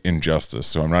great injustice.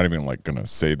 So I'm not even going to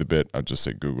say the bit. I'll just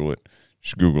say Google it.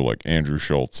 Just Google Andrew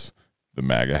Schultz, the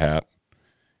MAGA hat,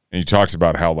 and he talks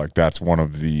about how that's one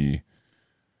of the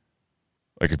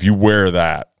if you wear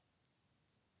that,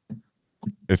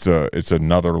 it's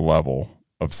another level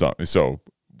of something. So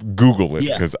Google it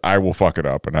because I will fuck it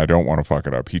up, and I don't want to fuck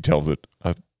it up. He tells it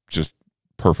just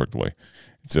perfectly.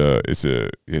 It's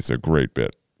a great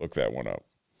bit. Look that one up.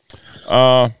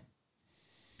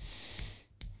 Did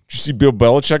you see Bill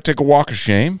Belichick take a walk of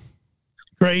shame?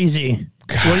 Crazy.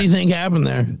 God. What do you think happened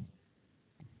there?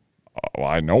 Well,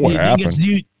 I know what happened. Do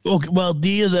you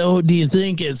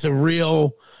think it's a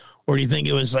real, or do you think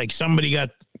it was somebody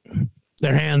got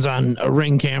their hands on a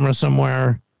Ring camera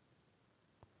somewhere?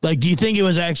 Do you think it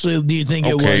was actually? Do you think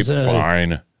it was?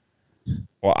 Fine.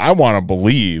 Well, I want to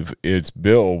believe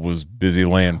Bill was busy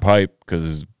laying pipe because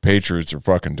his Patriots are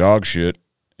fucking dog shit,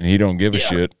 and he don't give a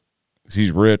shit because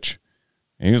he's rich,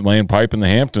 and he was laying pipe in the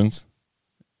Hamptons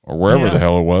or wherever the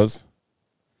hell it was.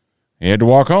 He had to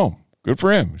walk home. Good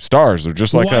for him. Stars, they're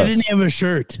just like us. Why didn't he have a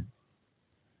shirt?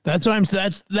 That's what I'm.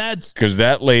 That's because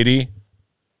that lady,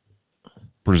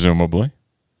 presumably,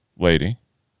 lady,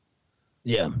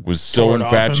 was so Tore it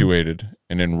off him. infatuated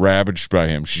and enraged by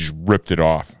him, she's ripped it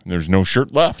off. And there's no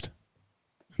shirt left.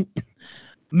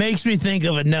 Makes me think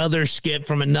of another skit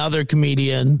from another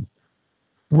comedian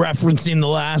referencing The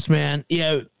Last Man.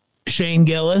 Yeah, Shane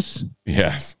Gillis.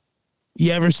 Yes.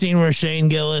 You ever seen where Shane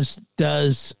Gillis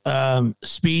does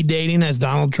speed dating as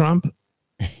Donald Trump?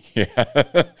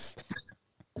 Yes.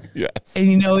 Yes.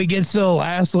 And he gets to the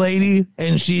last lady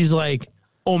and she's like,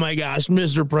 oh my gosh,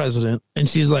 Mr. President. And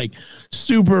she's like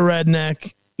super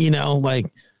redneck,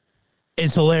 like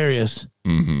it's hilarious.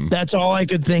 Mm-hmm. That's all I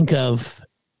could think of.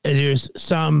 There's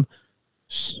some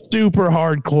super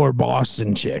hardcore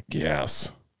Boston chick.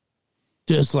 Yes.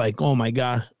 Just like, oh my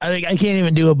God. I can't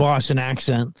even do a Boston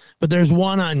accent, but there's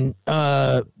one on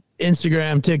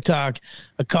Instagram, TikTok,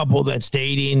 a couple that's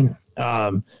dating.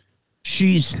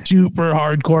 She's super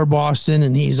hardcore Boston,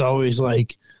 and he's always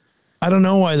like, I don't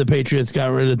know why the Patriots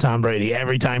got rid of Tom Brady.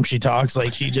 Every time she talks,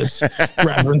 like she just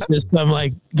references them,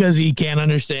 like because he can't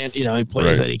understand. He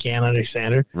plays that he can't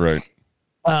understand her. Right.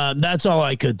 That's all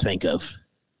I could think of.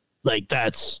 Like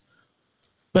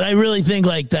but I really think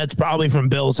like that's probably from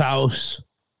Bill's house.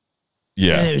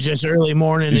 Yeah. And it was just early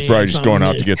morning. He's probably just going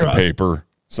out to get the paper.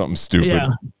 Something stupid. Yeah.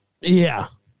 Yeah.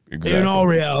 Exactly. In all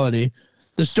reality,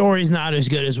 the story's not as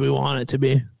good as we want it to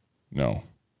be. No.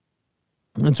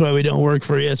 That's why we don't work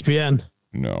for ESPN.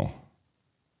 No.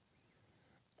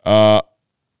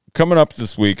 Coming up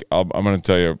this week, I'm going to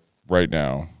tell you right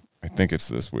now. I think it's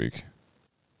this week.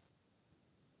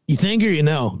 You think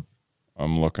or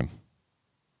I'm looking.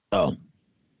 Oh.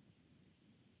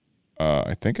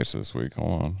 I think it's this week.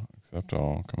 Hold on. Accept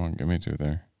all. Come on, give me two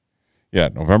there. Yeah,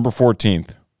 November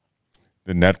 14th,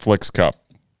 the Netflix Cup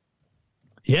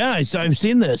Yeah, I've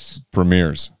seen this.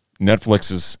 premieres.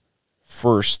 Netflix's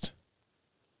first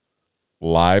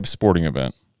live sporting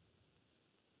event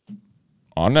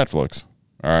on Netflix.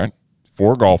 All right.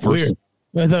 4 golfers.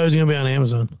 Weird. I thought it was going to be on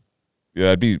Amazon.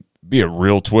 Yeah, that'd be a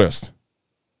real twist.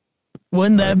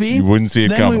 Wouldn't that be? You wouldn't see it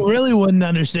then coming. We really wouldn't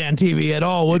understand TV at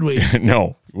all, would we?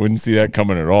 No, you wouldn't see that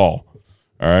coming at all.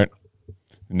 All right.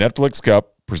 Netflix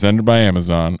Cup presented by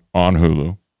Amazon on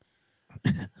Hulu.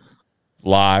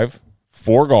 Live,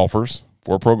 4 golfers,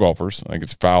 4 pro golfers. I think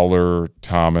it's Fowler,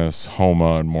 Thomas,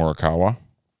 Homa, and Morikawa.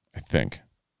 I think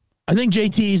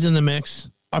JT's in the mix.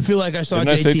 I feel like I saw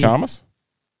Didn't JT. I say Thomas?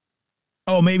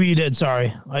 Oh, maybe you did.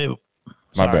 Sorry. My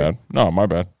bad. No, my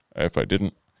bad. If I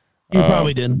didn't. You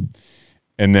probably didn't.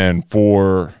 And then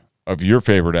 4 of your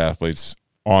favorite athletes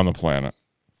on the planet,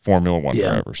 Formula One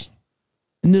drivers.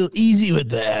 No, easy with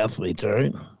the athletes, all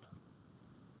right?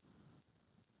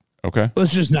 Okay.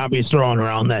 Let's just not be throwing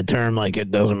around that term like it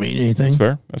doesn't mean anything. That's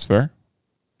fair. That's fair.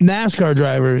 NASCAR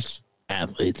drivers,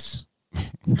 athletes.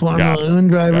 Formula Got it. One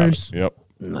drivers, Yep.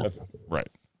 No. That's right.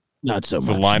 not so It's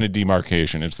much. the line of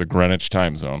demarcation. It's the Greenwich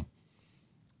time zone.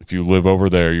 If you live over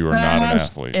there, you are not an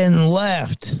Fast athlete. and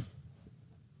left.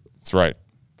 That's right.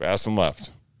 Fast and left.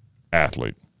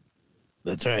 Athlete.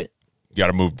 That's right. You got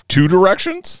to move 2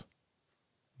 directions?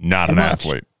 Not an Much.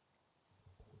 athlete.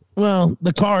 Well,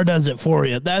 the car does it for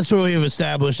you. That's what we've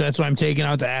established. That's why I'm taking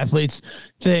out the athletes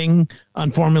thing on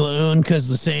Formula One, because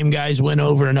the same guys win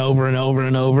over and over and over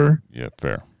and over. Yeah,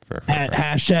 fair. At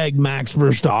hashtag Max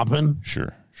Verstappen.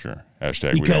 Sure.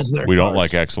 Hashtag Because we don't cars.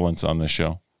 like excellence on this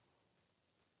show.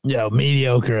 Yeah,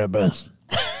 mediocre at best.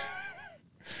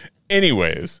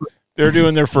 Anyways, they're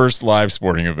doing their first live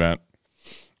sporting event.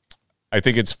 I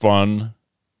think it's fun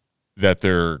that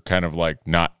they're kind of like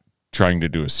not trying to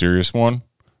do a serious one,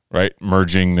 right?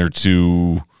 Merging their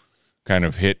 2 kind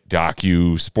of hit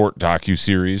sport docu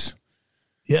series.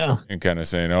 Yeah. And kind of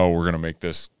saying, oh, we're going to make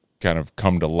this kind of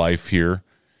come to life here.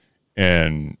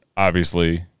 And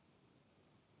obviously,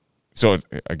 so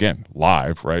again,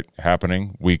 live, right?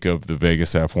 Happening week of the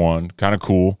Vegas F1. Kind of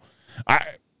cool.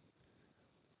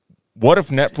 What if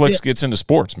Netflix gets into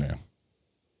sports, man?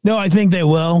 No, I think they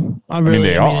will. I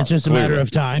mean, are, it's just clearly. a matter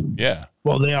of time. Yeah.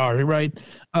 Well, they are, right?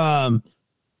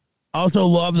 Also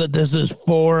love that this is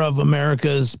 4 of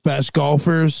America's best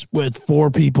golfers with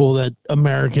 4 people that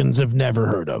Americans have never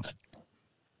heard of.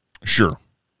 Sure.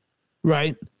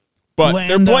 Right? But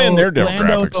they're playing their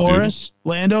demographics, dude.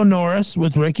 Lando Norris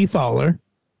with Ricky Fowler.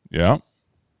 Yeah.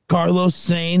 Carlos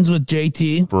Sainz with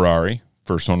JT. Ferrari.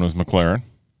 First one was McLaren.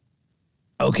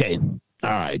 Okay. All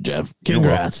right, Jeff.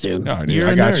 Congrats, dude. No, dude, You're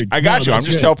I a got nerd. you. I got you. I'm that's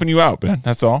just good. helping you out, man.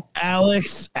 That's all.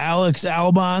 Alex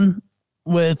Albon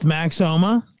with Max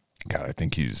Homa. God, I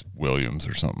think he's Williams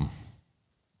or something.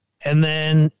 And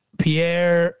then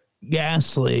Pierre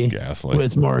Gasly,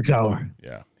 with Morikawa.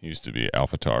 Yeah. He used to be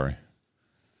AlphaTauri.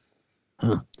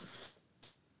 Huh.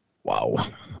 Wow.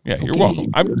 Yeah, you're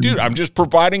welcome. I'm just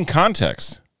providing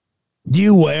context. Do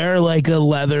you wear like a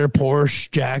leather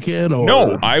Porsche jacket? Or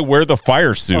No, I wear the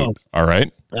fire suit. All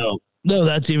right. Oh, no,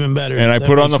 that's even better. And I That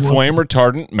put on the makes more- flame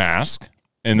retardant mask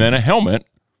and then a helmet.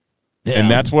 Yeah.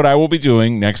 And that's what I will be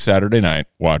doing next Saturday night,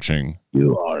 watching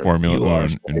you Formula One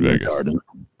in flame Vegas. retardant.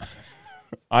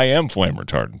 I am flame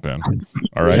retardant, Ben.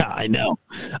 All right. Yeah, I know.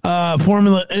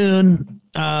 Formula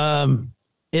One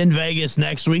in Vegas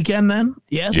next weekend then?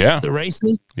 Yes? Yeah. The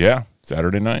races? Yeah.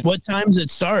 Saturday night. What times it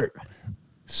start?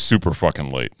 Super fucking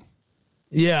late.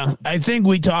 Yeah, I think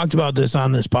we talked about this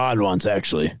on this pod once,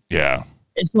 actually. Yeah.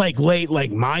 It's like late,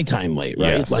 like my time late,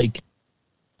 right? Yes. Like,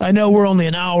 I know we're only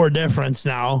an hour difference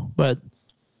now, but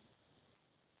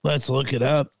let's look it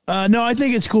up. No, I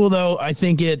think it's cool, though. It's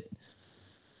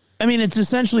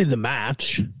essentially the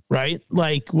match, right?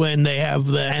 Like when they have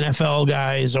the NFL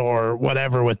guys or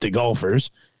whatever with the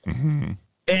Gophers. Mm-hmm.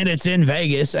 And it's in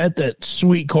Vegas at that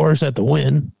sweet course at the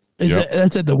Wynn.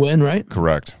 That's at the Wynn, right?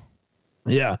 Correct.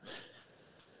 Yeah.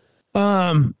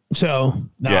 I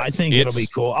think it'll be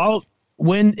cool.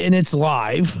 And it's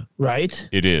live, right?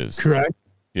 It is. Correct.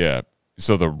 Yeah.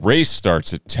 So the race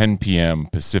starts at 10 p.m.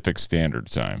 Pacific Standard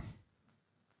Time.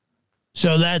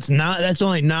 So that's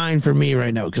only 9 for me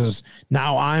right now because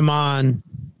now I'm on.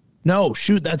 No,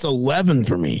 shoot, that's 11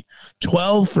 for me.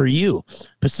 12 for you,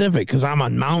 Pacific, because I'm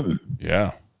on Mountain.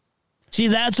 Yeah. See,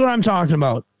 that's what I'm talking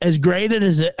about. As great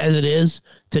as it is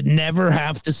to never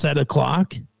have to set a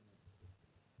clock,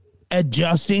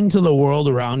 adjusting to the world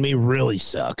around me really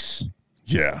sucks.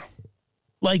 Yeah.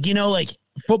 Like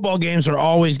football games are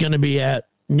always going to be at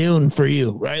noon for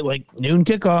you, right? Like noon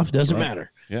kickoff doesn't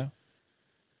matter. Yeah.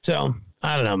 So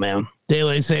I don't know, man.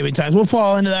 Daylight saving times. We'll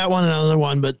fall into that one, another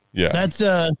one, but Yeah. That's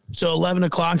so 11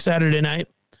 o'clock Saturday night.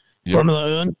 Yep.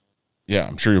 Formula One. Yeah,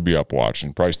 I'm sure you'll be up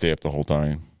watching. Probably stay up the whole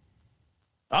time.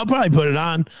 I'll probably put it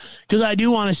on because I do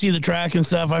want to see the track and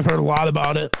stuff. I've heard a lot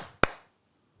about it.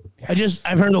 Yes.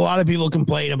 I've heard a lot of people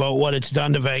complain about what it's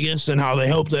done to Vegas and how they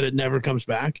hope that it never comes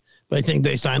back. But I think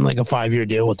they signed like a 5-year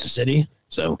deal with the city.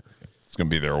 So It's going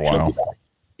to be there a while.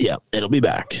 Yeah, it'll be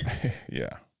back. Yeah.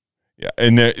 Yeah.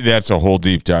 And that's a whole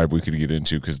deep dive we could get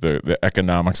into because the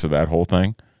economics of that whole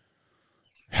thing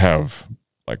have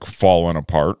like fallen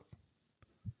apart.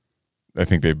 I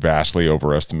think they vastly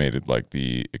overestimated like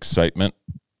the excitement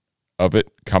of it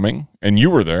coming. And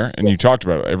you were there and you talked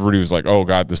about it. Everybody was like, oh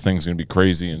God, this thing's going to be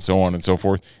crazy and so on and so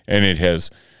forth. And it has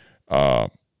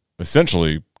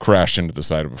essentially crashed into the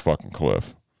side of a fucking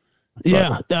cliff.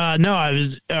 Yeah. No, I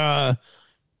was,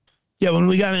 when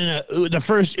we got in the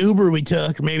first Uber we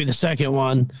took, or maybe the second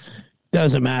one,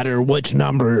 doesn't matter which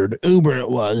numbered Uber it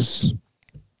was.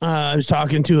 I was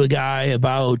talking to a guy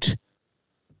about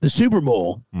the Super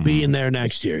Bowl being there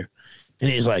next year. And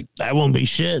he's like, that won't be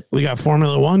shit. We got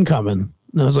Formula One coming.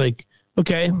 And I was like,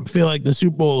 okay, I feel like the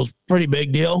Super Bowl is a pretty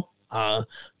big deal.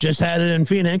 Just had it in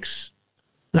Phoenix.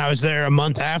 And I was there a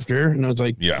month after. And I was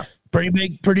like, Yeah.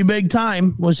 pretty big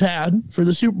time was had for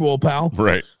the Super Bowl, pal.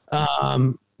 Right.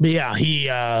 But yeah, he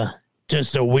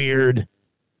just a weird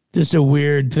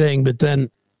thing. But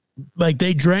then like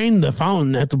they drained the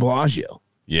fountain at the Bellagio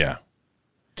Yeah.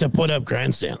 to put up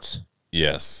grandstands.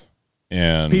 Yes.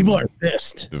 And People are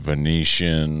pissed. the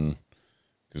Venetian,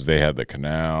 because they had the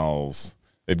canals.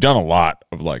 They've done a lot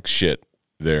of like shit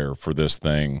there for this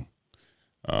thing.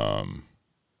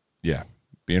 Yeah,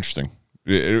 be interesting.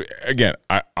 Again,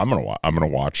 I'm gonna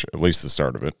watch at least the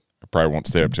start of it. I probably won't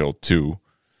stay up till 2,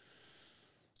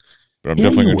 but I'm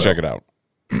definitely gonna check it out.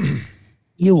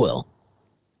 You will.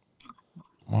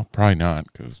 Well, probably not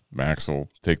because Max will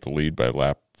take the lead by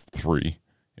lap 3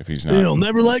 if he's not. He'll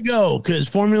never let go because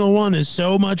Formula One is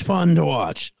so much fun to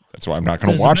watch. That's why I'm not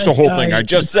going to watch the whole thing. I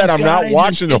just said I'm not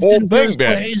watching the whole thing,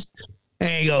 Ben. And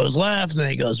he goes left, and then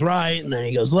he goes right, and then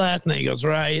he goes left, and then he goes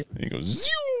right. And he goes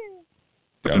zoom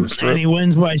down the strip. And he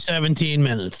wins by 17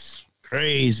 minutes.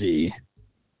 Crazy.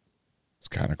 It's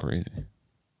kind of crazy.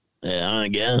 Yeah, I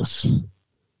guess.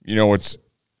 You know what's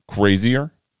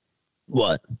crazier?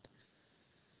 What?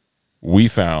 We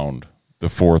found the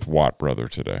 4th Watt brother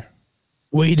today.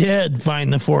 We did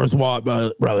find the 4th Watt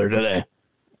brother today.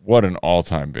 What an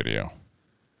all-time video.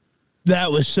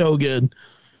 That was so good.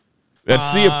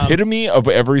 That's the epitome of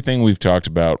everything we've talked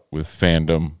about with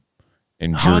fandom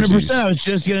and jerseys. 100%. I was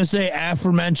just going to say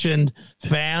aforementioned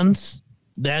fans.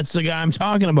 That's the guy I'm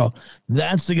talking about.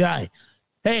 That's the guy.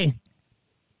 Hey,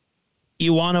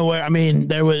 you want to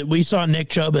wear, we saw Nick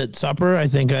Chubb at supper,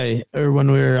 or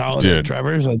when we were out at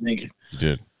Trevor's, I think. You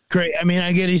did. Great.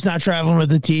 I get he's not traveling with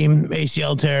the team,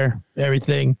 ACL tear,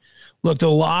 everything. Looked a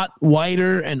lot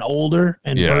whiter and older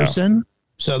in person.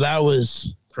 So that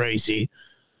was crazy.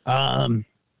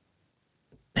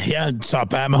 Yeah, saw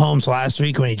Pat Mahomes last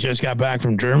week when he just got back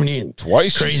from Germany. And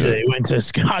Twice. crazy. He went to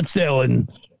Scottsdale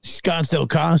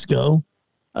Costco.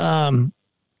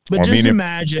 But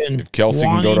imagine if Kelsey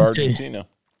can go to Argentina.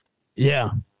 Yeah.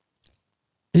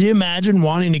 Can you imagine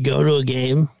wanting to go to a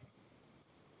game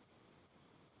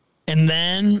and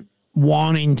then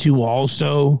wanting to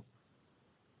also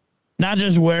not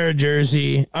just wear a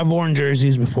jersey? I've worn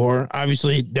jerseys before.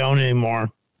 Obviously, don't anymore.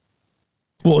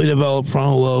 Fully developed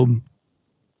frontal lobe.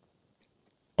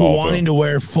 Wanting to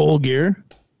wear full gear?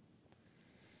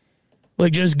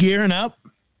 Like just gearing up?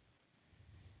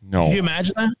 No. Can you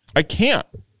imagine that? I can't.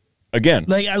 Again.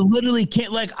 Like I literally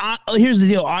can't. Like here's the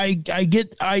deal. I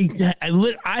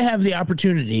have the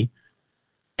opportunity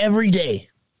every day,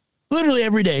 literally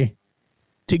every day,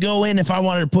 to go in if I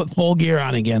wanted to put full gear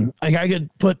on again. Like I could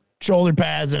put shoulder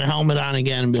pads and a helmet on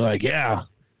again and be like, yeah.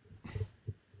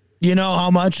 You know how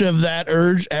much of that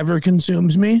urge ever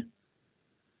consumes me?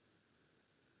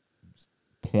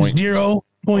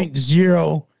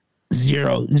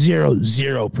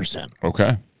 0.0000%.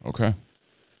 Okay.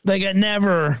 Like I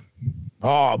never.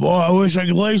 Oh boy, I wish I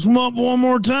could lace him up one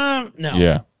more time. No.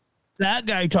 Yeah. That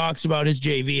guy talks about his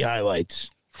JV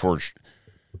highlights.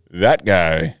 That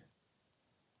guy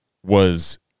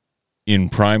was in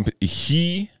prime.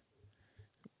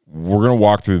 We're going to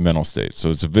walk through the mental state. So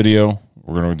it's a video.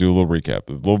 We're going to do a little recap.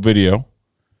 A little video.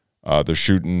 They're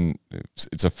shooting.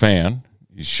 It's a fan.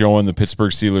 He's showing the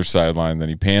Pittsburgh Steelers sideline. Then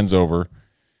he pans over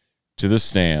to the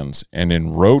stands. And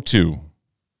in row 2,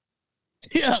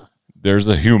 there's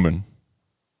a human.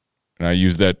 And I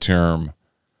use that term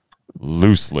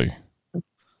loosely.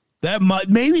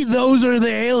 Maybe those are the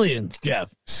aliens,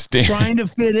 Jeff. Trying to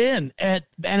fit in at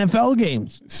NFL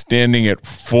games. Standing at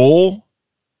full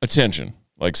attention.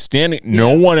 Like standing. Yeah.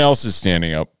 No one else is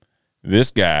standing up. This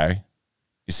guy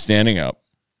is standing up.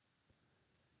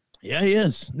 Yeah, he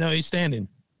is. No, he's standing.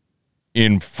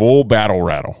 In full battle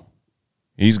rattle.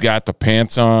 He's got the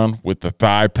pants on with the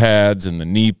thigh pads and the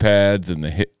knee pads and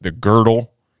the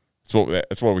girdle.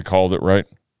 That's what we called it, right?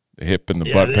 The hip and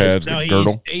the butt pads, the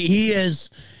girdle. He is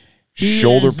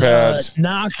shoulder pads.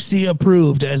 Noxie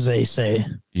approved, as they say.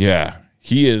 Yeah.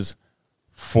 He is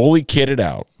fully kitted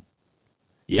out.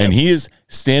 Yep. And he is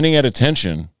standing at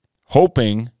attention,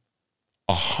 hoping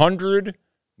 100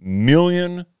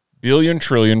 million, billion,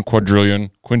 trillion,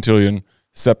 quadrillion, quintillion,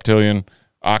 septillion,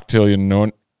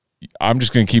 octillion, I'm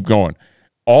just going to keep going.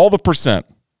 All the percent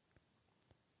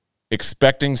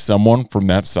expecting someone from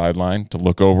that sideline to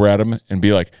look over at him and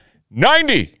be like,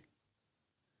 90!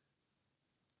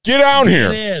 Get down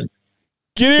here.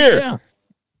 Get here. Yeah.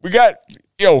 We got,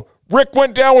 Rick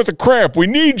went down with a cramp. We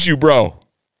need you, bro.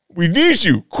 We need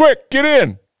you. Quick, get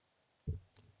in.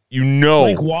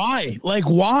 Like, why? Like,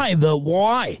 why?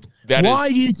 Why? Why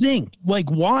do you think? Like,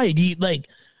 why do you, like,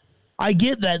 I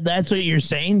get that that's what you're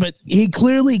saying, but he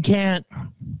clearly can't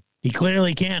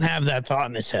have that thought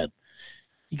in his head.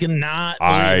 He cannot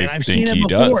believe it. I've seen it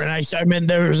before. Does. And I mean,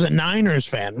 there was a Niners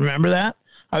fan. Remember that?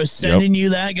 I was sending you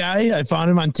that guy. I found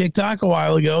him on TikTok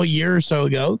a year or so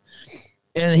ago.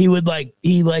 And he did like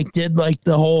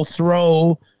the whole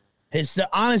throw.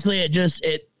 Honestly,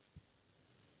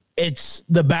 it's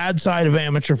the bad side of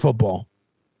amateur football.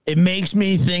 It makes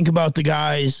me think about the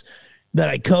guys that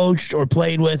I coached or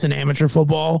played with in amateur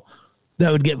football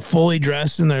that would get fully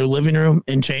dressed in their living room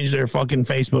and change their fucking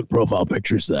Facebook profile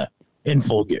pictures to that in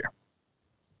full gear.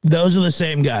 Those are the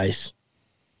same guys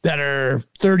that are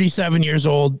 37 years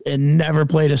old and never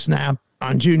played a snap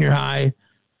on junior high.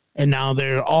 And now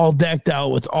they're all decked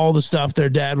out with all the stuff their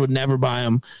dad would never buy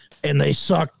them. And they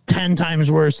suck 10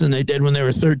 times worse than they did when they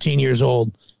were 13 years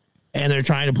old. And they're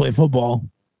trying to play football.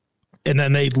 And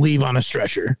then they leave on a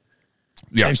stretcher.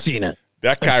 Yeah. I've seen it.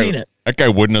 That guy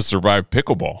wouldn't have survived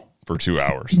pickleball for 2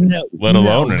 hours, let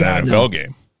alone an NFL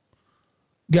game.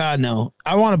 God, no.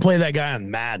 I want to play that guy on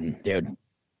Madden, dude.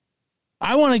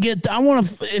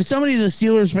 If somebody's a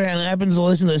Steelers fan that happens to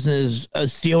listen to this and is a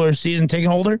Steelers season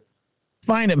ticket holder,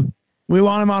 find him. We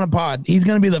want him on a pod. He's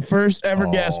going to be the first ever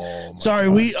guest.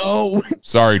 Sorry,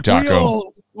 Sorry,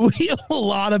 Taco. We owe a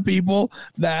lot of people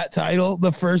that title,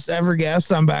 the first ever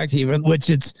guest on Back to Even,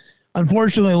 which it's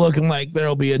unfortunately looking like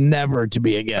there'll be a never to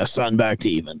be a guest on Back to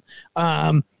Even.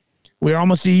 We're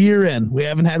almost a year in. We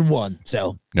haven't had one,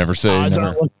 so never say never.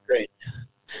 Aren't looking great.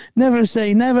 Never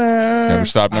say never. Never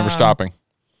stop. Never stopping.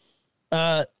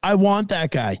 I want that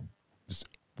guy. It's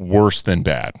worse than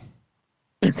bad.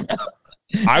 It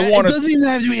doesn't even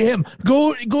have to be him.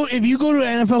 Go. If you go to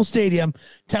an NFL stadium,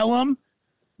 tell him,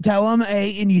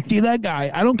 hey, and you see that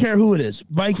guy. I don't care who it is.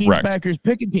 Vikings, Correct. Packers,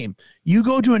 pick a team. You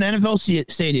go to an NFL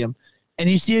stadium and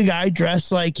you see a guy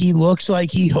dressed like he looks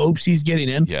like he hopes he's getting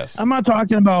in. Yes. I'm not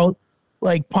talking about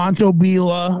like Pancho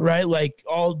Villa, right? Like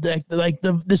like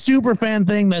the super fan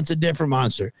thing. That's a different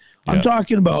monster. I'm Yes.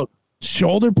 talking about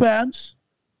shoulder pads,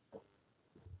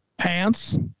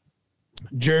 pants,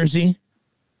 jersey,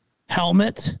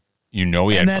 helmet. You know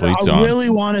he And had then cleats I on. really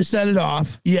want to set it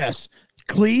off. Yes.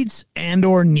 Cleats and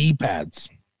or knee pads.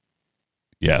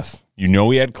 Yes. You know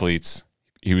he had cleats.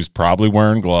 He was probably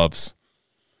wearing gloves.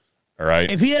 All right.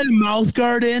 If he had a mouth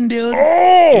guard in, dude,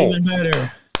 Oh! even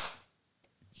better.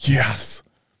 Yes.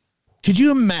 Could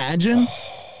you imagine?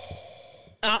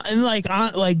 And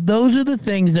like those are the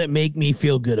things that make me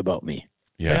feel good about me.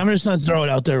 Yeah. Like, I'm just gonna throw it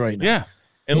out there right now. Yeah.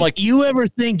 And like, you ever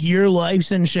think your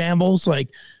life's in shambles? Like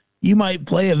you might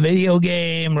play a video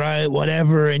game, right?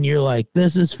 Whatever, and you're like,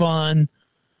 this is fun.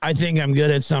 I think I'm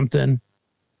good at something.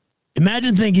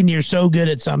 Imagine thinking you're so good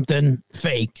at something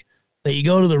fake that you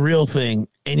go to the real thing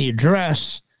and you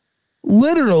dress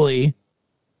literally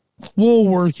full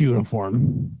work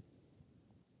uniform.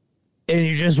 And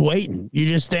you're just waiting. You're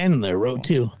just standing there, row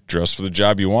 2. dress for the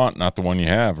job you want, not the one you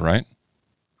have, right?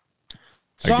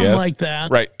 Something like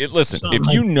that. Right. Listen, Something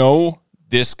if you know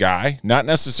this guy, not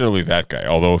necessarily that guy,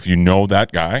 although if you know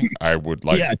that guy, I would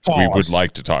like, call we would us.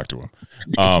 like to talk to him.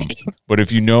 But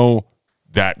if you know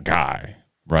that guy,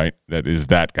 right, that is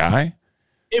that guy.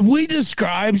 If we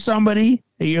describe somebody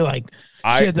and you're like,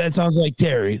 shit, that sounds like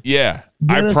Terry. Yeah.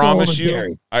 Get I us promise all to you,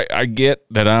 Terry. I get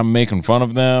that I'm making fun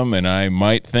of them and I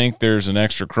might think there's an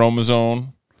extra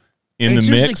chromosome in It's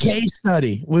the just mix. a case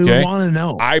study. We Okay? want to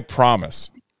know. I promise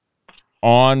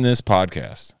on this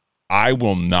podcast, I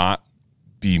will not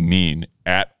be mean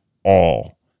at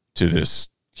all to this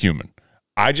human.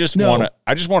 I just No. want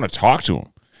to talk to him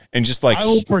and just like I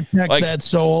will protect like, that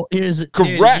soul.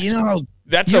 Correct. You know how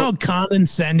That's you a know how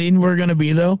condescending we're gonna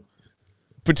be though.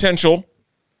 potential.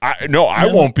 I No.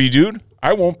 won't be, dude.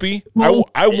 I won't be. Well,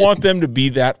 I want them to be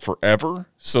that forever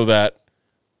so that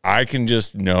I can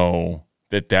just know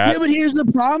that. Yeah, but here's the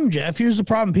problem, Jeff. Here's the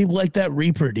problem. People like that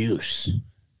reproduce.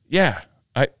 Yeah,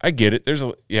 I get it.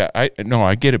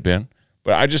 I get it, Ben.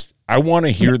 But I want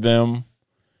to hear them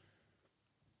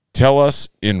tell us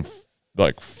in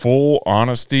like full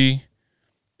honesty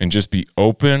and just be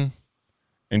open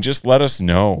and just let us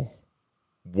know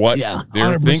what Yeah,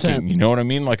 they're 100%. thinking. You know what I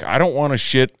mean? Like, I don't want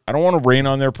to rain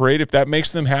on their parade. If that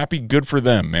makes them happy, good for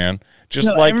them, man. Just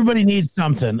No, like everybody needs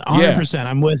something. 100%.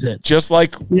 I'm with it. just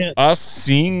like Yeah. us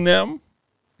seeing them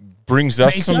brings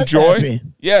us Makes some us joy. happy.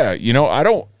 Yeah,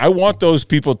 I want those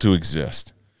people to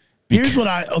exist. Here's what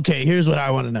I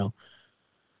want to know.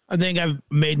 I think I've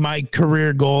made my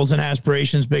career goals and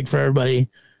aspirations big for everybody.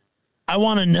 I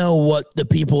want to know what the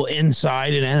people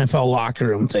inside an NFL locker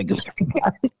room think.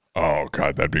 Oh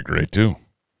God, that'd be great too.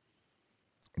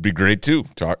 It'd be great too.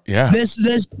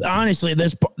 This honestly,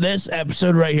 this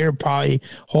episode right here probably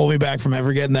hold me back from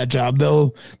ever getting that job.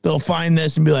 They'll find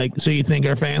this and be like, "So you think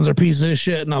our fans are pieces of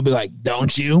shit?" And I'll be like,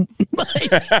 "Don't you?"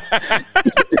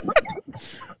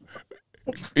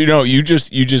 You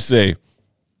just say,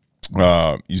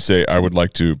 I would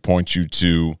like to point you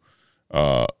to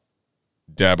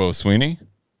Dabo Sweeney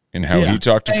and how he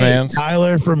talked to fans.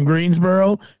 Tyler from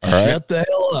Greensboro, right. shut the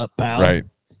hell up, pal. Right.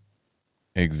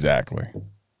 Exactly,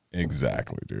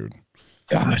 dude.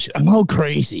 Gosh, I'm all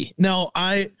crazy. No,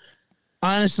 I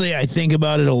think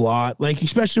about it a lot. Like,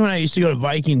 especially when I used to go to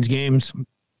Vikings games,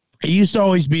 it used to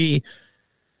always be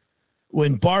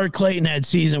when Bart Clayton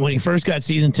when he first got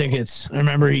season tickets. I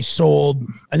remember he sold,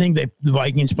 I think the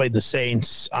Vikings played the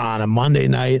Saints on a Monday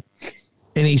night,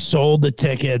 and he sold the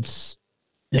tickets.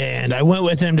 And I went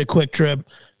with him to Quick Trip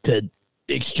to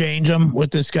exchange them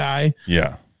with this guy.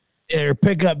 Yeah. Or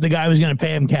pick up, the guy was going to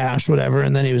pay him cash, whatever,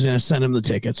 and then he was going to send him the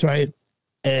tickets, right?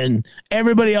 And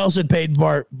everybody else had paid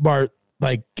Bart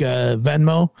like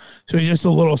Venmo, so he's just a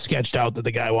little sketched out that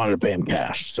the guy wanted to pay him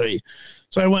cash. So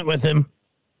I went with him,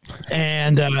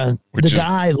 and the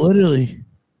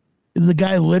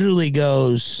guy literally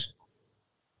goes,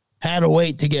 had to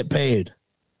wait to get paid,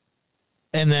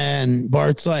 and then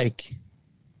Bart's like,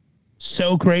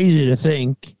 so crazy to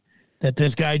think that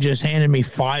this guy just handed me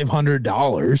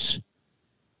 $500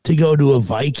 to go to a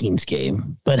Vikings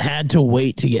game, but had to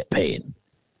wait to get paid.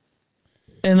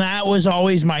 And that was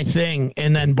always my thing.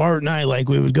 And then Bart and I, like,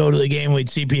 we would go to the game, we'd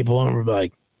see people, and we'd be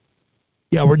like,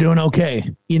 yeah, we're doing okay.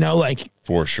 Like,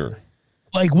 For sure.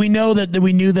 Like, we knew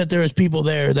that there was people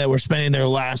there that were spending their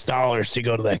last dollars to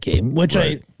go to that game, which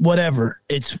Right. whatever.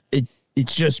 It's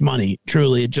just money.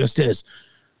 Truly, it just is.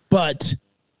 But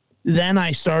then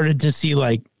I started to see,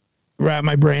 like, wrap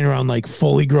my brain around, like,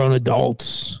 fully grown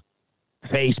adults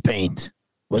face paint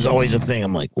was always a thing.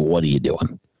 I'm like, well, what are you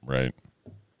doing? Right.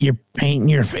 You're painting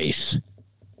your face.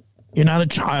 You're not a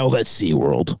child at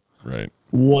SeaWorld. Right.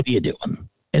 What are you doing?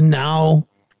 And now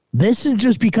this is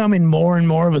just becoming more and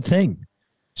more of a thing.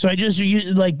 So I just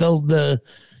use like the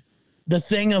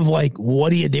thing of like,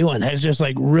 what are you doing has just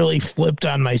like really flipped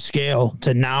on my scale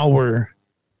to now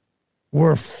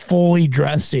we're fully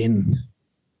dressing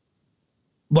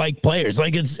like players.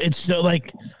 Like it's so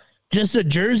like just a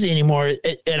jersey anymore.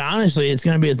 It honestly, it's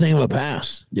going to be a thing of a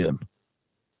past, dude.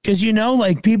 Because,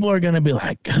 like people are going to be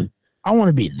like, I want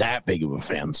to be that big of a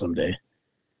fan someday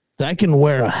that I can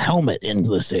wear a helmet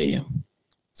into the stadium.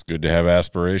 It's good to have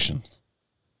aspirations.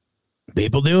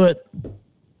 People do it.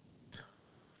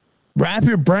 Wrap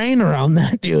your brain around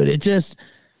that, dude. It just,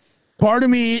 part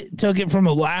of me took it from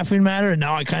a laughing matter, and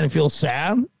now I kind of feel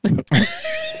sad,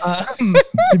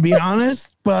 to be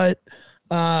honest. But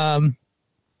go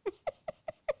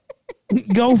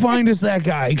find us that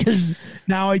guy, because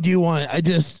now I do want to. I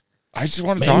just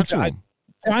want to talk to him.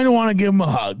 I kind of want to give him a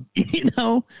hug,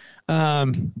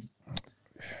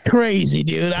 Crazy,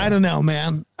 dude. I don't know,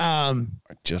 man. I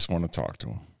just want to talk to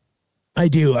him. I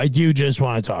do just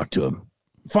want to talk to him.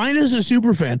 Find us a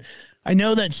super fan. I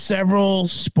know that several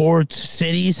sports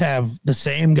cities have the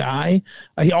same guy.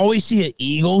 I always see an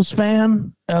Eagles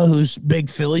fan who's a big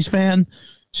Phillies fan.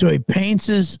 So he paints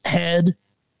his head.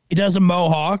 He does a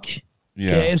mohawk.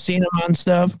 Yeah. Okay, I've seen him on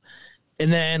stuff.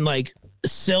 And then like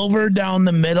silver down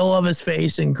the middle of his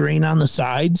face and green on the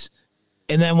sides.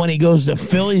 And then when he goes to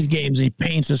Phillies games, he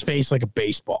paints his face like a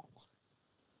baseball.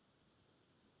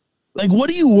 Like, what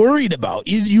are you worried about?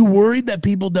 You worried that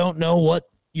people don't know what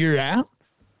you're at?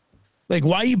 Like,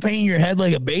 why are you painting your head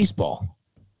like a baseball?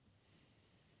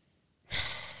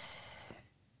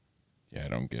 Yeah, I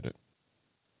don't get it.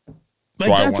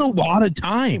 Like, that's a lot of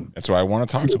time. That's why I want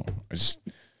to talk to him. I just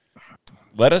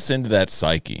let us into that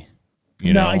psyche.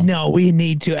 No, we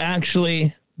need to.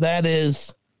 Actually, that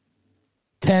is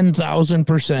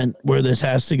 10,000% where this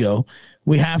has to go.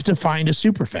 We have to find a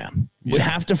super fan. Yeah. We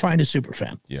have to find a super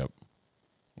fan. Yep.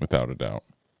 Without a doubt.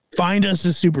 Find us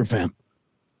a super fan.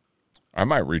 I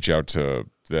might reach out to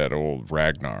that old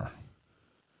Ragnar.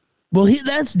 Well,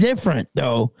 that's different,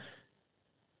 though.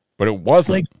 But it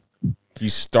wasn't. Like, he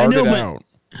started out.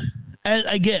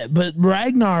 I get it, but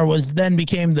Ragnar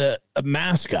became the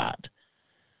mascot.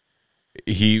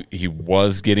 He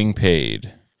was getting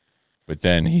paid, but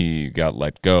then he got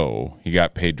let go. He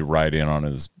got paid to ride in on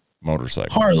his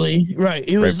motorcycle. Harley, right.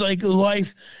 It was like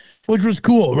life, which was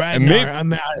cool. Ragnar.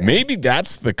 Maybe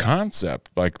that's the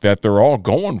concept, like that they're all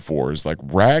going for, is like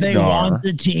Ragnar. They want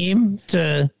the team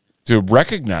to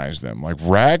recognize them. Like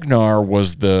Ragnar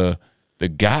was the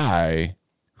guy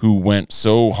who went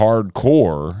so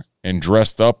hardcore and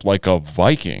dressed up like a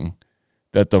Viking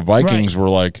that the Vikings were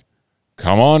like,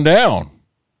 come on down.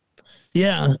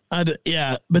 Yeah. But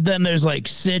then there's like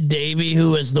Sid Davey,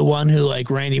 who is the one who like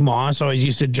Randy Moss always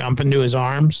used to jump into his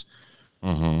arms.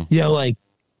 Mm-hmm. Yeah. Like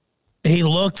he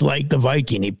looked like the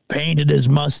Viking. He painted his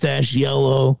mustache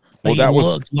yellow. Like, well,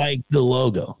 looked like the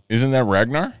logo. Isn't that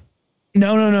Ragnar?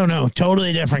 No.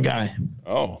 Totally different guy.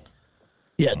 Oh.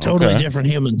 Yeah. Totally different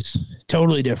humans.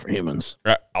 Totally different humans.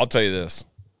 I'll tell you this.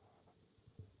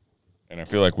 And I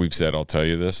feel like we've said, I'll tell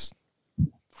you this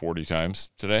 40 times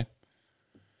today.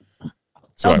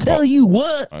 So I'll tell you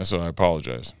what. So I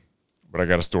apologize, but I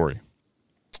got a story.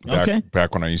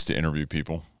 Back when I used to interview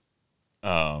people.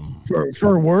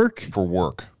 For work? For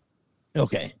work.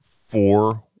 Okay.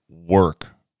 For work,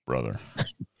 brother.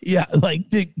 Yeah, like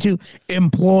to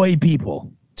employ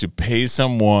people. To pay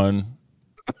someone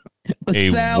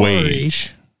a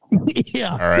wage.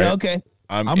 Yeah. All right. Yeah, okay.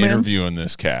 I'm interviewing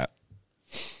this cat.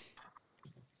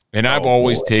 And I've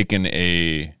always taken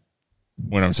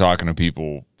when I'm talking to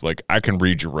people, like, I can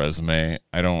read your resume.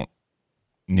 I don't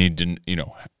need to,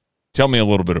 tell me a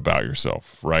little bit about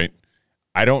yourself, right?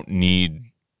 I don't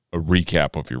need a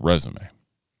recap of your resume.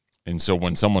 And so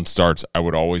when someone starts, I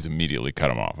would always immediately cut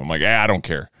them off. I'm like, I don't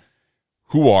care.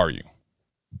 Who are you?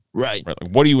 Right. Like,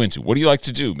 what are you into? What do you like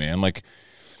to do, man? Like,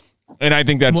 and I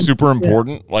think that's super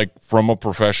important, like, from a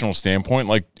professional standpoint.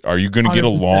 Like, are you going to get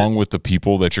along with the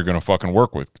people that you're going to fucking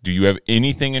work with? Do you have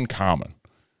anything in common?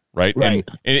 Right. And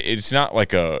it's not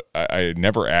like I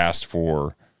never asked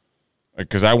for,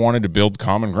 because I wanted to build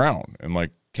common ground. And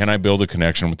like, can I build a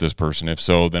connection with this person? If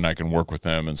so, then I can work with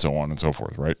them and so on and so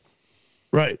forth. Right.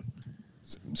 Right.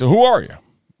 So who are you?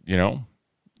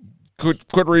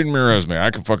 Quit reading my resume.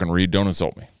 I can fucking read. Don't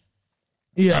insult me.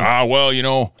 Yeah.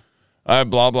 I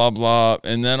blah blah blah,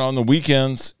 and then on the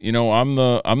weekends, I'm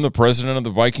the president of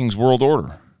the Vikings World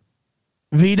Order.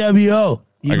 VWO.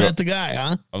 You met the guy,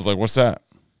 huh? I was like, what's that?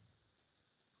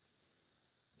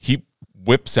 He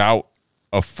whips out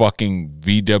a fucking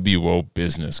VWO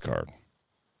business card.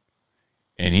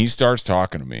 And he starts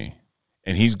talking to me,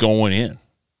 and he's going in.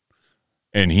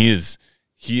 And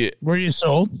Were you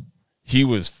sold? He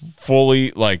was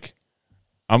fully like,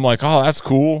 I'm like, oh, that's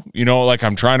cool. You know, like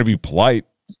I'm trying to be polite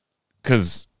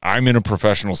because I'm in a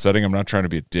professional setting. I'm not trying to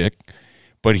be a dick.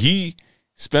 But he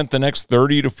spent the next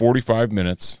 30 to 45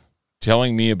 minutes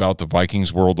telling me about the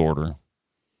Vikings world order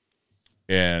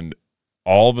and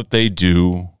all that they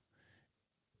do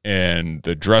and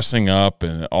the dressing up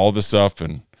and all the stuff.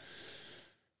 And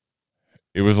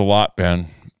it was a lot, Ben.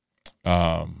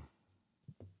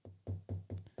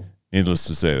 Needless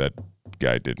to say, that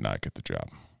guy did not get the job.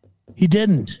 He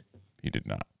didn't. He did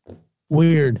not.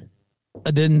 Weird.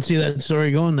 I didn't see that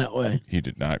story going that way. He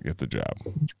did not get the job.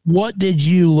 What did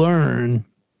you learn?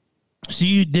 So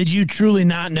did you truly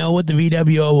not know what the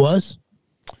VWO was?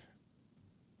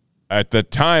 At the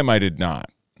time, I did not.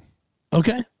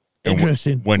 Okay.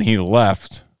 Interesting. When he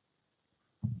left,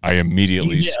 I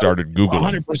immediately started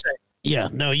Googling. 100%. Yeah.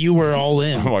 No, you were all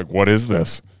in. I'm like, what is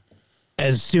this?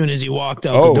 As soon as he walked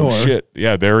out the door. Oh, shit.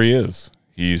 Yeah, there he is.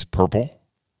 He's purple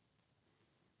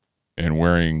and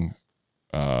wearing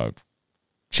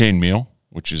chainmail,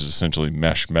 which is essentially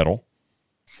mesh metal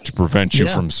to prevent you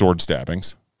from sword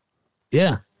stabbings.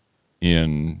 Yeah.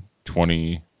 In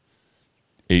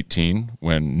 2018,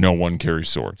 when no one carries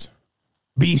swords.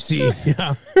 BC.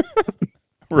 Yeah.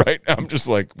 Right? I'm just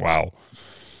like, wow.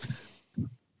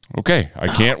 Okay, I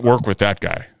can't work with that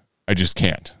guy. I just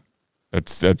can't.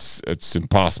 It's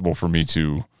impossible for me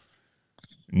to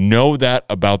know that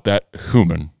about that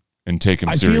human and take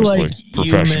him seriously, I feel like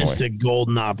professionally. You missed a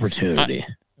golden opportunity.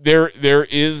 There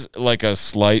is like a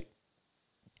small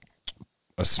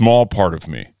part of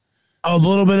me. A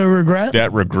little bit of regret?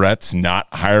 That regrets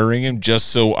not hiring him just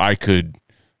so I could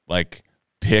like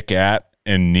pick at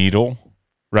and needle,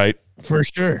 right? For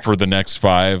sure. For the next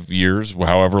 5 years,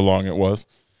 however long it was.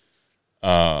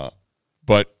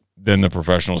 But then the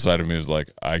professional side of me was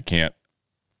like, I can't.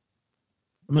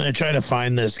 I'm going to try to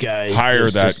find this guy. Hire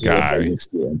that guy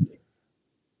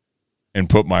and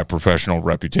put my professional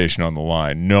reputation on the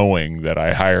line, knowing that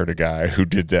I hired a guy who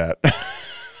did that.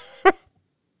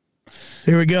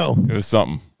 Here we go. It was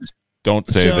something. Don't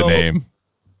say the name.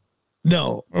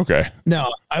 No. Okay.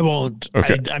 No, I won't.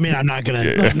 Okay. I mean, I'm not going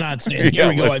to. I'm not saying. Here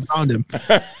we go. I found him.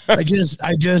 I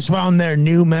just found their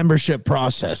new membership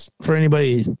process for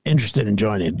anybody interested in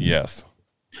joining. Yes.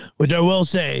 Which I will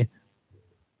say,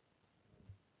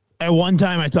 at one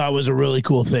time I thought was a really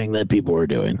cool thing that people were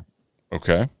doing.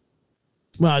 Okay.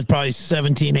 Well, I was probably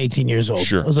 17, 18 years old.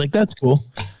 Sure. I was like, that's cool.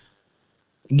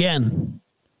 Again,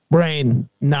 brain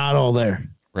not all there.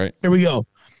 Right. Here we go.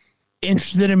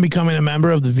 Interested in becoming a member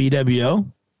of the VWO?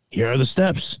 Here are the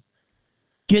steps.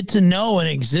 Get to know an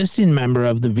existing member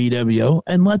of the VWO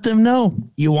and let them know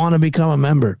you want to become a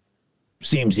member.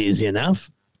 Seems easy enough.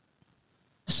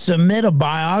 Submit a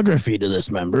biography to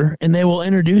this member, and they will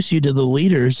introduce you to the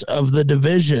leaders of the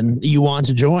division you want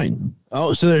to join.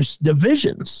 Oh, so there's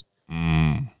divisions,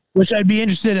 which I'd be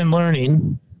interested in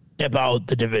learning about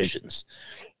the divisions.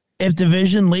 If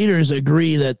division leaders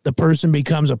agree that the person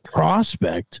becomes a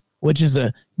prospect, which is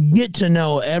a get to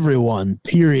know everyone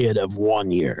period of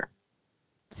 1 year.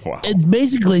 Wow. It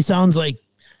basically sounds like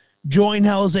join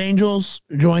Hell's Angels,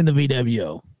 join the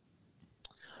VWO.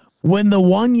 When the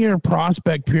 1 year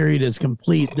prospect period is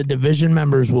complete, the division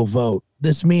members will vote.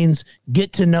 This means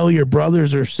get to know your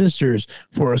brothers or sisters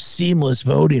for a seamless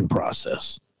voting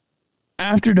process.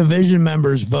 After division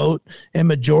members vote and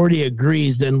majority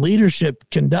agrees, then leadership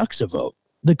conducts a vote.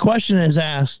 The question is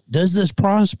asked, does this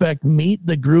prospect meet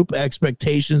the group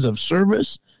expectations of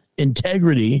service,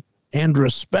 integrity, and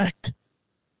respect?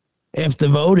 If the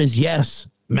vote is yes,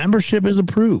 membership is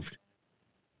approved.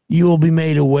 You will be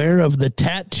made aware of the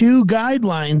tattoo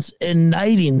guidelines and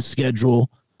knighting schedule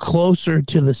closer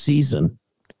to the season.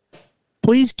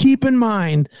 Please keep in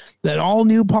mind that all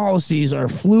new policies are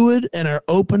fluid and are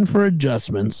open for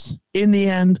adjustments. In the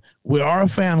end, we are a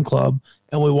fan club,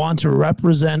 and we want to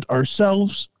represent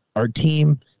ourselves, our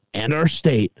team, and our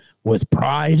state with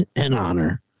pride and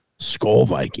honor. Skol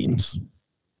Vikings.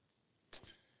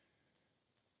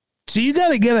 So you got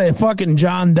to get a fucking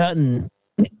John Dutton.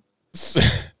 So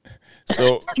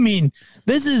I mean,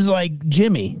 this is like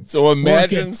Jimmy. So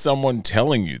imagine someone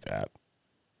telling you that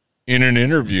in an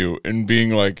interview and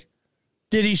being like,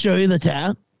 did he show you the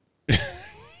tat?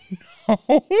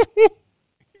 No,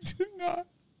 he did not.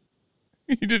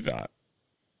 He did not.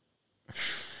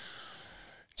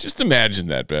 Just imagine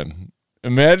that, Ben.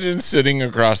 Imagine sitting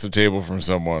across the table from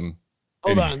someone.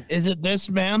 Hold on. Is it this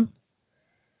man?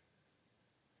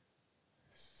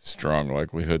 Strong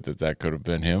likelihood that could have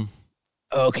been him.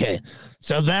 Okay.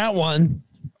 So that one,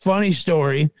 funny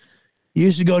story.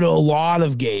 Used to go to a lot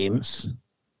of games,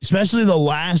 especially the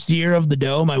last year of the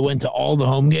Dome. I went to all the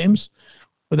home games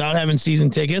without having season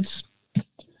tickets.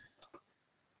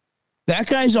 That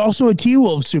guy's also a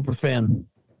T-Wolves super fan.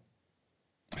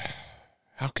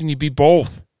 How can you be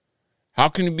both? How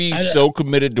can you be so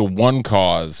committed to one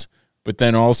cause, but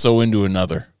then also into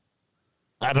another?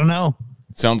 I don't know.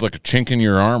 Sounds like a chink in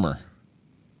your armor.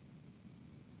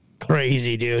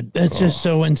 Crazy, dude. That's just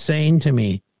so insane to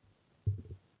me.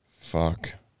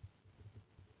 Fuck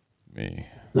me.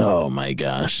 Oh, my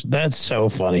gosh. That's so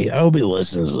funny. I hope he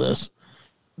listens to this.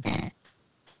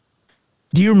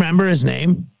 Do you remember his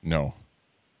name? No.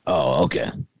 Oh,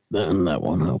 okay. Then that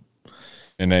won't help.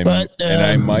 And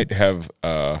I might have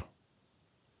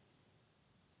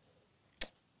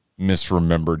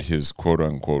misremembered his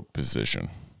quote-unquote position.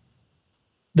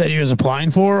 That he was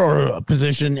applying for, or a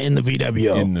position in the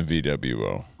VWO? In the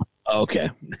VWO. Okay.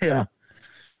 Yeah.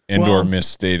 Or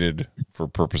misstated for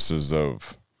purposes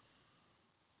of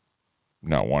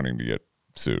not wanting to get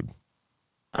sued.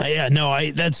 Yeah,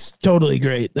 no, that's totally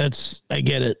great. I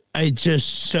get it. It's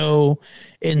just so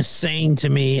insane to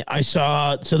me.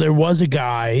 So there was a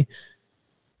guy,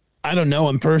 I don't know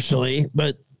him personally,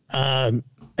 but I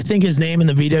think his name in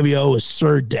the VWO was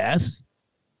Sir Death.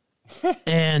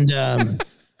 And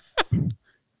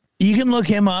you can look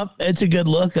him up. It's a good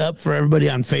look up for everybody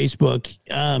on Facebook.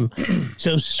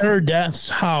 So Sir Death's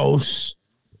house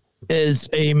is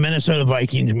a Minnesota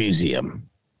Vikings museum.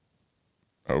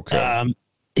 Okay.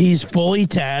 He's fully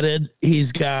tatted.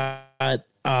 He's got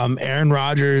Aaron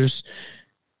Rodgers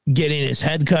getting his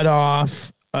head cut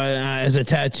off as a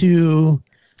tattoo.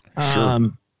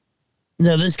 No,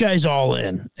 this guy's all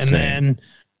in. And then,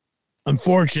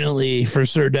 unfortunately for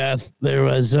Sir Death, there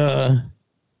was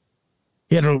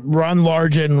he had a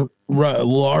large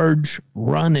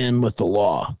run in with the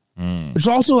law. There's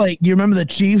also you remember the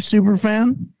Chiefs super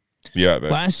fan? Yeah,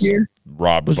 last year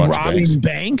robbing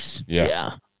banks.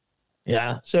 Yeah.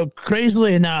 So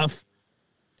crazily enough,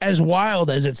 as wild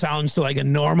as it sounds to a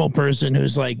normal person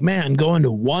who's like, man, going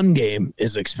to one game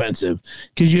is expensive.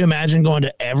 Could you imagine going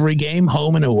to every game,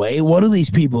 home and away? What do these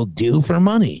people do for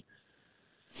money?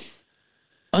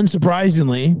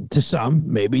 Unsurprisingly, to some,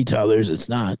 maybe to others, it's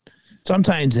not.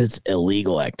 Sometimes it's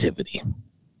illegal activity.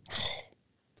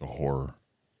 The horror.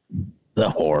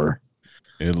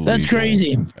 Illegal That's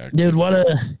crazy. activity. Dude,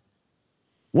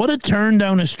 what a turn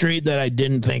down a street that I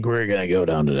didn't think we were going to go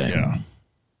down today. Yeah.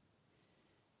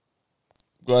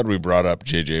 Glad we brought up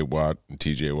J.J. Watt and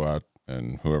T.J. Watt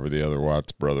and whoever the other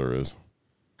Watt's brother is.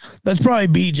 That's probably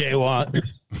B.J. Watt.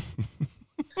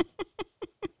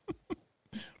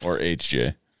 Or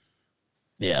H.J.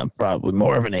 Yeah, probably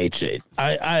more of an H8.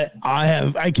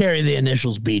 I carry the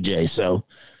initials BJ, so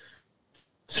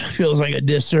it feels like a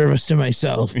disservice to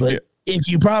myself. But if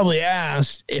you probably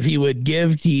asked if he would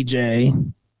give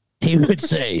TJ, he would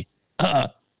say,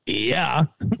 yeah.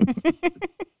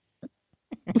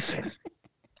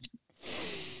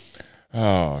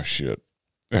 Oh, shit.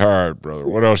 All right, brother.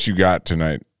 What else you got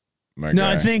tonight, my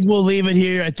guy? I think we'll leave it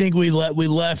here. I think we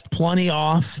left plenty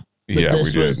off. Yeah,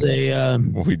 this we was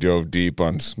did. We dove deep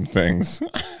on some things.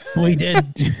 We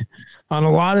did on a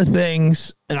lot of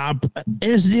things. And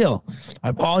here's the deal. I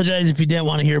apologize if you didn't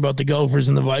want to hear about the Gophers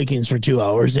and the Vikings for 2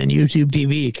 hours and YouTube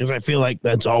TV, because I feel like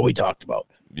that's all we talked about.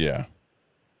 Yeah.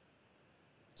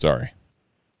 Sorry.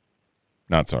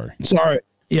 Not sorry. Sorry.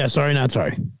 Yeah, sorry, not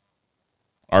sorry.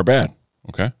 Our bad.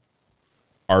 Okay.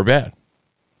 Our bad.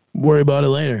 Worry about it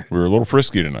later. We were a little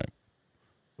frisky tonight.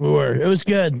 We were. It was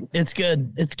good. It's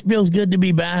good. It feels good to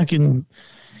be back, and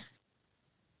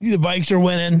the Vikes are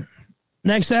winning.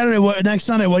 Next Sunday, what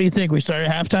do you think? We start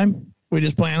at halftime? We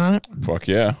just plan on it? Fuck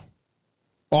yeah.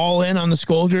 All in on the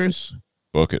Scolders?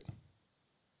 Book it.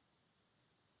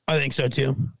 I think so,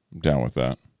 too. I'm down with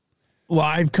that.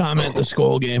 Live comment the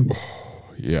Skol game.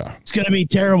 Yeah. It's going to be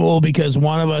terrible because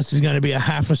one of us is going to be a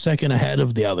half a second ahead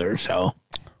of the other, so.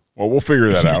 Well, we'll figure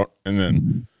that out and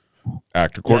then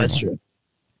act accordingly.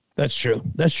 That's true.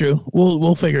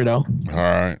 We'll figure it out. All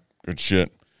right. Good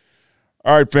shit.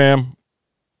 All right, fam.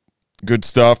 Good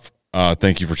stuff.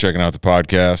 Thank you for checking out the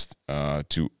podcast.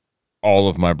 To all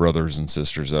of my brothers and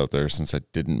sisters out there, since I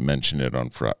didn't mention it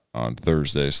on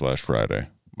Thursday/Friday,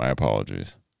 my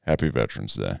apologies. Happy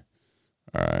Veterans Day.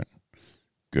 All right.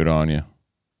 Good on you.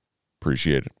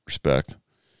 Appreciate it. Respect.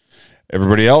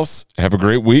 Everybody else, have a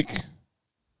great week.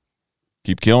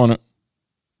 Keep killing it.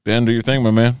 Ben, do your thing, my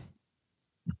man.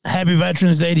 Happy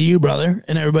Veterans Day to you, brother,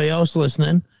 and everybody else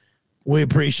listening. We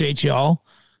appreciate y'all.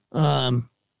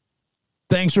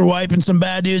 Thanks for wiping some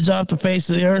bad dudes off the face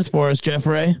of the earth for us,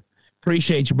 Jeffrey.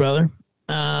 Appreciate you, brother.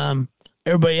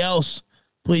 Everybody else,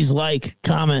 please like,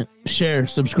 comment, share,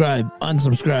 subscribe,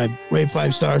 unsubscribe, rate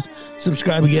 5 stars,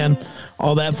 subscribe again,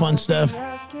 all that fun stuff.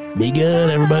 Be good,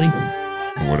 everybody.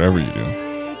 And whatever you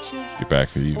do, get back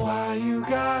to you. Why you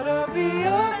gotta be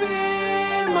up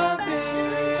in my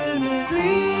business?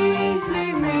 Please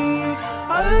leave me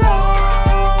alone.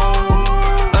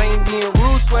 I ain't being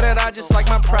rude, swear that I just like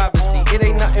my privacy. It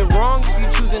ain't nothing wrong if you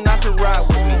choosing not to ride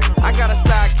with me. I got a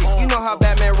sidekick, you know how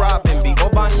Batman Robin be. Or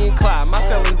Bonnie and Clyde, my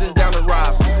feelings is down to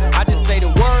ride. I just say the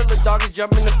word, the dog is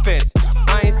jumping the fence.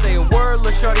 I ain't say a word,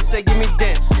 lil' shorty say give me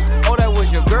dents. Oh, that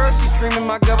was your girl, she screaming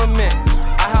my government.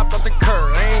 I hopped off the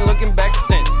curb, I ain't looking back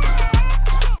since.